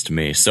of sense to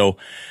me. So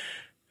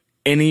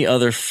any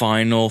other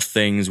final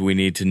things we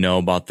need to know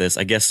about this?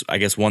 I guess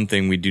one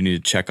thing we do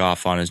need to check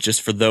off on is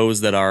just for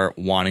those that are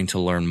wanting to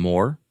learn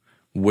more,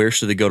 where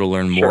should they go to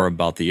learn more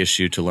about the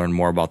issue, to learn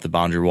more about the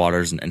Boundary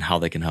Waters and how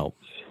they can help?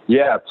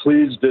 Yeah,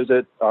 please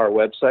visit our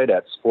website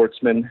at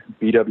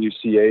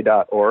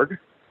sportsmanbwca.org.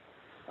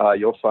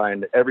 You'll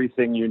find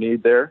everything you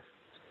need there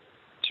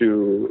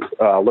to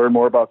learn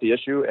more about the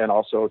issue and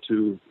also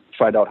to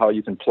find out how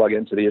you can plug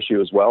into the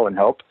issue as well and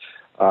help.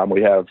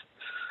 We have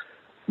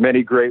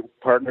many great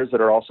partners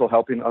that are also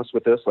helping us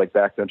with this, like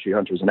Backcountry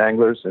Hunters and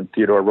Anglers and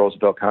Theodore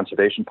Roosevelt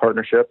Conservation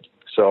Partnership.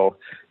 So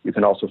you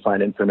can also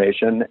find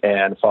information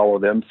and follow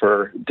them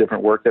for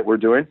different work that we're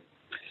doing.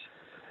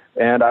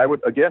 And I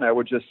would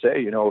just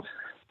say,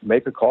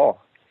 make a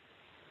call.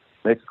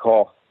 Make a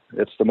call.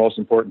 It's the most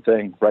important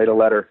thing. Write a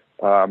letter.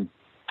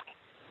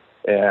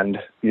 And,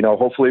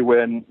 hopefully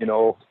when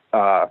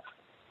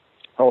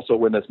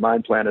this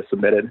mine plan is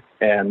submitted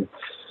and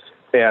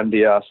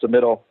the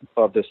submittal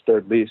of this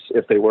third lease,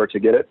 if they were to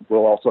get it,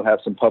 we'll also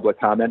have some public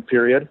comment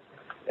period.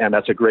 And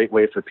that's a great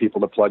way for people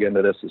to plug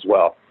into this as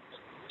well.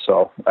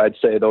 So I'd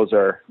say those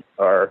are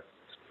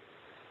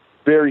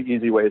very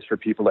easy ways for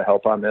people to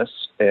help on this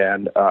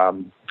and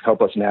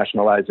help us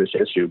nationalize this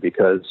issue,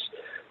 because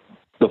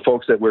the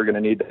folks that we're going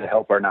to need to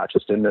help are not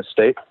just in this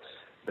state,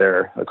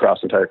 they're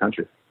across the entire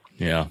country.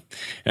 Yeah.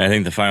 And I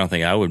think the final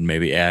thing I would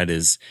maybe add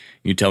is,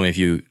 you tell me if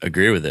you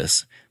agree with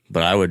this,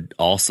 but I would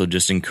also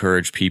just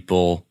encourage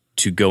people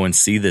to go and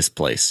see this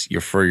place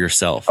for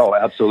yourself. Oh,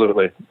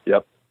 absolutely.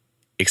 Yep.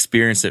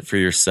 Experience it for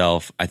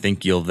yourself. I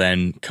think you'll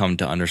then come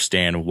to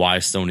understand why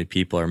so many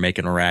people are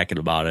making a racket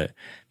about it,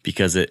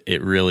 because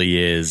it really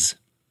is,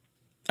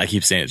 I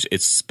keep saying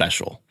it's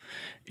special.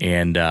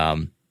 And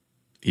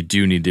you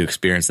do need to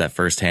experience that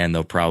firsthand,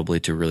 though, probably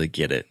to really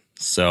get it.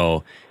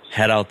 So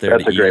head out there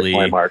to Ely,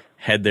 point, Mark.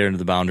 Head there into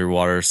the Boundary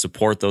Waters,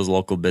 support those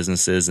local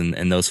businesses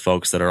and those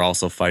folks that are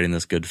also fighting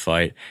this good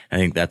fight. I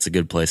think that's a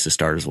good place to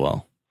start as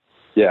well.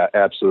 Yeah,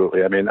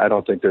 absolutely. I mean, I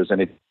don't think there's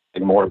anything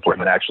more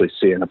important than actually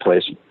seeing the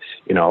place,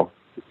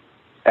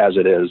 as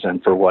it is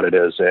and for what it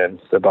is. And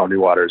the Boundary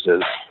Waters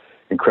is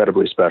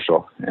incredibly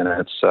special, and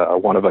it's a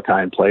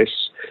one-of-a-kind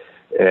place.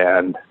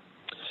 And,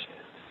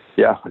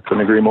 yeah, I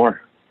couldn't agree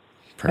more.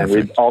 Perfect.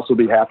 And we'd also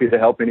be happy to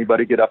help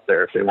anybody get up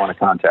there if they want to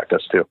contact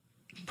us, too.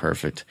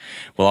 Perfect.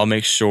 Well, I'll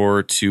make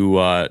sure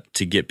to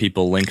get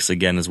people links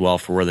again as well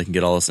for where they can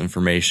get all this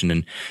information.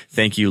 And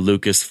thank you,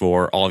 Lucas,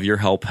 for all of your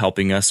help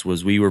helping us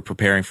as we were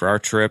preparing for our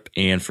trip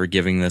and for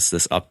giving us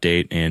this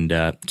update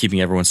and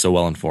keeping everyone so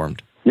well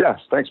informed.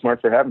 Yes, thanks,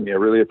 Mark, for having me. I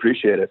really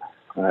appreciate it.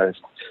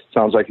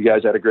 Sounds like you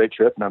guys had a great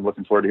trip, and I'm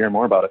looking forward to hearing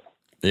more about it.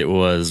 It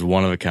was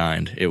one of a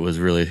kind. It was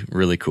really,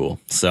 really cool.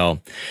 So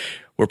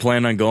we're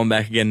planning on going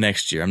back again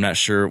next year. I'm not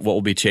sure what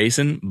we'll be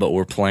chasing, but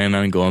we're planning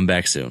on going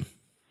back soon.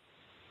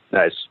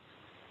 Nice.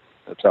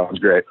 That sounds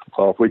great.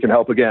 Well, if we can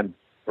help again,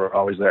 we're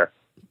always there.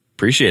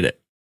 Appreciate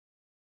it.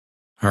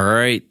 All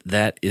right,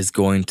 that is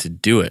going to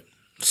do it.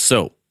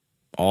 So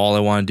all I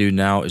want to do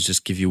now is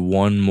just give you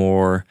one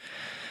more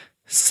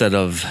set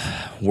of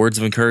words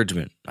of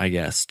encouragement, I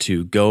guess,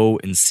 to go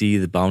and see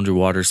the Boundary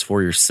Waters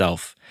for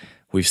yourself.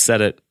 We've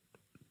said it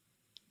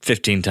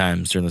 15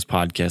 times during this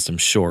podcast, I'm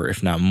sure,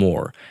 if not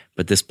more,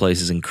 but this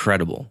place is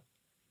incredible.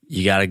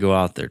 You got to go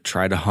out there,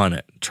 try to hunt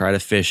it, try to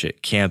fish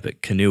it, camp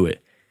it, canoe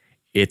it.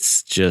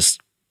 It's just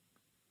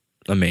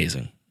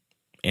amazing.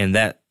 And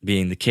that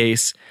being the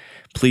case,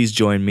 Please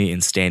join me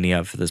in standing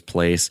up for this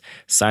place.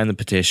 Sign the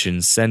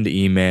petition, send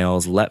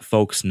emails, let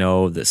folks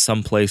know that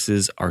some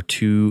places are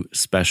too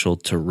special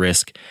to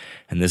risk,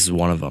 and this is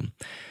one of them.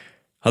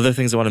 Other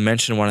things I want to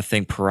mention, I want to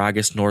thank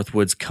Paragus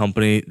Northwoods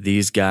Company.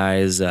 These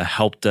guys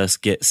helped us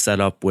get set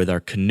up with our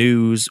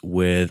canoes,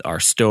 with our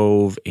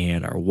stove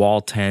and our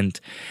wall tent.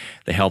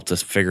 They helped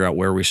us figure out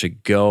where we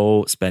should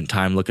go, spent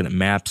time looking at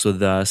maps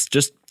with us,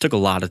 just took a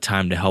lot of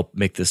time to help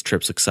make this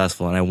trip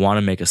successful, and I want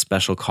to make a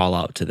special call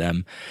out to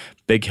them.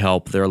 Big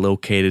help. They're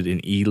located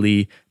in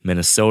Ely,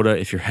 Minnesota.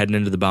 If you're heading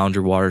into the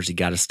Boundary Waters, you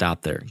got to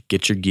stop there.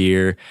 Get your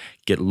gear,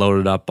 get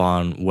loaded up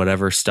on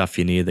whatever stuff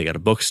you need. They got a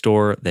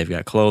bookstore, they've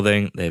got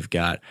clothing, they've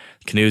got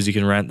canoes you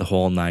can rent, the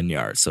whole 9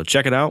 yards. So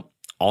check it out.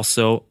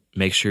 Also,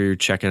 make sure you're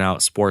checking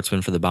out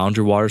Sportsman for the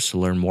Boundary Waters to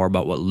learn more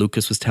about what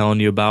Lucas was telling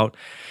you about.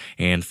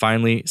 And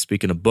finally,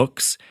 speaking of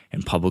books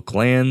and public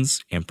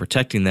lands and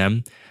protecting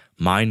them,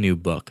 my new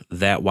book,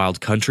 That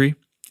Wild Country,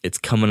 it's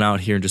coming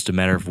out here in just a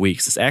matter of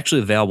weeks. It's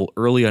actually available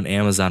early on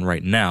Amazon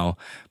right now,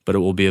 but it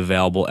will be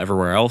available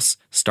everywhere else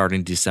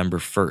starting December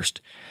 1st.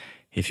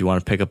 If you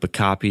want to pick up a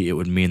copy, it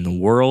would mean the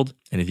world.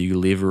 And if you could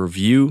leave a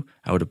review,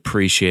 I would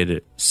appreciate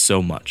it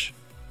so much.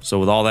 So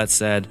with all that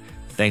said,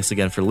 thanks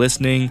again for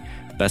listening.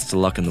 Best of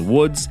luck in the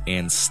woods,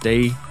 and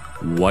stay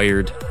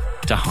wired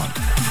to hunt.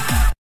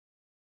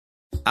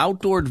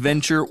 Outdoor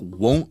adventure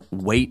won't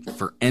wait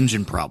for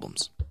engine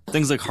problems.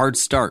 Things like hard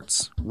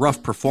starts,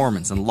 rough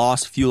performance, and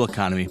lost fuel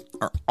economy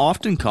are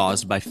often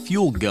caused by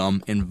fuel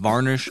gum and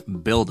varnish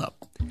buildup.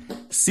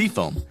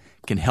 Seafoam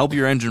can help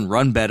your engine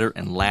run better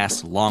and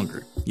last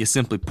longer. You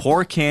simply pour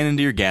a can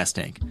into your gas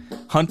tank.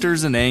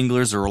 Hunters and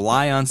anglers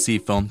rely on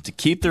Seafoam to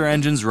keep their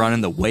engines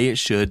running the way it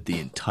should the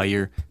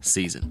entire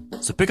season.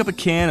 So pick up a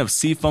can of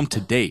Seafoam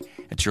today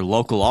at your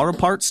local auto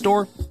parts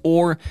store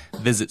or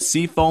visit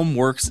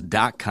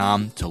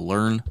seafoamworks.com to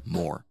learn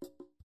more.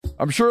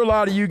 I'm sure a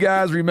lot of you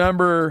guys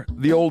remember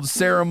the old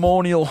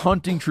ceremonial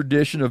hunting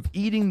tradition of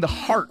eating the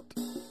heart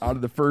out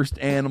of the first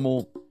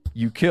animal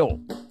you kill.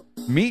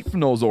 Meat from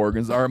those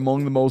organs are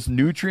among the most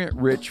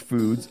nutrient-rich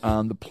foods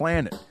on the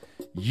planet.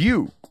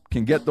 You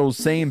can get those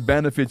same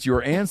benefits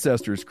your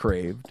ancestors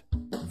craved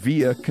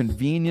via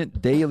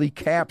convenient daily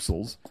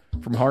capsules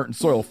from Heart and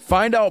Soil.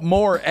 Find out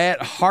more at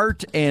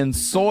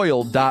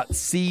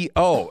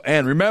heartandsoil.co.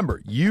 And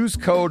remember, use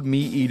code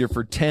MeatEater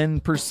for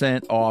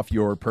 10% off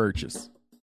your purchase.